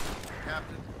orders,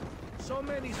 Captain. So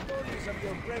many stories of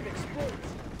your brave exploits.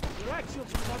 Your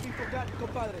actions will not be forgotten,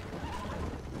 compadre.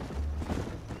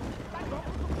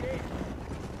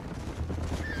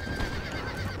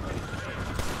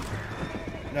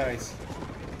 Nice.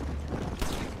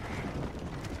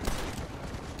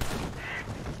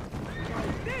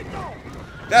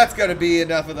 That's gonna be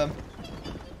enough of them.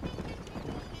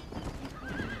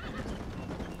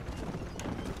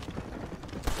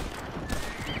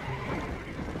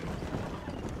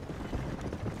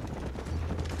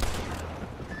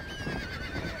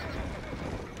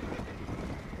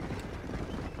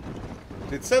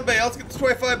 Did somebody else get the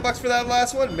 25 bucks for that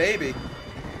last one? Maybe.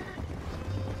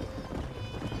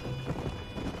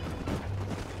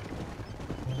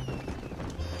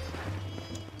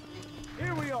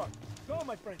 Here we are. Go,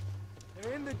 my friend.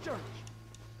 They're in the church.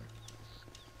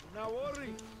 Do not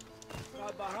worry.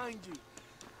 Right behind you.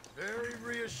 Very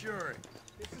reassuring.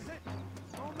 This is it.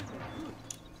 Moment of truth.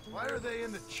 Why are they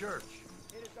in the church?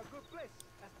 It is a good place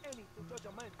as any to judge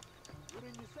a man.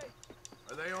 Wouldn't you say?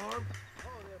 Are they armed? Oh,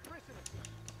 they're prisoners.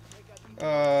 They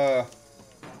got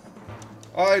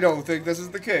I don't think this is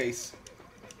the case.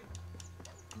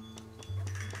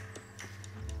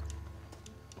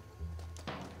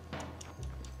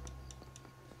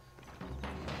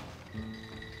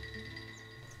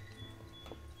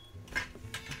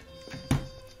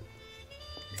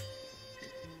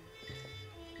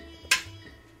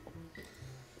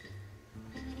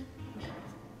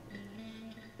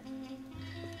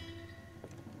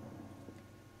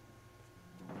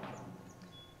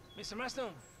 Mr. Maston.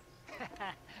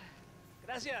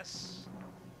 Gracias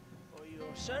for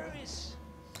your service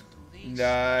to these.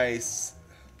 Nice.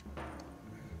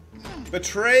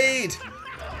 Betrayed.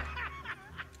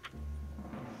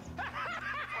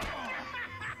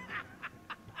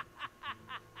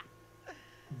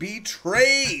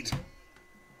 Betrayed.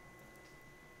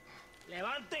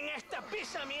 Levanten esta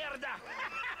pizza mierda.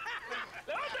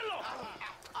 Levántenlo.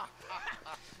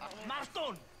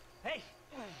 Maston. Hey.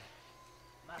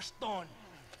 Maston.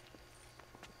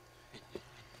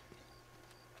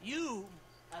 You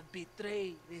have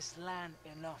betrayed this land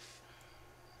enough.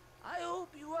 I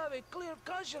hope you have a clear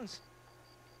conscience,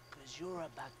 because you're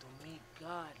about to meet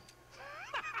God.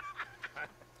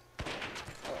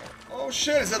 Oh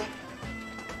shit, is it?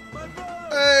 My brother!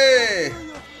 Hey! Free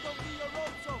you, don't be your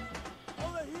lonesome.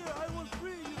 Over here, I will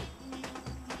free you.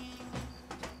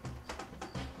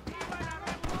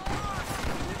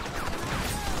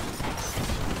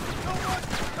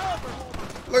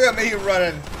 Look at me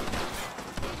running.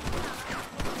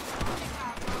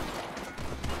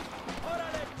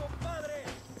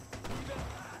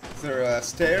 Is there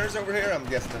stairs over here? I'm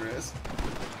guessing there is.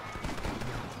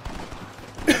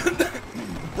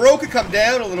 Bro could come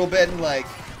down a little bit and like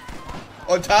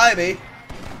untie me.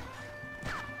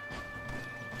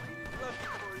 Lucky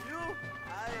for you,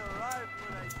 I arrived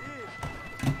when I did.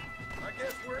 I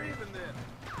guess we're even then.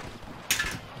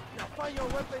 Now find your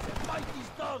weapons and fight these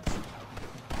dogs.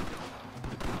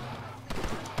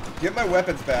 Get my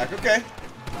weapons back, okay.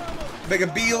 Make a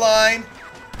beeline.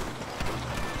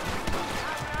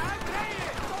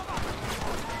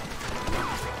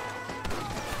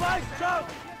 Fight, Chuck!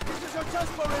 This is your chance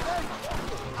for revenge.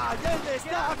 Allende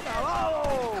está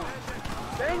acabado.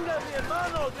 Venga, mi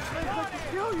hermano, this man's going to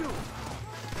kill you.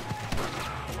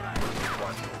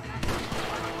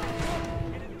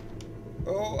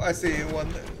 Oh, I see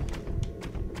one.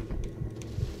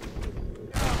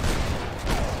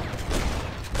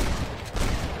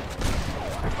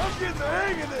 I'm getting the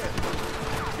hang of this.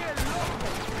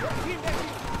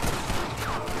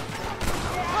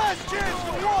 Last chance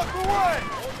to walk away.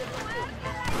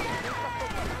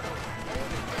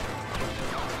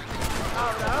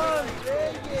 Abraham,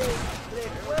 Reyes,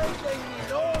 recuerden mi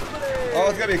nombre. Oh,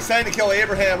 it's gonna be exciting to kill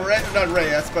Abraham, not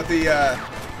Reyes, but the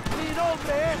Mi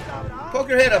nombre es Abraham. poke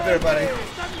your head up there, buddy.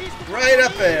 Right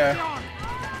up there.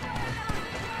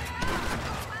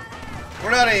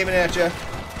 We're not aiming at you.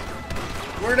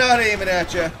 We're not aiming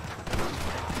at you.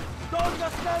 Don't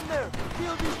just stand there.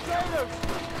 Kill these traitors.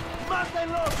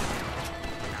 Mátenlos.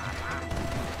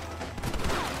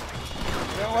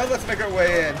 You know what? Let's make our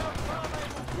way in.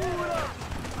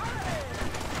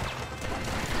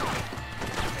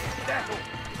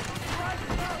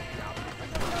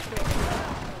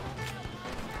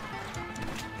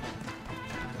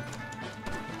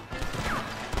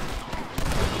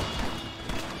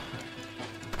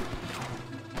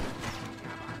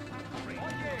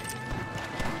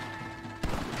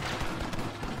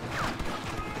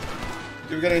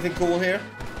 Do we got anything cool here?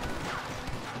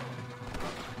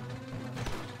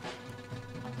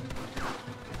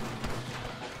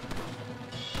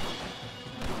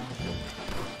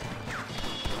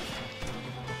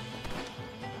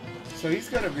 So he's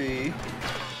gonna be.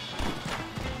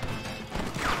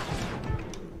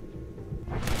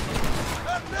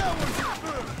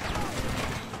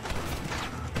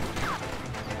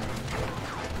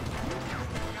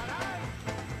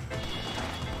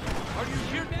 Are you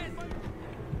here, man?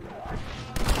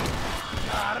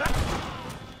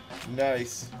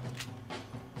 Nice.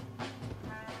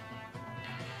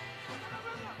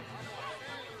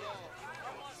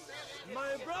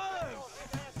 My brothers.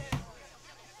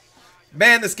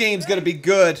 Man, this game's gonna be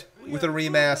good with a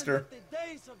remaster. The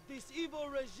days of this evil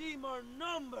regime are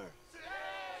numbered.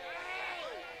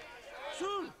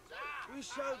 Soon, we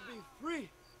shall be free,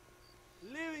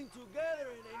 living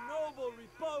together in a noble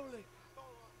republic,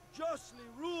 justly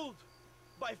ruled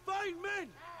by fine men.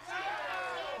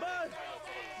 But,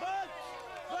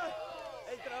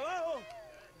 el trabajo,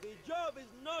 the job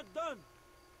is not done.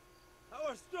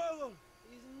 Our struggle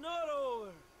is not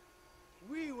over.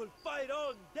 We will fight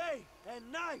all day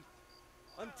and night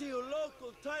until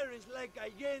local tyrants like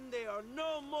Allende are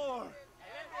no more.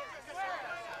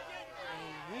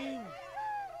 And him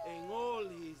and all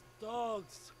his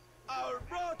dogs are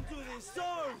brought to the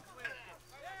sword.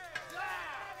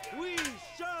 We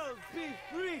shall be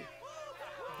free.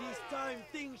 This time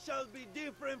things shall be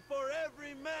different for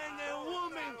every man and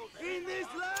woman in this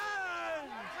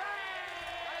land.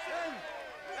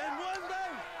 And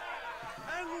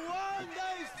one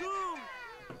day soon,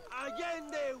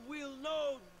 Allende will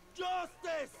know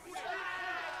justice.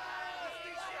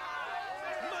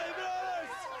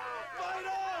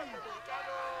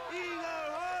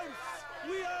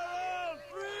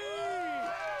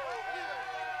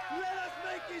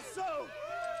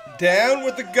 Down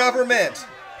with the government.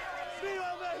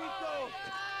 ¡Viva México!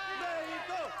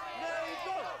 ¡México!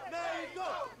 ¡México!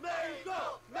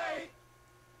 ¡México! ¡México!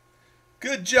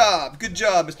 Good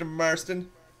job, Mr.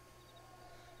 Marston.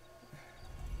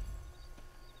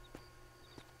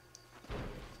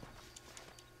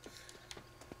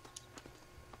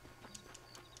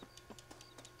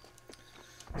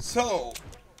 So,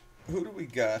 who do we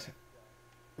got?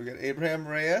 We got Abraham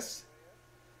Reyes.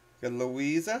 We got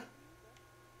Louisa.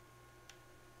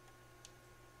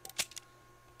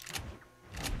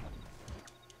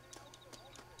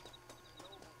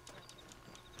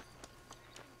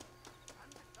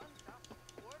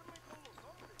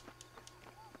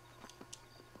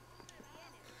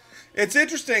 It's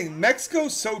interesting.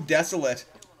 Mexico's so desolate.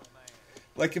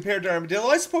 Like compared to Armadillo.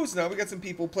 I suppose not. We got some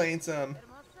people playing some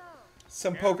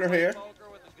poker here.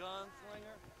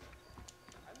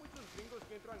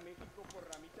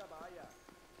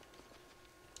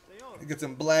 We got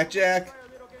some blackjack.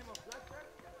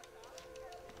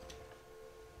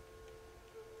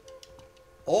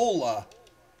 Hola.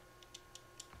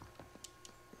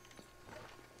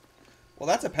 Well,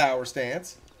 that's a power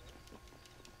stance.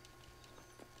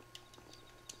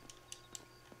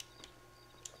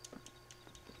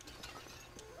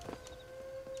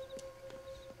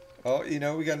 Oh, you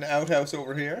know, we got an outhouse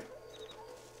over here.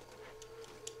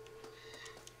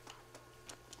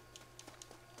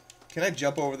 Can I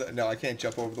jump over the... No, I can't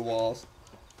jump over the walls.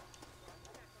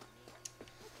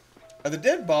 Are the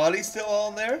dead bodies still all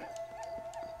in there?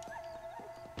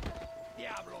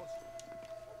 Diablos.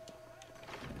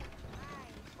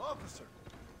 Officer,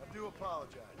 I do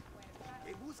apologize.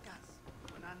 ¿Qué buscas?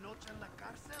 ¿Una noche en la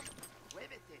cárcel?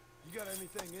 Muévete. You got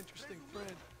anything interesting,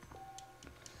 friend?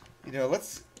 You know,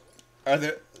 let's... Are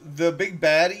the big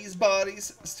baddies'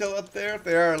 bodies still up there? If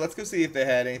they are, let's go see if they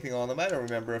had anything on them. I don't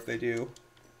remember if they do.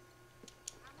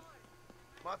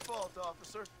 My fault,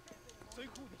 officer.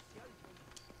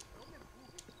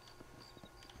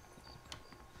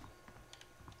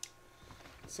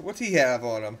 So what's he have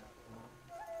on him?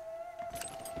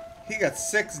 He got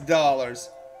 $6.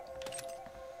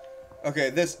 Okay,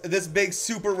 this big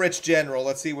super rich general.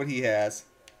 Let's see what he has.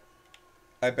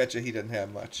 I bet you he doesn't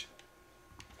have much.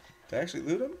 Did I actually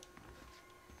loot him?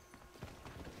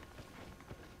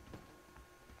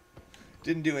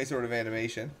 Didn't do any sort of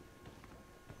animation.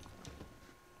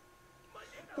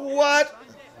 What?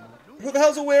 Who the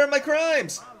hell's aware of my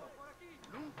crimes?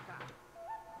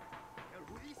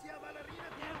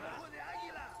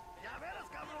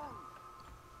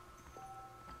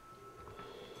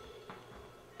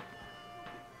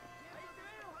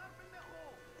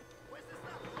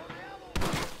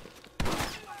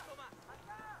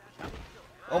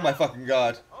 Oh my fucking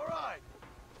god. All right.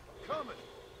 Coming.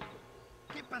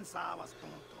 ¿Qué pensabas,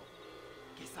 tonto?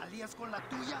 ¿Que salías con la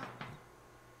tuya?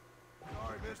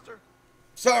 Sorry, mister.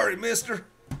 Sorry, mister.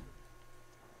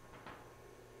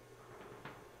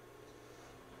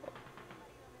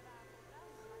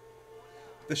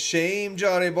 The shame,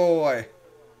 Johnny boy.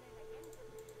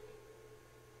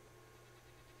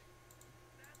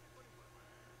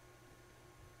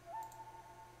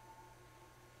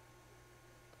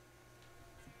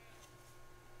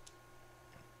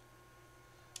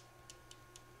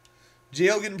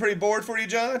 Jail getting pretty bored for you,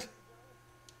 John?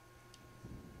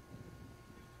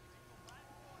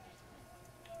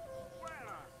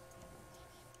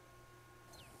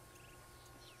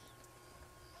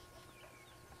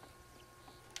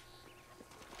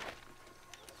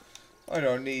 I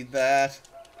don't need that.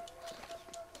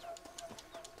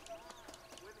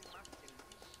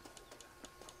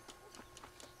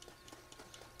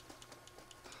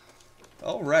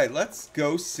 All right, let's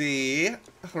go see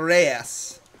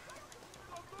Reyes.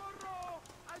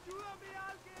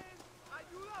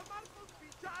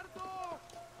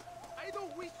 I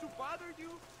don't wish to bother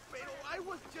you, pero I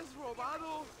was just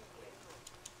robado.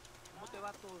 ¿Cómo te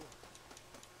va todo?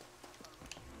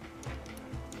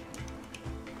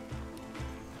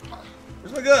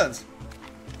 Where's my guns?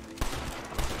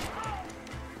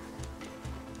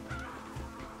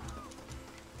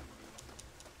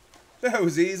 That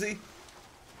was easy.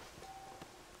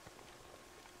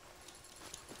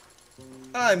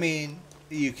 I mean,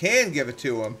 you can give it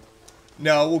to him.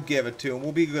 No, we'll give it to him.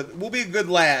 We'll be good. We'll be a good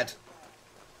lad.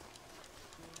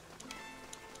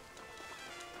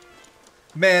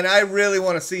 Man, I really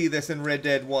want to see this in Red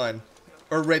Dead 1.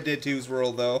 Or Red Dead 2's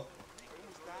world, though.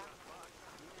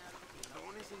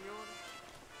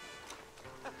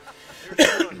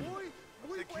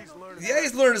 Yeah,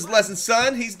 he's learned his lesson,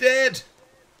 son. He's dead.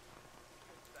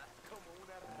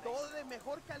 Todo de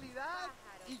mejor calidad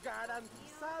y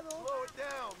garantizado. Slow it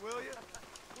down, will you?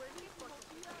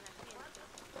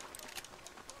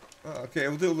 Okay,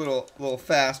 we'll do a little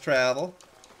fast travel.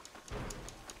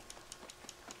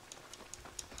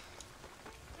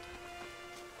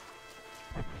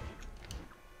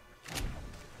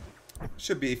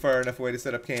 Should be far enough away to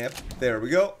set up camp. There we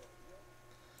go.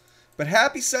 But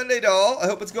happy Sunday to all. I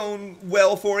hope it's going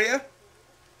well for you.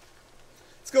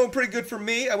 It's going pretty good for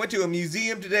me. I went to a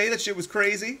museum today. That shit was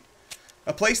crazy.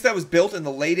 A place that was built in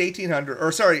the late 1800s,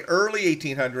 or sorry, early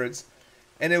 1800s,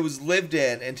 and it was lived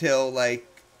in until like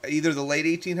either the late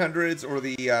 1800s or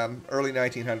the early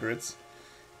 1900s.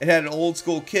 It had an old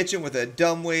school kitchen with a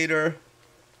dumbwaiter.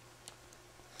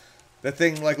 The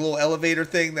thing, like a little elevator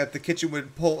thing that the kitchen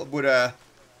would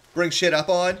bring shit up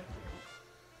on.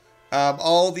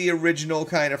 All the original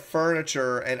kind of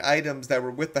furniture and items that were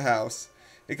with the house.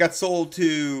 It got sold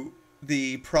to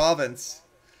the province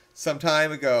some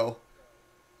time ago,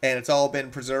 and it's all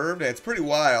been preserved, and it's pretty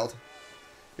wild.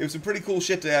 It was some pretty cool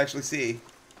shit to actually see.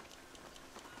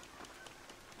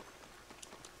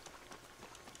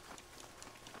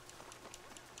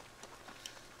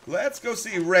 Let's go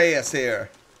see Reyes here.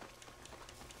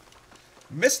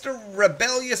 Mr.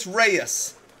 Rebellious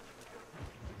Reyes.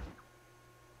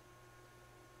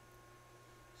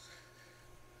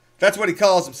 That's what he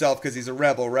calls himself because he's a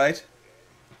rebel, right?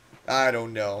 I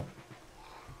don't know.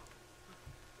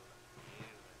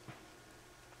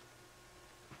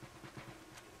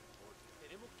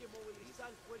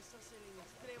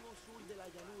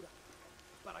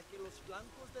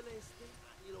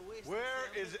 Where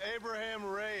is Abraham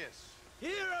Reyes?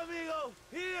 Here, amigo!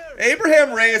 Here!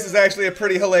 Abraham Reyes is actually a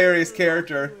pretty hilarious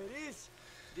character.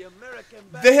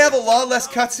 They have a lot less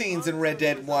cutscenes in Red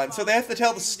Dead 1, so they have to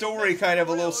tell the story kind of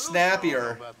a little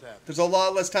snappier. There's a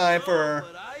lot less time for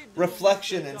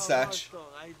reflection and such.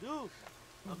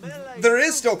 There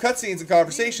is still cutscenes and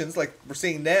conversations like we're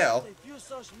seeing now. If you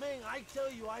such men, I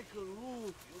tell you I could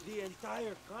rule the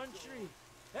entire country.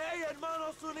 Hey,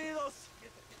 hermanos unidos!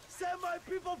 Set my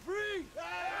people free!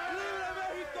 Libre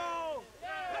Mexico!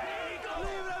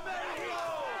 Libre Mexico!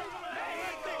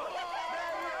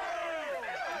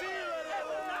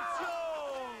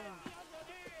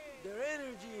 Their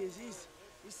energy is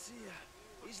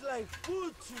like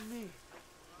food to me.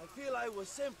 I feel I was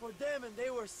sent for them and they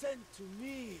were sent to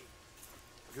me.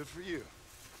 Good for you.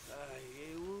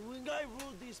 When I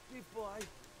rule these people, I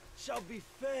shall be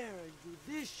fair and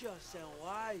judicious and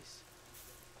wise.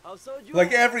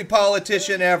 Like every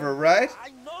politician ever, right?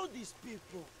 I know these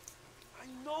people. I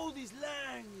know this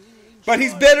land. But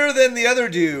he's better than the other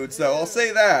dudes, though. I'll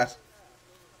say that.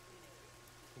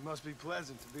 It must be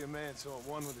pleasant to be a man so at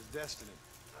one with his destiny.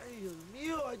 Ay, Dios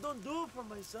mío, I don't do it for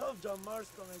myself, John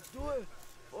Marston. I do it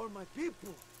for my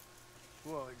people.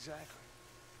 Well, exactly.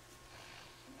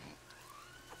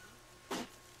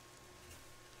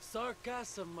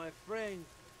 Sarcasm, my friend,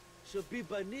 should be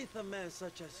beneath a man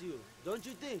such as you, don't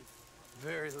you think?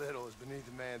 Very little is beneath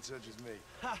a man such as me.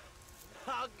 Ha!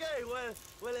 Okay,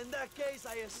 well, in that case,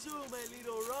 I assume a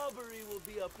little robbery will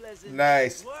be a pleasant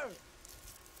nice work.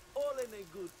 All in a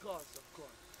good cause, of course.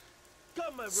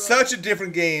 Come, my brother. Such a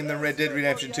different game than Red Dead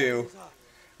Redemption 2.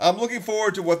 I'm looking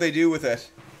forward to what they do with it.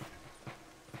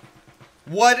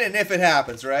 What and if it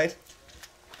happens, right?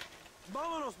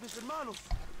 Vámonos, mis hermanos.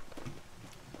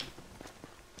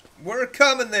 We're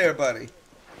coming there, buddy.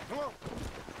 Come on.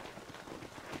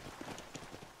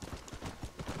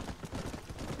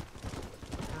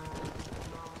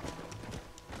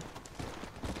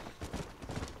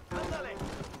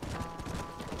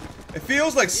 It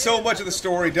feels like so much of the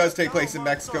story does take place in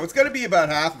Mexico. It's got to be about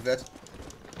half of it.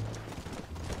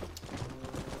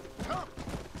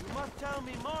 You must tell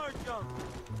me more, John.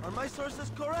 Are my sources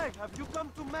correct? Have you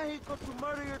come to Mexico to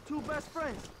murder your two best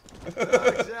friends?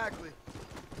 Not exactly.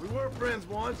 We were friends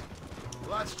once.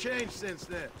 Lots changed since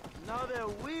then. Now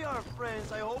that we are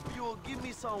friends, I hope you will give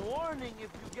me some warning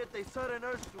if you get a sudden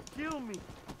urge to kill me.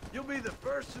 You'll be the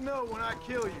first to know when I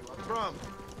kill you, I promise.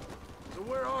 So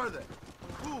where are they?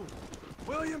 Who?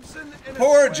 Williamson and...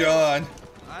 Poor John.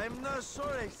 I'm not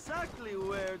sure exactly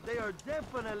where. They are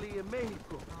definitely in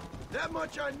Mexico. That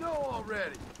much I know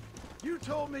already. You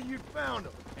told me you'd found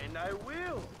them. And I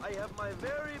will. I have my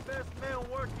very best man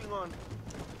working on it.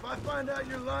 If I find out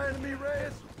you're lying to me,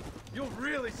 Reyes, you'll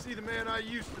really see the man I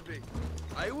used to be.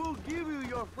 I will give you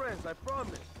your friends, I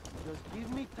promise. Just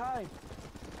give me time.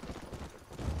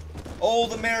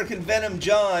 Old American Venom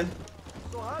John.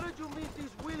 So how did you meet these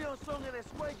Williamson and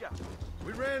Escuella?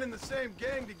 We ran in the same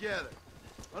gang together,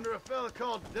 under a fella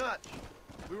called Dutch.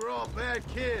 We were all bad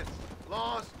kids,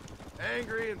 lost,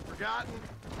 angry, and forgotten.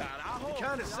 Carajo, He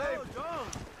kinda saved me. John.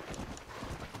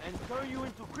 And turn you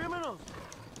into criminals.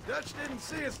 Dutch didn't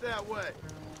see us that way.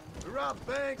 We robbed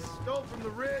banks, stole from the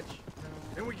rich,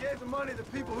 and we gave the money to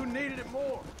people who needed it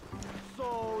more.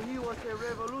 So he was a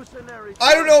revolutionary.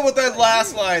 I don't know about that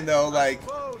last line though. Like,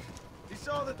 Suppose he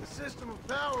saw that the system of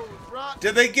power was rotten.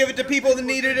 did they give it to people that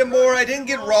needed it more? I didn't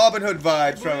get Robin Hood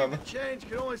vibes from him. Change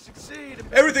could only succeed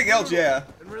if Everything else, yeah.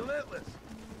 and relentless.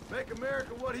 Make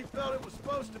America what he felt it was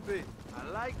supposed to be. I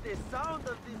like the sound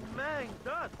of this man,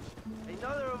 Dutch.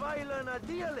 Another violent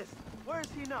idealist. Where's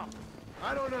he now?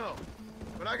 I don't know,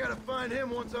 but I gotta find him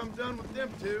once I'm done with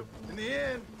them two. In the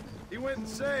end, he went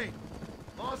insane.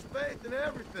 Lost faith in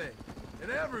everything,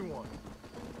 and everyone.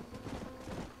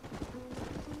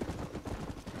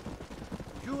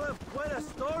 You have quite a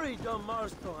story, John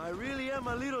Marston. I really am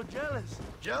a little jealous.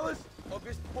 Jealous? Of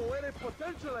his poetic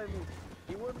potential, I mean.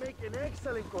 He would make an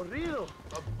excellent corrido.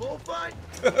 A bullfight?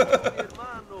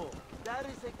 Hermano, that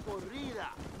is a corrida.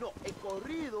 No, a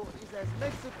corrido is as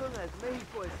Mexican as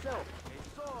Mexico itself.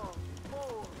 A song,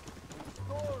 poem, a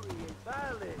story, a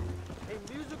ballad,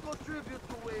 a musical tribute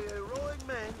to a heroic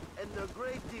man and their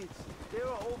great deeds. There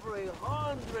are over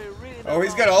 100 written. Oh,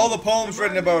 he's got all the poems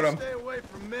written about him. Stay away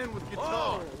from men with guitars.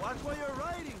 Oh, watch what you're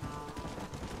writing.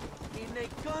 In a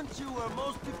country where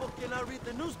most people cannot read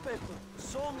the newspaper,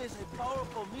 song is a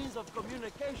powerful means of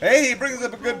communication. Hey, he brings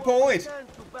up a good point.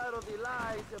 To battle the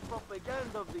lies and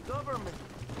propaganda of the government.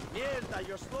 Mierda,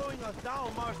 you're slowing us down,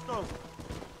 Marston.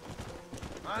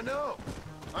 I know.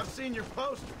 I've seen your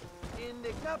poster. In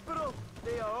the capital,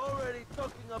 they are already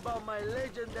talking about my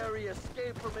legendary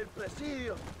escape from El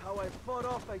Presidio. How I fought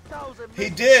off 1,000 He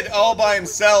did all by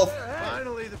himself.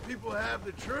 Finally, the people have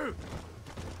the truth.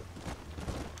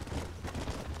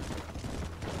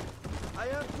 I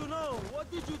have to know,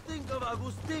 what did you think of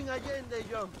Agustin Allende,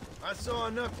 Young? I saw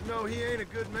enough to know he ain't a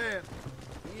good man.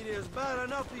 It is bad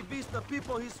enough he beats the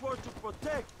people he swore to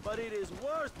protect, but it is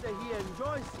worse that he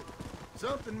enjoys it.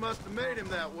 Something must have made him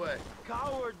that way.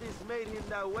 Cowardice made him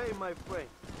that way, my friend.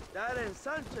 That and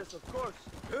Sanchez, of course.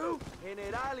 Who?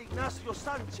 General Ignacio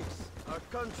Sanchez, our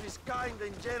country's kind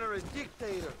and generous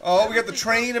dictator. Oh, we got the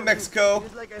train in Mexico.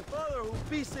 He's like a father who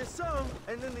beats his son,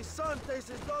 and then the son takes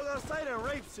his dog outside and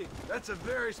rapes him. That's a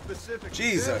very specific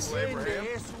Jesus. example, Abraham.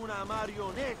 Es una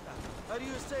marioneta. How do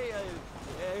you say,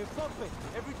 a puppet?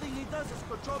 Everything he does is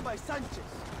controlled by Sanchez.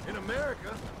 In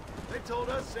America, they told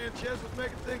us Sanchez was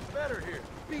making things better here.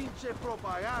 Pinche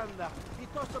propaganda. He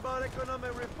talks about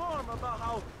economic reform, about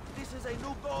how this is a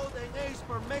new golden age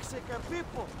for Mexican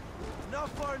people. Not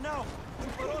far now.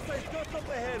 Chuparosa is just up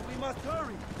ahead. We must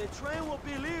hurry. The train will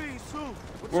be leaving soon.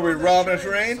 Were we robbing a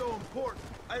train? So important.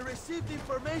 I received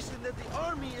information that the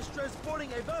army is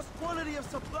transporting a vast quantity of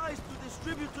supplies to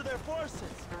distribute to their forces.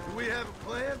 Do we have a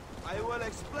plan? I will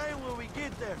explain when we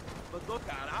get there. But do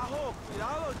carajo,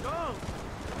 cuidado, John.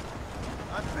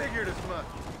 I figured as much.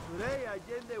 Today,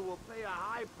 Allende will pay a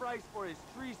high price for his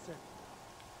treason.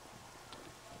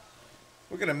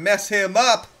 We're gonna mess him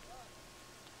up.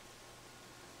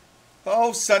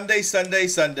 Oh, Sunday, Sunday,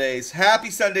 Sundays. Happy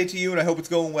Sunday to you, and I hope it's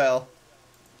going well.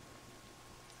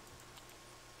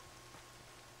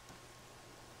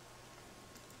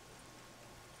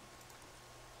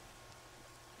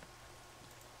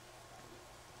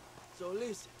 So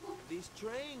listen, this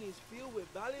train is filled with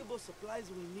valuable supplies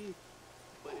we need,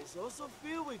 but it's also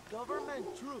filled with government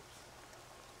troops.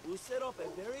 We'll set up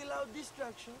a very loud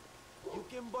distraction. You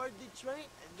can board the train,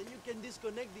 and then you can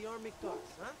disconnect the army cars,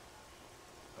 huh?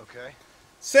 Okay.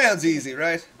 Sounds easy,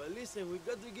 right? But listen, we've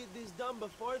got to get this done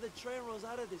before the train rolls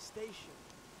out of the station.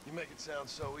 You make it sound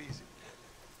so easy.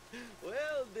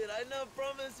 Well, did I not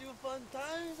promise you fun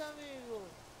times, amigo?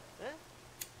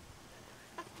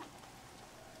 Eh?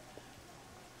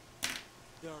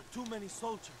 There are too many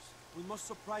soldiers. We must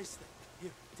surprise them.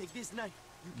 Here, take this knife.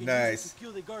 You can use it to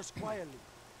kill the guards quietly.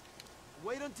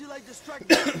 Wait until I distract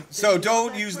them. So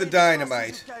don't use the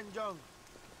dynamite.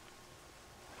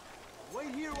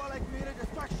 Wait here while I create a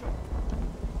distraction.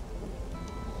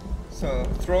 So,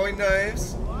 throwing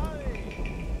knives.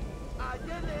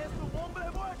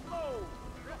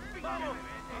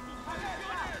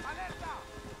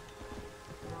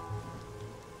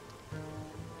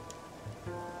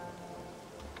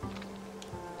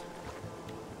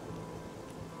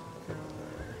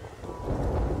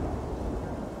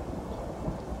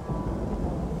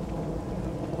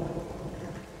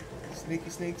 Sneaky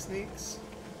sneak sneaks.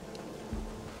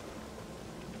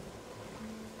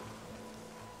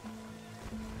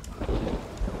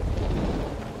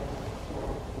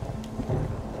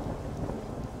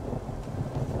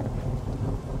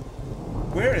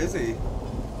 Where is he?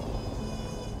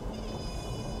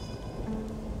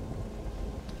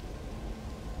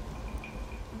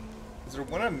 Is there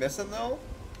one I'm missing though?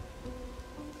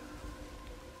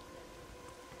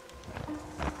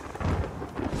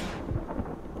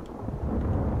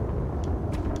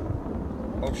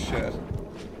 Oh shit.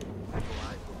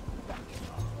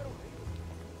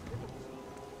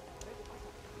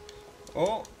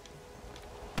 Oh.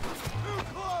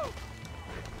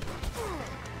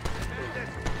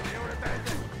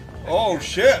 Oh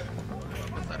shit.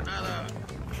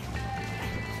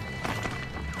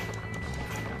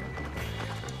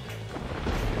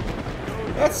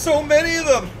 That's so many of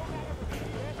them.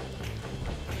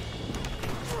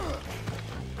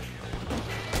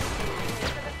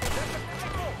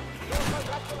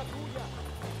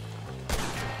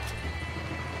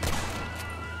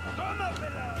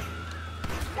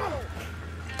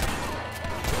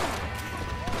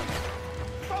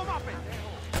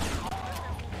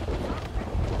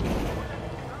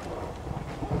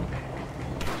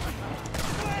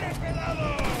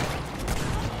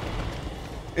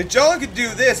 If John could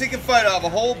do this, he could fight off a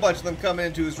whole bunch of them coming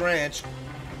into his ranch.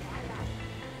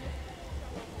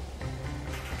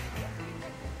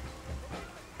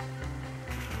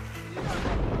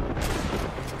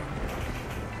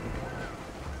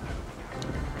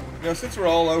 You know, since we're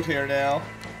all out here now.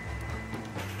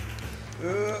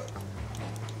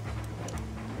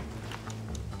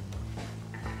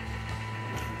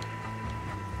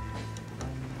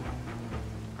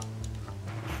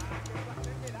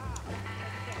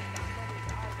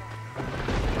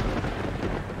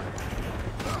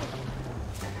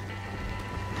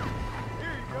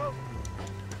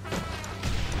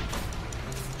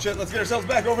 Shit, let's get ourselves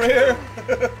back over here.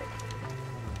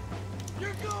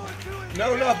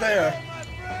 No, not there.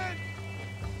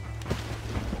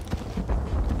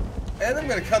 And I'm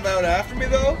gonna come out after me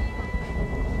though.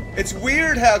 It's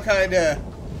weird how kinda.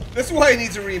 This is why he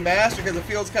needs a remaster, because it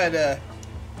feels kinda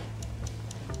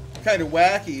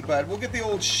wacky. But we'll get the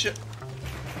old shit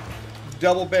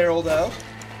double-barreled out.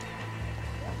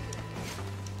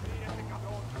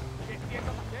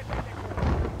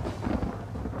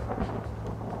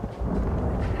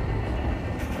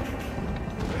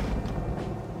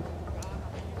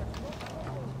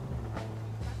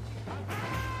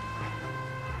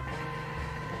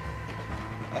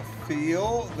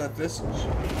 Feel that this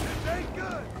ain't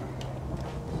good.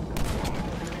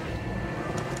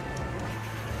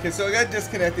 Okay, so I gotta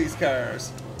disconnect these cars.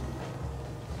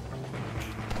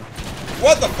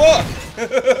 What the fuck?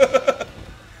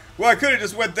 Well, I could have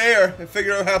just went there and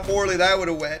figured out how poorly that would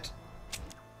have went.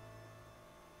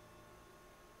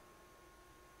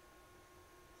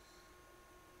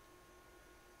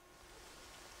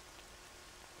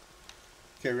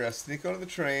 Okay, we're gonna sneak onto the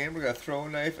train. We're gonna throw a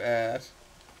knife at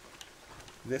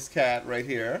this cat right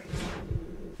here.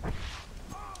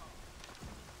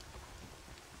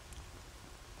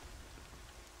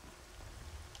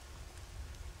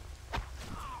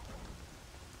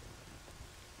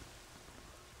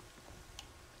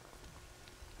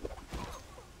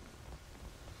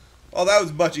 Oh, that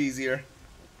was much easier.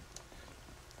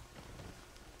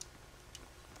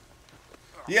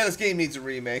 Yeah, this game needs a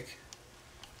remake.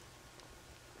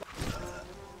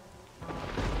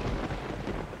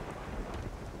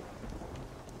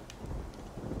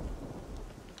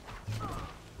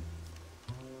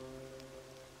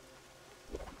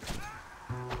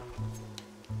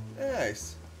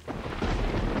 Nice.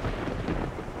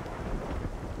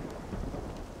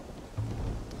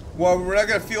 Well, we're not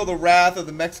gonna feel the wrath of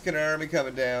the Mexican army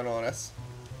coming down on us.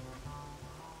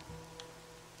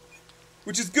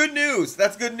 Which is good news.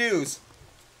 That's good news.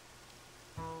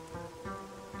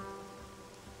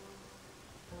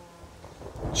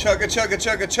 Chugga, chugga,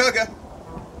 chugga, chugga.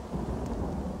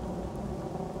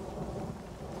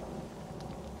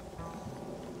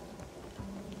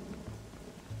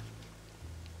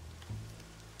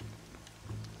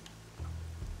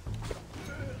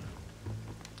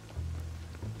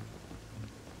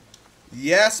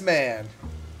 Yes, man.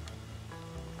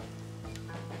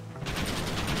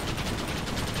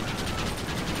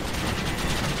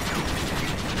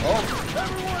 Oh.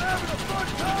 Everyone having a fun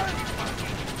time?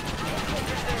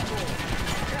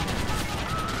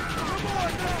 Come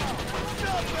on now.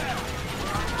 Stop that.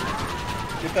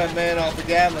 Get that man off the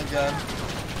Gatling gun.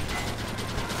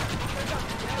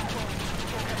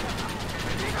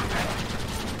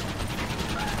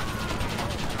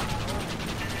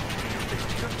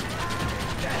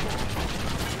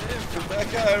 That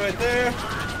guy right there.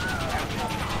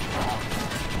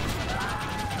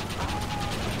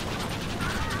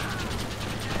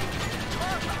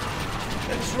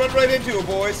 And just run right into it,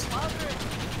 boys.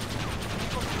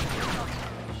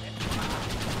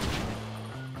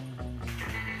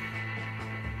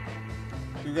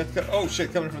 We got to, oh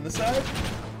shit, coming from the side?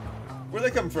 Where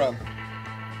they come from?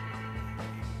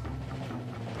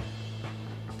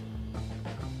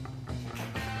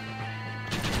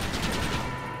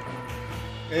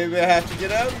 Maybe I have to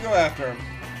get out and go after him.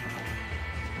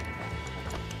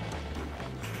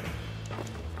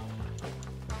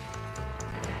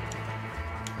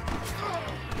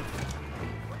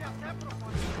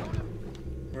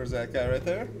 Where's that guy right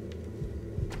there?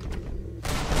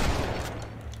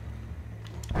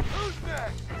 Who's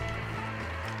next?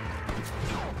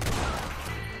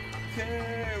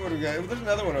 Okay, what do we got? There's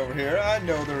another one over here. I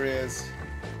know there is.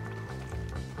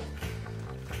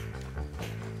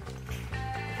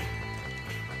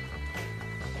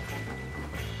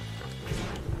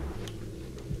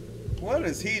 What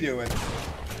is he doing?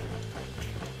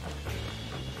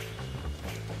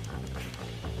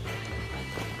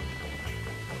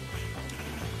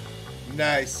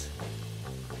 Nice.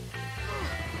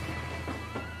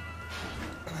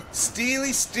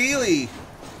 Steely, steely.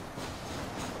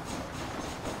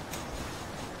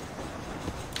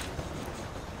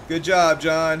 Good job,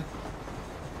 John.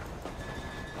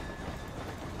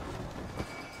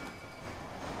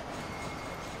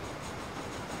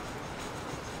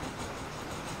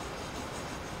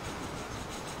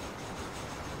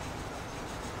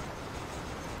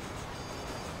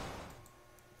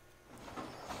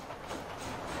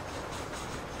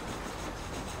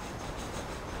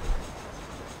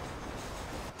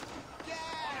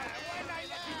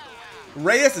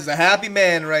 Reyes is a happy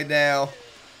man right now.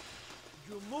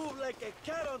 You move like a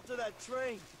cat onto that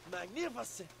train.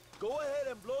 Magnificent. Go ahead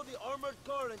and blow the armored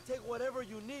car and take whatever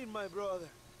you need, my brother.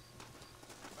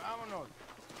 Vámonos.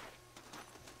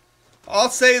 I'll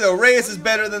say though, Reyes is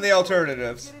better than the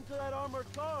alternatives. Get into that armored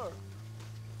car.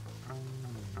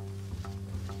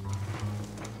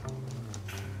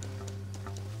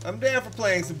 I'm down for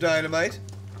playing some Dynamite.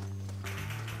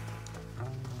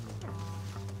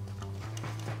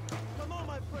 Come on,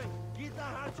 my friend. Get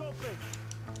that hatch open.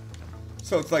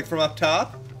 So it's like from up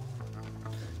top?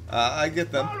 I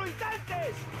get them.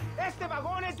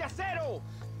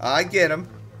 I get them.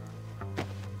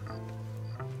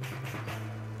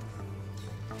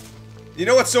 You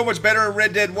know what's so much better in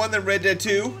Red Dead 1 than Red Dead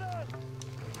 2?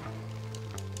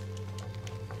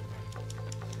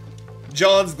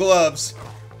 John's gloves.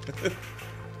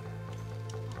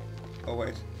 Oh,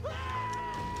 wait.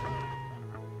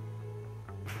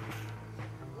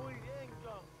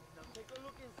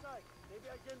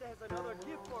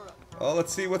 Oh,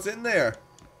 let's see what's in there.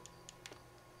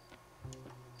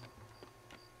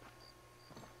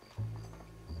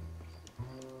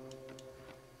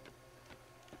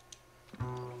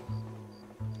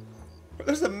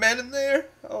 There's a man in there?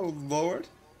 Oh, Lord.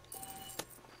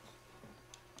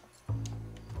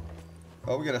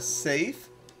 Oh, we got a safe.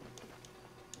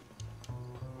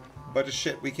 Bunch of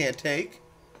shit we can't take.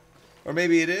 Or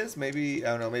maybe it is. Maybe, I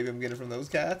don't know, maybe I'm getting it from those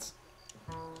cats.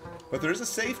 But there's a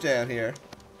safe down here.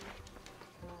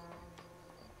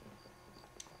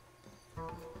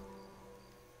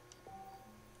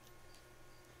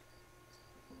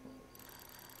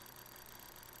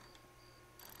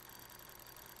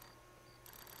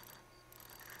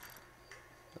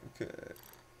 Okay.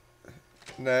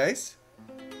 Nice.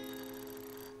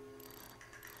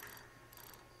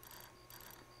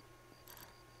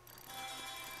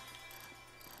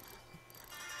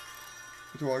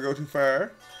 Don't want to go too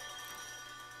far.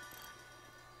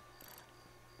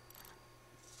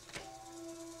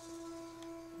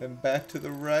 Then back to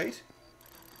the right.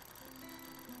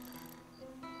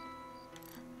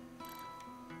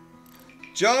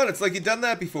 John, it's like you've done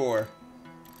that before.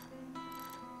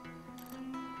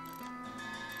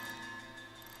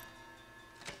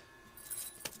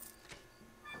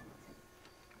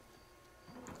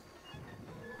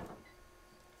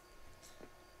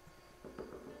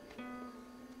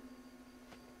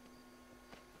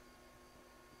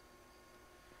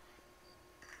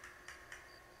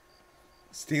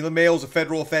 Stealing mail is a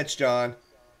federal offense, John.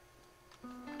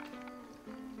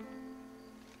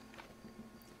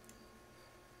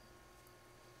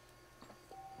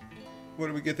 What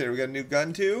do we get there? We got a new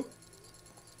gun too?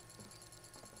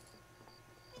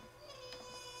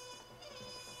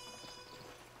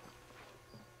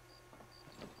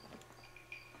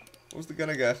 What was the gun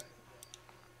I got?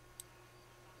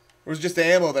 Or was it just the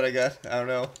ammo that I got? I don't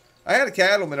know. I had a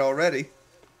Cattleman already.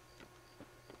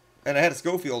 And I had a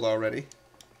Schofield already.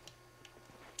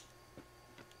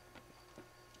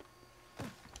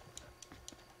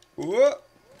 Whoa.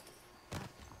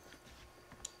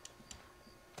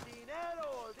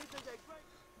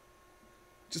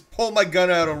 Just pull my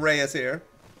gun out on Reyes here.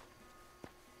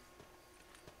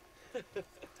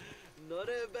 Not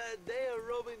a bad day of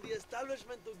robbing the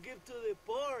establishment to give to the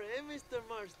poor, eh, Mr.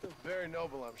 Marston? Very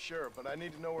noble, I'm sure, but I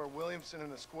need to know where Williamson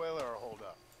and Escuela are holed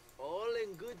up. All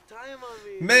in good time, I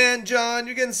mean. Man, John,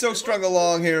 you're getting so strung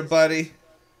along here, buddy.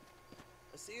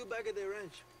 I'll see you back at the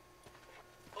ranch.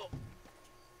 Oh,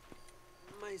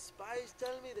 my spies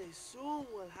tell me they soon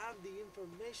will have the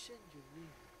information you need.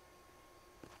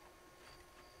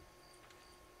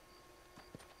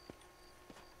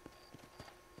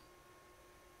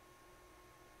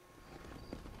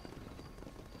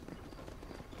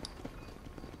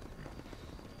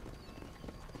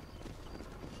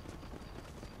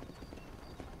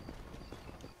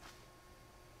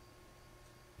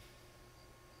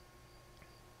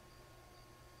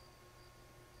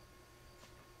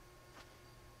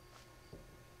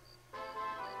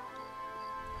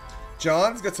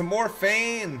 John's got some more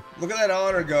fame. Look at that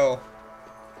honor go.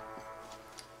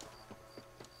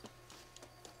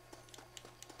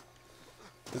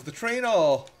 Is the train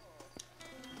all...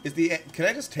 Can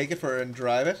I just take it for and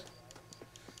drive it?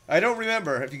 I don't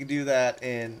remember if you can do that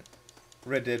in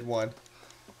Red Dead 1.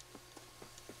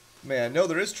 Man, no,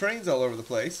 there is trains all over the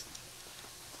place.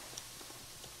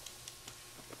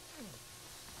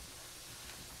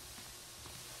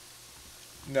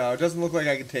 No, it doesn't look like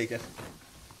I can take it.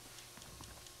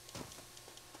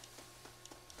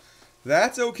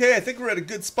 That's okay. I think we're at a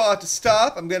good spot to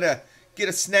stop. I'm going to get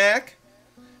a snack.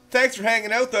 Thanks for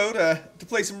hanging out, though, to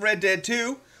play some Red Dead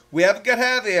 2. We haven't got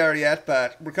Javier yet,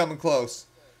 but we're coming close.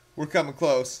 We're coming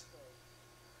close.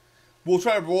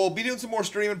 We'll be doing some more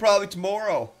streaming probably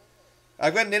tomorrow.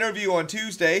 I've got an interview on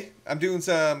Tuesday. I'm doing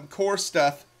some course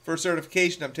stuff for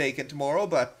certification I'm taking tomorrow,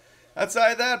 but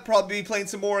outside of that, probably be playing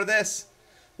some more of this.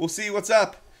 We'll see what's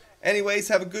up. Anyways,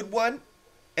 have a good one,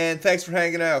 and thanks for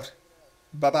hanging out.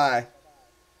 Bye-bye.